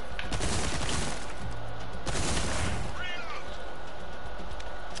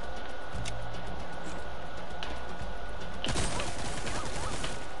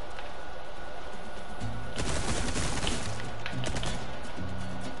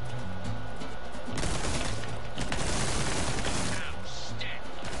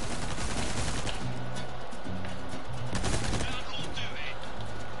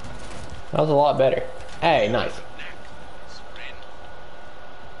 That was a lot better. Hey, nice.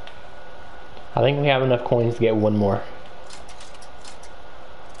 I think we have enough coins to get one more.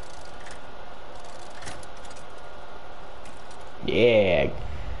 Yeah.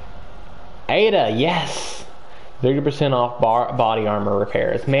 Ada, yes. 30% off body armor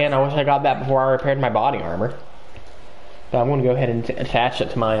repairs. Man, I wish I got that before I repaired my body armor. But I'm going to go ahead and attach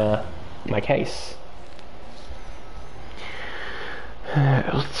it to my my case.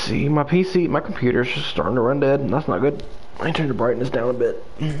 Let's see, my computer's just starting to run dead. That's not good. I turned the brightness down a bit.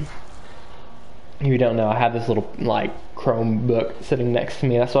 If you don't know, I have this little, like, Chromebook sitting next to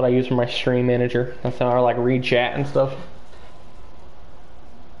me. That's what I use for my stream manager. That's how I, like, read chat and stuff.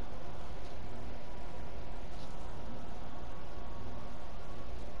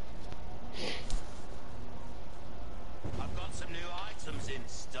 I've got some new items in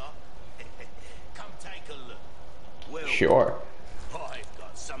stock. Come take a look. Well, Sure. I've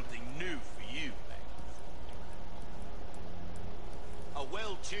got something new for you, mate. A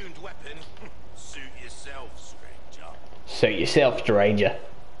well-tuned weapon. Suit yourself, stranger. Suit yourself, stranger.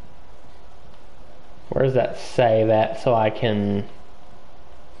 Where does that say that so I can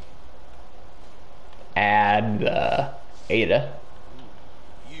add Ada?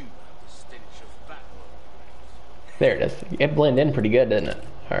 You have the stench of battle. There it is. It blended in pretty good, didn't it?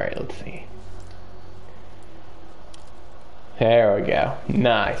 Alright, let's see. There we go.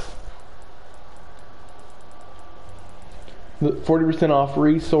 Nice. 40% off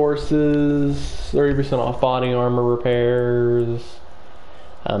resources, 30% off body armor repairs,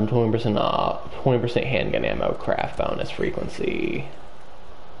 20% off, 20% handgun ammo craft bonus frequency.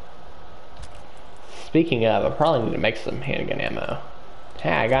 Speaking of, I probably need to make some handgun ammo.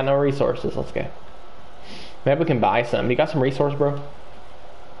 Hey, I got no resources. Let's go. Maybe we can buy some. You got some resource, bro?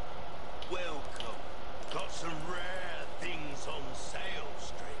 Welcome. Got some rare things on sale,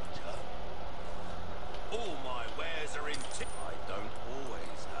 stranger. All my wares are in I don't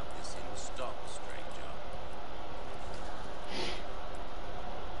always have this in stock, stranger.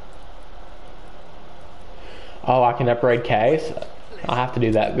 Oh, I can upgrade case. I'll have to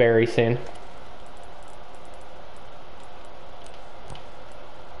do that very soon.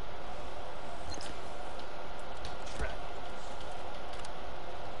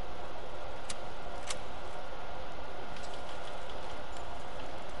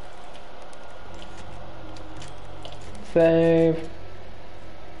 Save.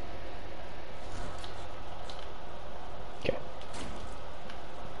 Okay.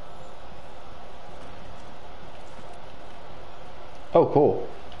 Oh, cool.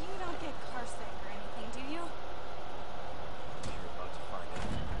 You don't get car sick or anything,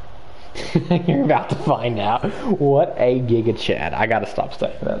 do you? You're about to find out. What a giga Chad. I gotta stop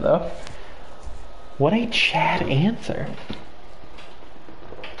saying that though. What a Chad answer.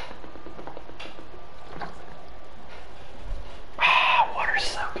 Water's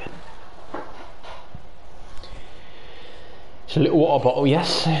so good. It's a little water bottle,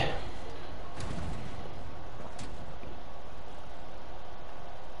 yes.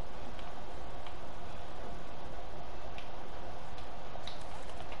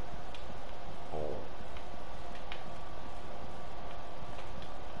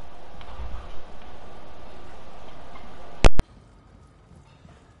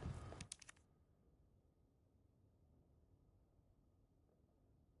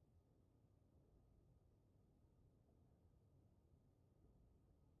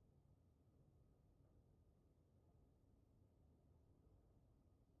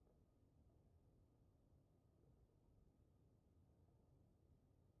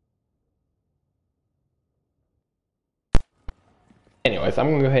 Anyways, I'm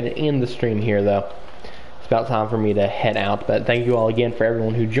gonna go ahead and end the stream here though. It's about time for me to head out, but thank you all again for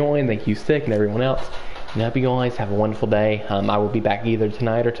everyone who joined. Thank you, Stick, and everyone else. And I hope you guys have a wonderful day. I will be back either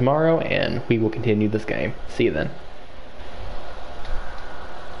tonight or tomorrow, and we will continue this game. See you then.